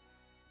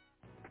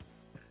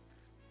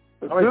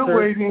 A good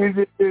way to end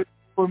it is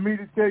for me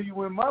to tell you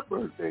when my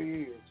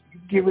birthday is.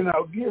 You're giving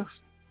out gifts.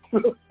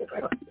 But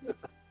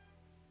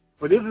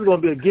this is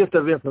going to be a gift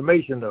of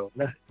information, though,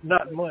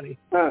 not money.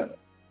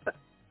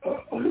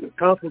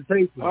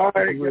 Consultation. All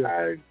right,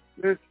 guys.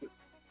 Listen.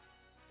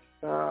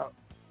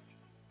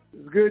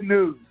 It's good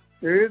news.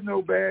 There is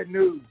no bad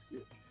news.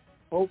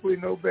 Hopefully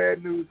no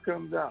bad news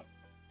comes out.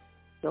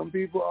 Some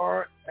people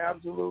are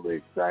absolutely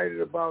excited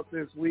about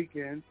this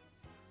weekend.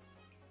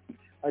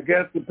 I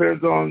guess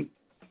depends on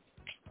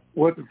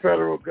what the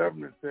federal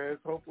government says.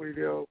 Hopefully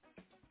they'll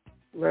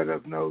let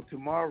us know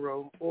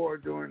tomorrow or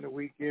during the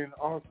weekend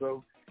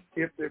also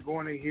if they're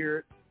going to hear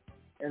it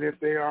and if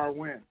they are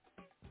when.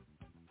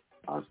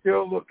 I'm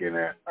still looking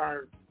at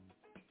our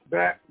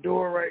back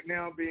door right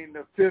now being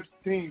the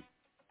 15th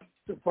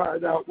to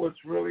find out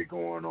what's really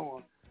going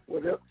on.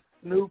 Whatever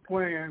new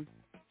plan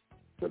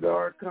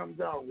Sadar comes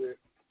out with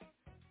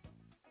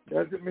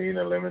doesn't mean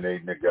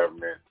eliminating the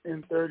government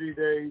in 30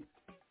 days.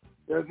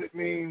 Doesn't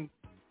mean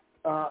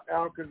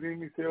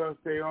Al-Kazimi will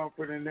stay on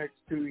for the next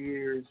 2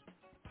 years.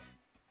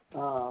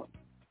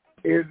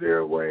 Is there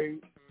a way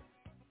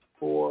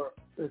for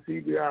the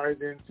CBI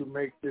then to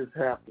make this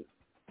happen?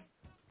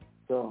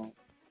 So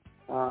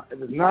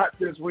if it's not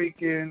this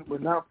weekend, we're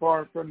not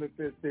far from the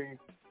 15th.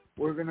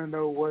 We're going to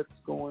know what's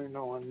going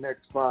on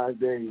next 5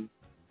 days,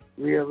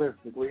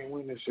 realistically, and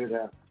when this should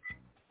happen.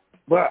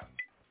 But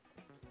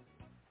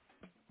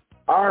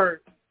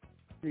our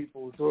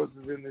people,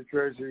 sources in the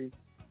Treasury,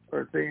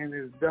 are saying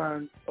it's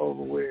done,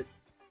 over with,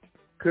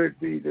 could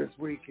be this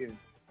weekend.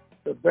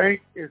 The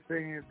bank is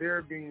saying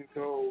they're being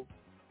told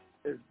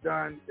it's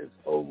done, it's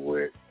over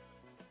with,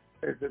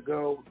 it's a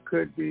go,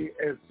 could be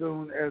as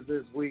soon as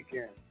this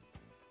weekend.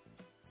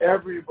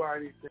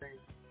 Everybody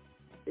thinks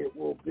it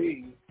will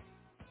be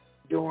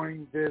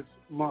during this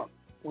month,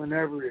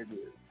 whenever it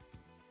is.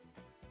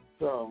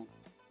 So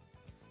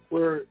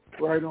we're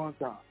right on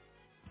time.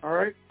 All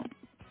right?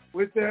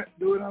 With that,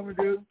 do what I'm going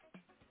to do.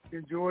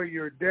 Enjoy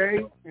your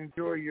day.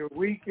 Enjoy your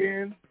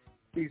weekend.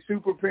 Be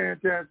super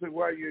fantastic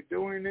while you're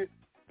doing it.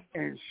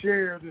 And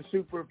share the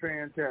super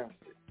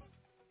fantastic.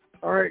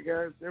 All right,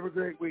 guys. Have a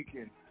great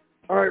weekend.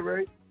 All right,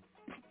 Ray.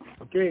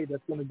 Okay,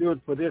 that's going to do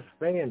it for this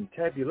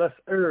Fantabulous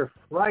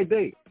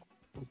Friday.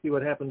 We'll see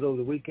what happens over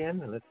the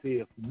weekend, and let's see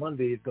if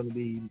Monday is going to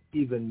be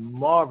even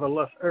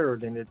marvelous-er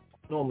than it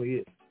normally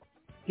is.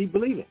 Keep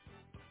believing.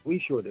 We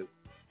sure do.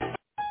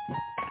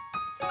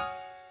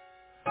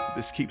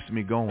 This keeps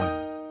me going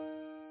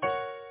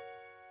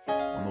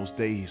on those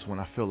days when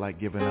I feel like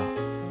giving up.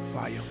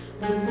 Fire.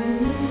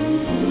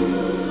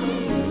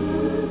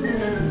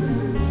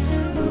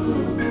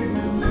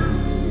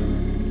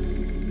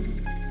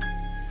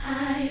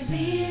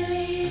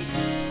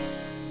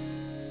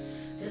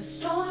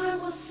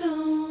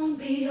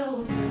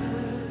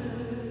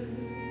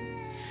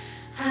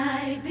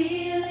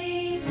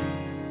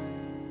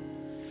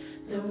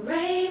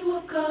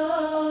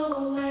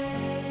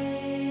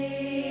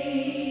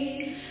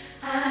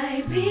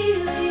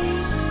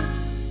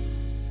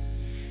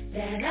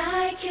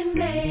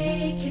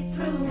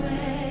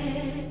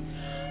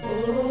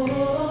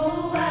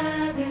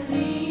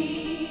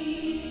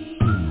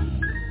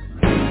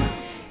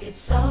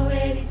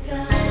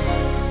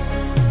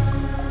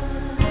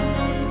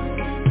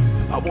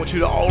 I want you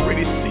to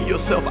already see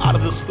yourself out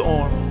of the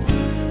storm.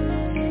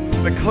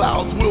 The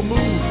clouds will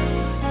move.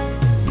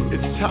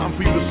 It's time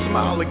for you to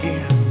smile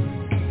again.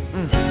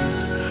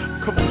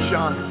 Come on,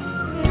 Sean.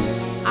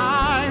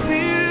 I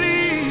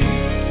believe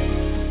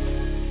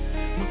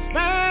my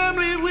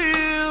family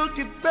will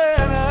get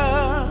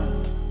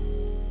better.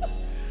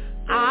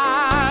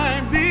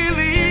 I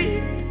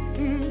believe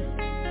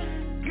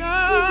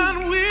God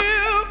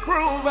will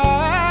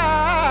provide.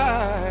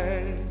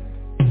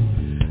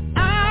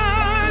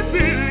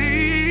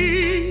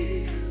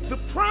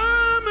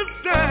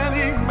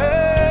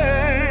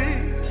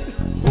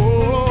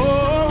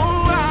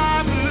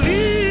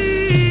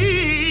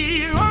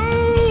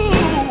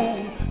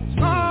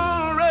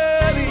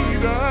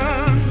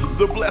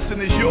 The blessing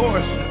is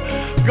yours.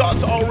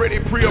 God's already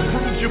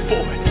pre-approved you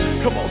for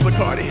it. Come on,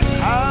 Zacardi.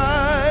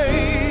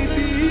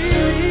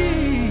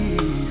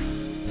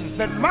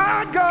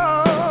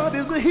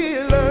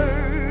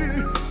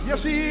 healer, yes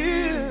he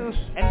is,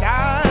 and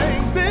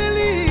I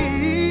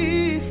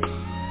believe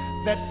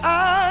that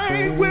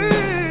I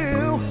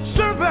will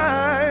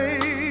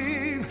survive.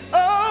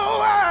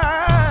 Oh,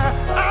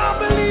 I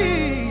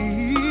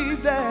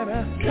believe that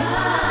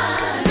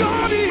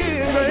God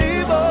is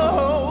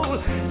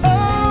able.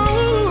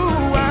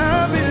 Oh,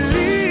 I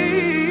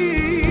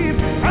believe,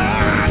 I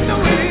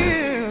know it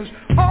is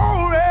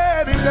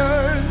already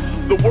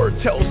done. The word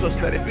tells us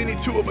that if any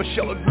two of us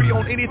shall agree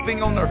on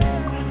anything on earth,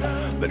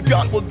 that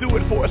God will do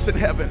it for us in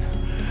heaven.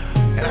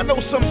 And I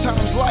know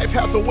sometimes life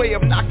has a way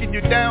of knocking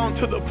you down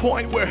to the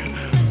point where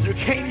you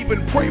can't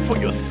even pray for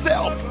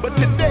yourself. But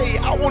today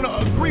I want to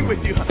agree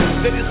with you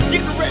that it's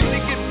getting ready to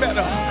get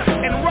better.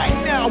 And right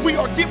now we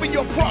are giving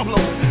your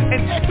problem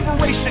an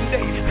expiration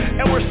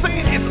date. And we're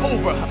saying it's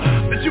over.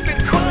 That you've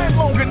been crying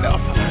long enough.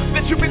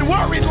 That you've been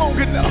worried long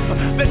enough.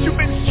 That you've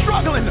been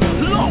struggling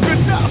long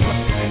enough.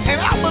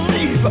 And I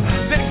believe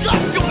that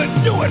God's going to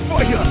do it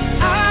for you.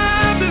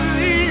 I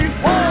believe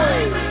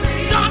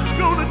God's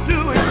going to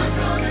do it.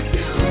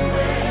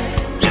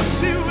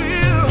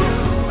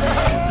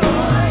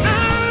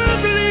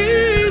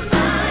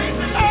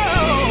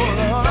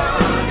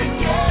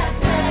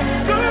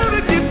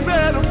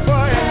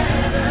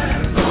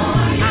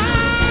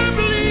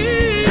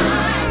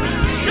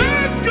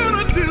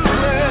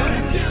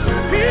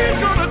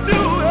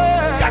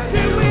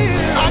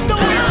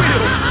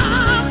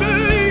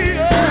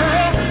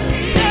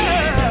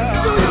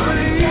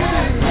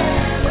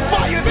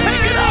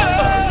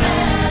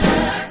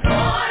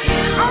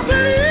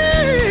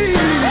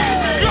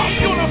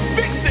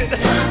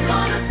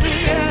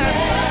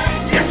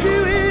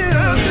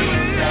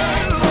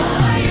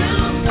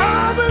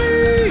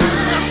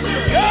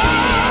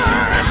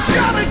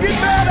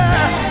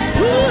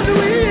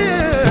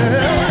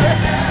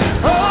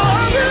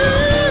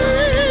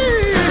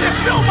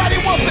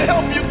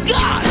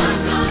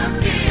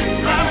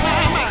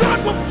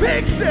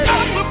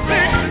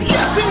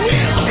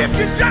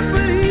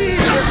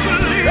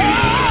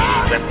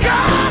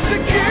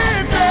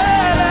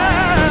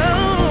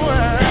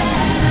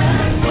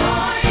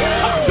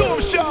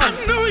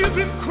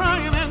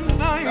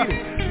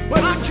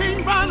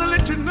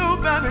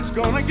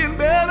 Gonna get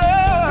better.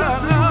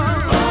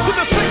 To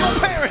the single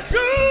parents,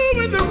 go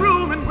in the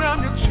room and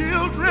grab your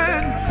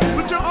children.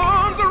 Put your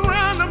arms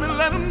around them and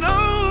let them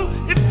know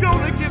it's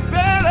gonna get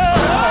better.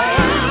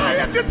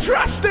 If you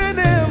trust in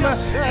Him,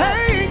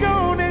 hang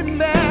on in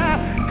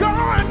there.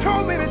 God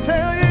told me to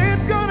tell you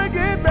it's gonna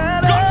get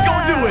better. God's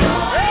gonna do it.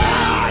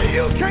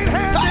 You can't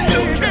handle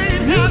it.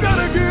 You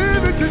gotta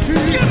give it to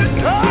Jesus.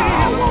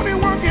 Oh, won't He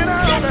work it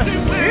out? If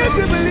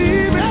you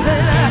believe it,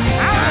 say that.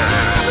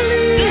 I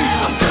believe.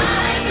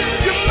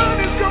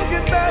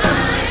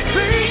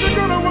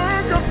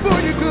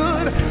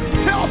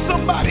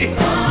 Somebody, oh,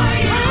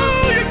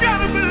 you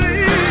gotta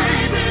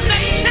believe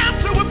that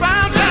cancer will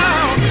bow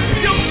down,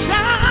 your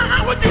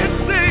child will get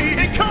saved.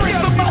 Encourage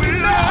somebody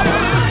now.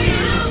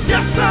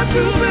 Yes, I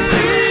do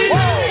believe.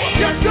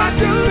 Yes, I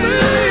do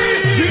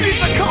believe. You need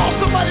to call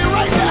somebody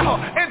right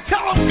now and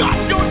tell them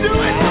God's gonna do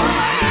it.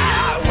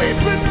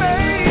 We've been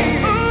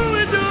made. Oh,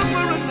 we do it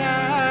for a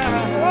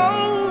night.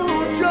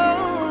 Oh,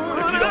 John.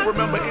 If you don't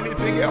remember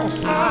anything else,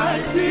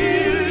 I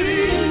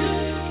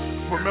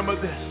believe. Remember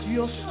this.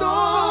 Your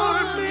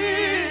storm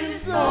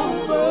is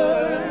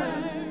over.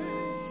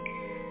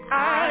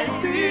 I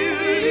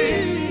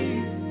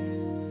believe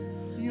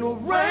your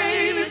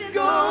rain is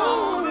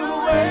gone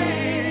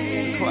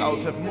away.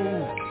 Clouds have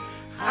moved.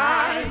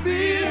 I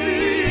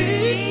believe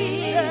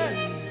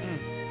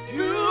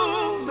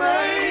you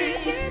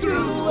make it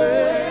through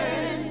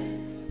it.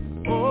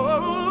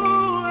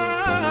 Oh,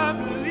 I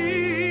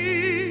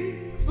believe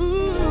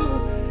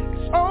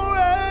it's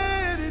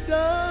already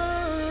done.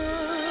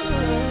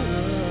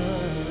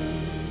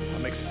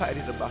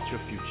 Excited about your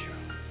future.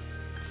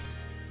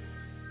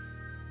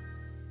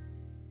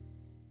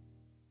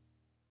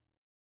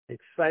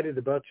 Excited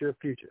about your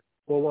future.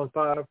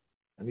 415,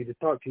 I need to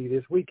talk to you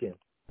this weekend.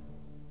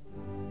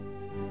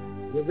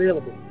 You're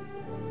available.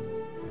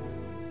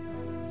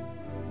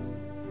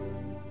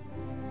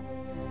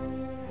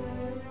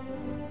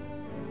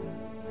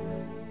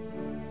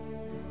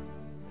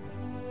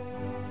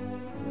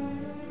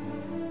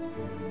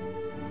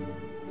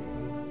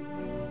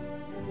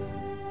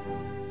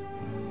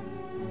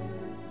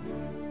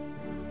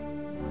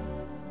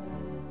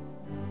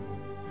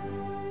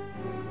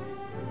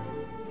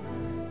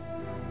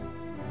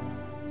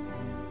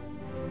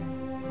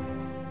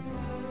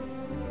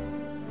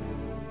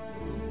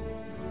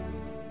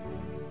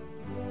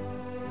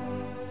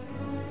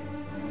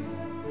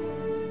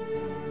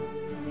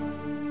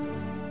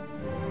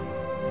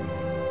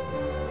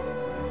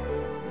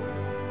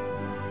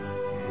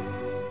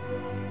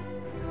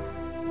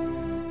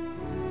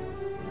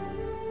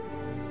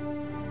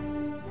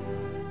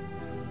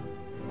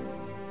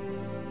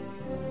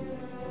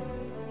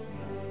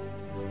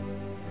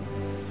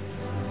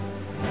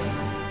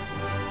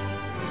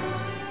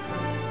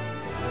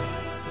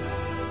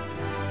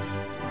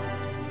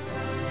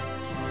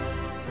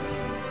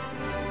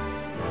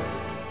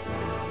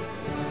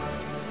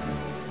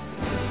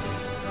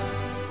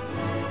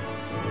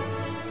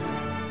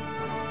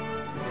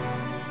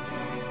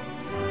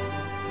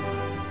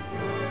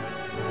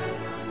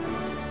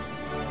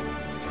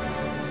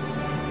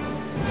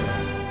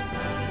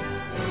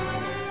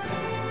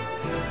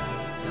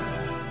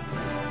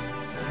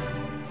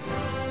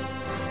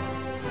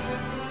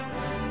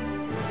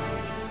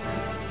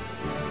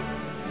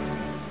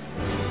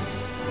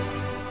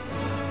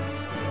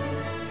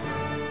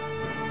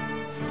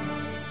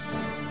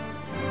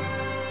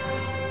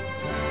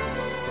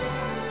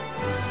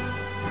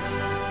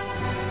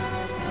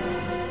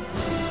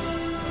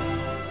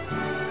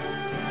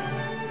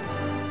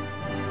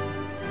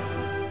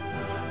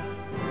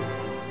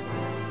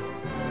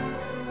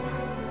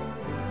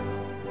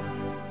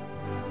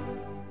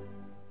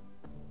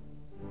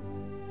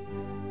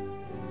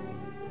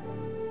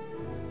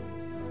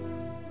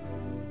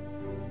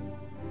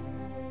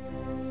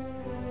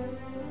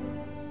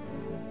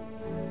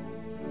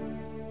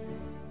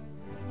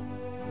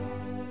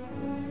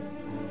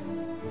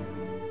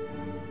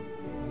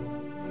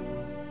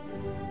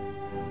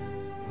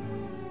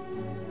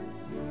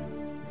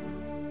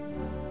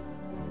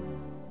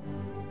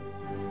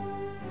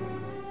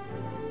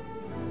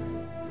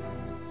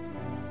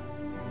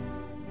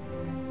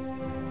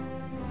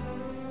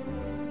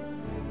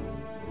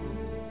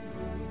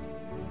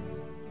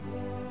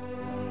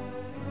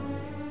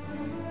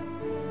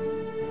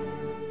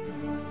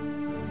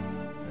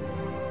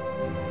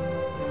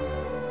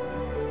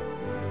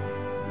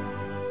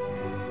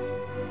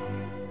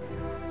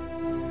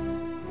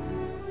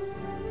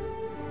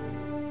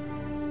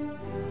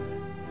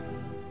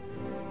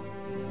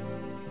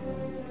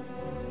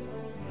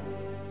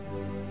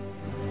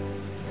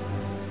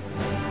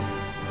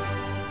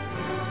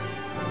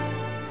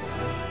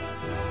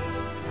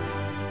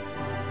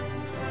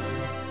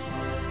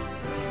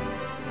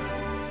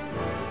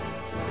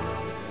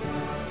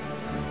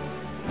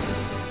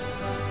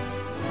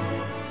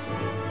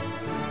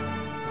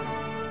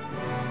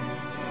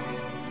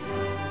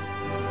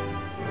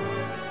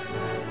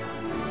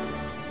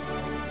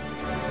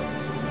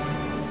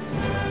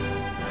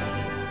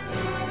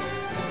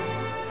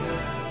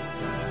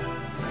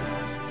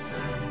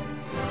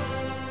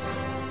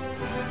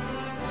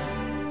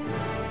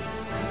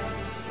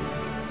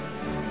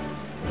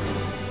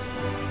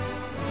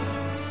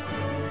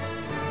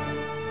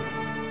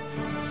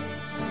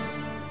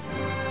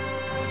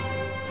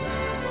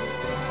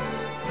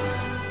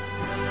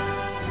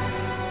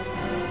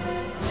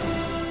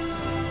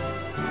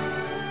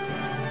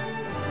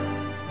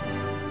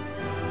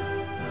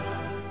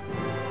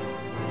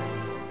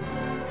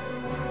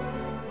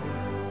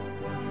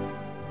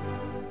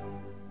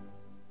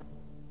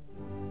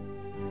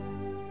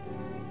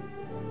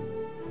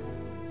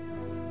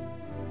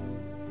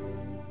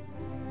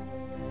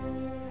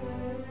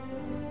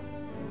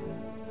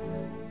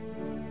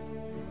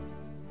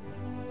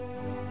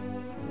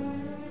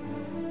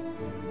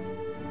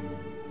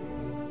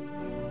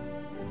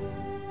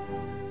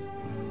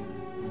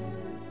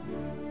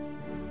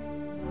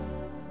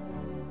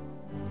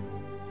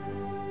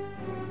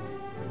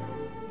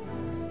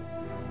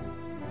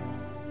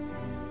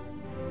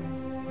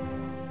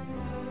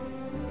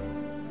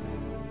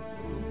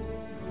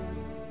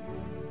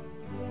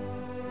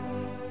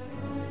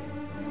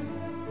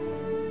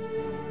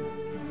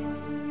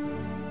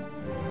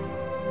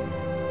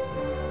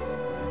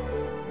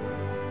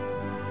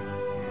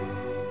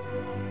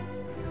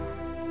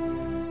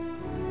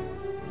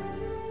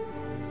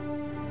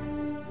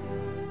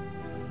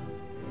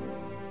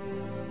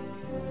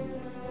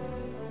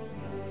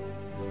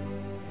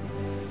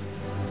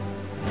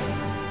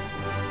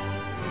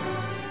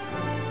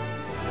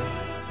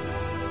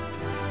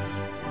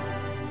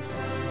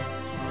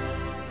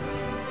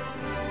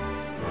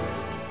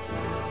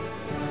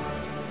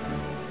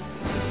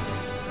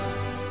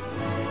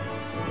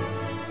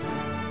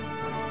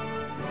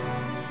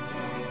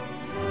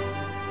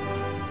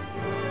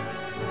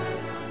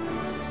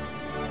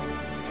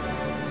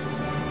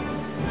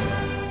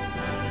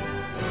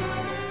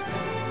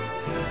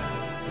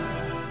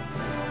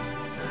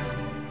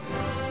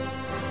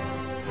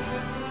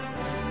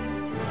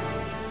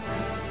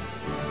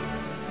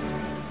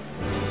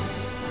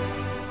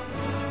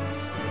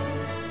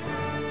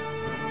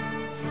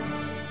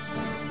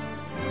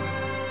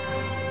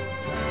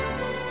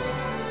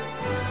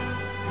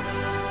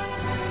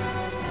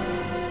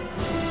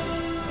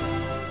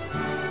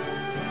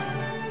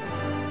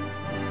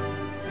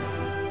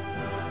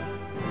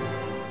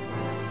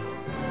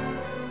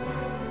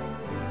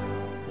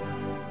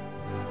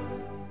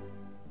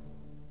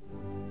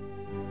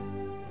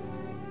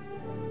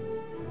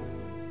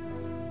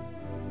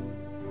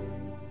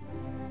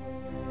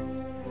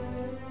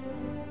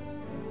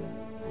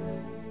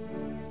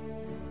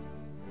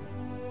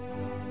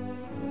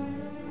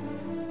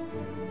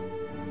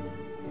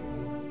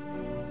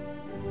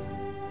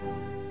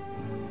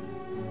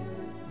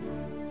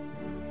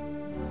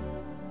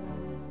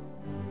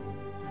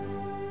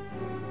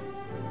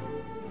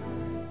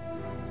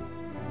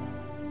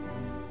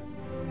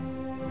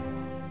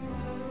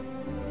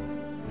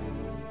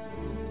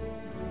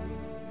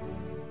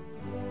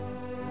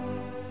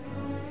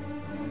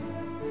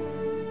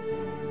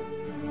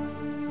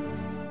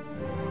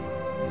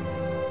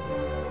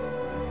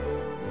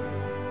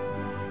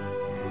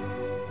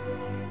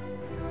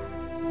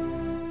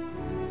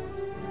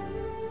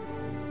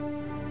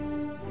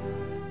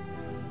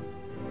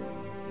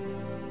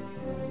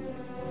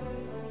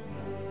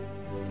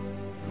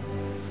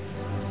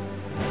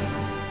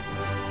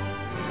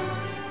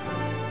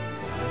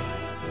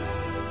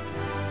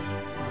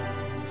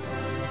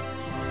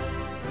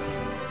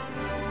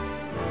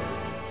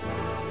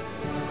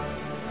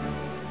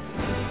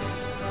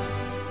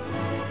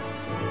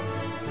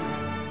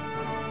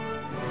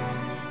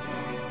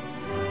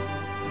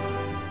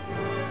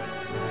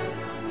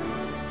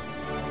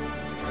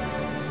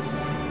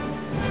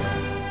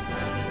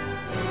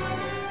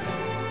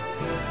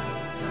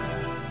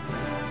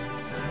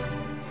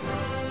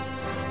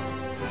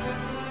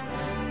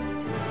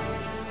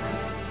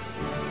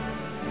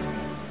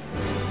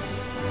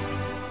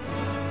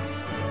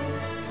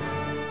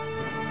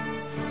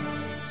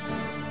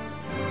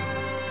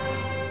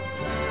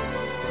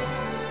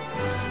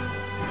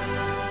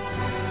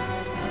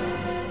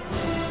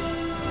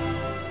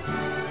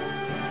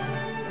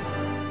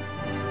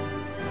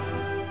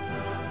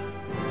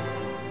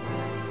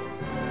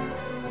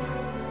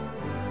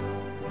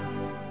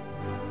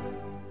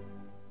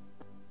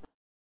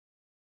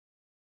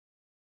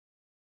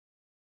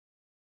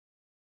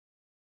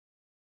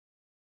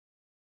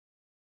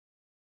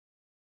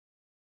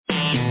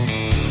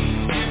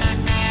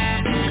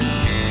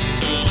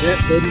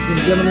 Ladies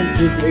and gentlemen,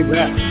 it's a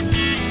wrap.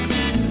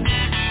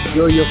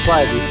 Enjoy your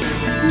Friday.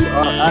 We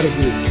are out of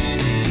here.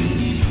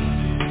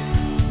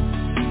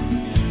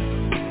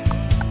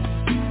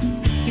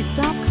 To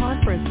stop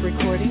conference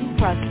recording,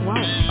 press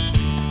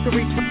 1. To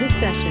return this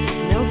session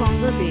is no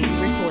longer being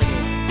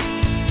recorded.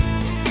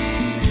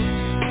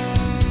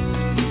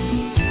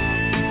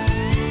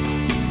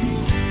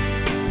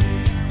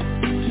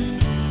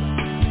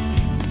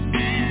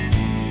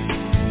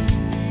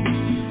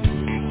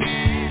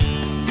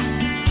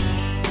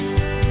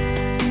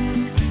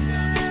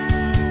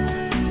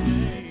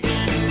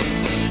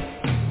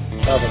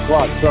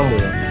 O'clock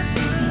somewhere.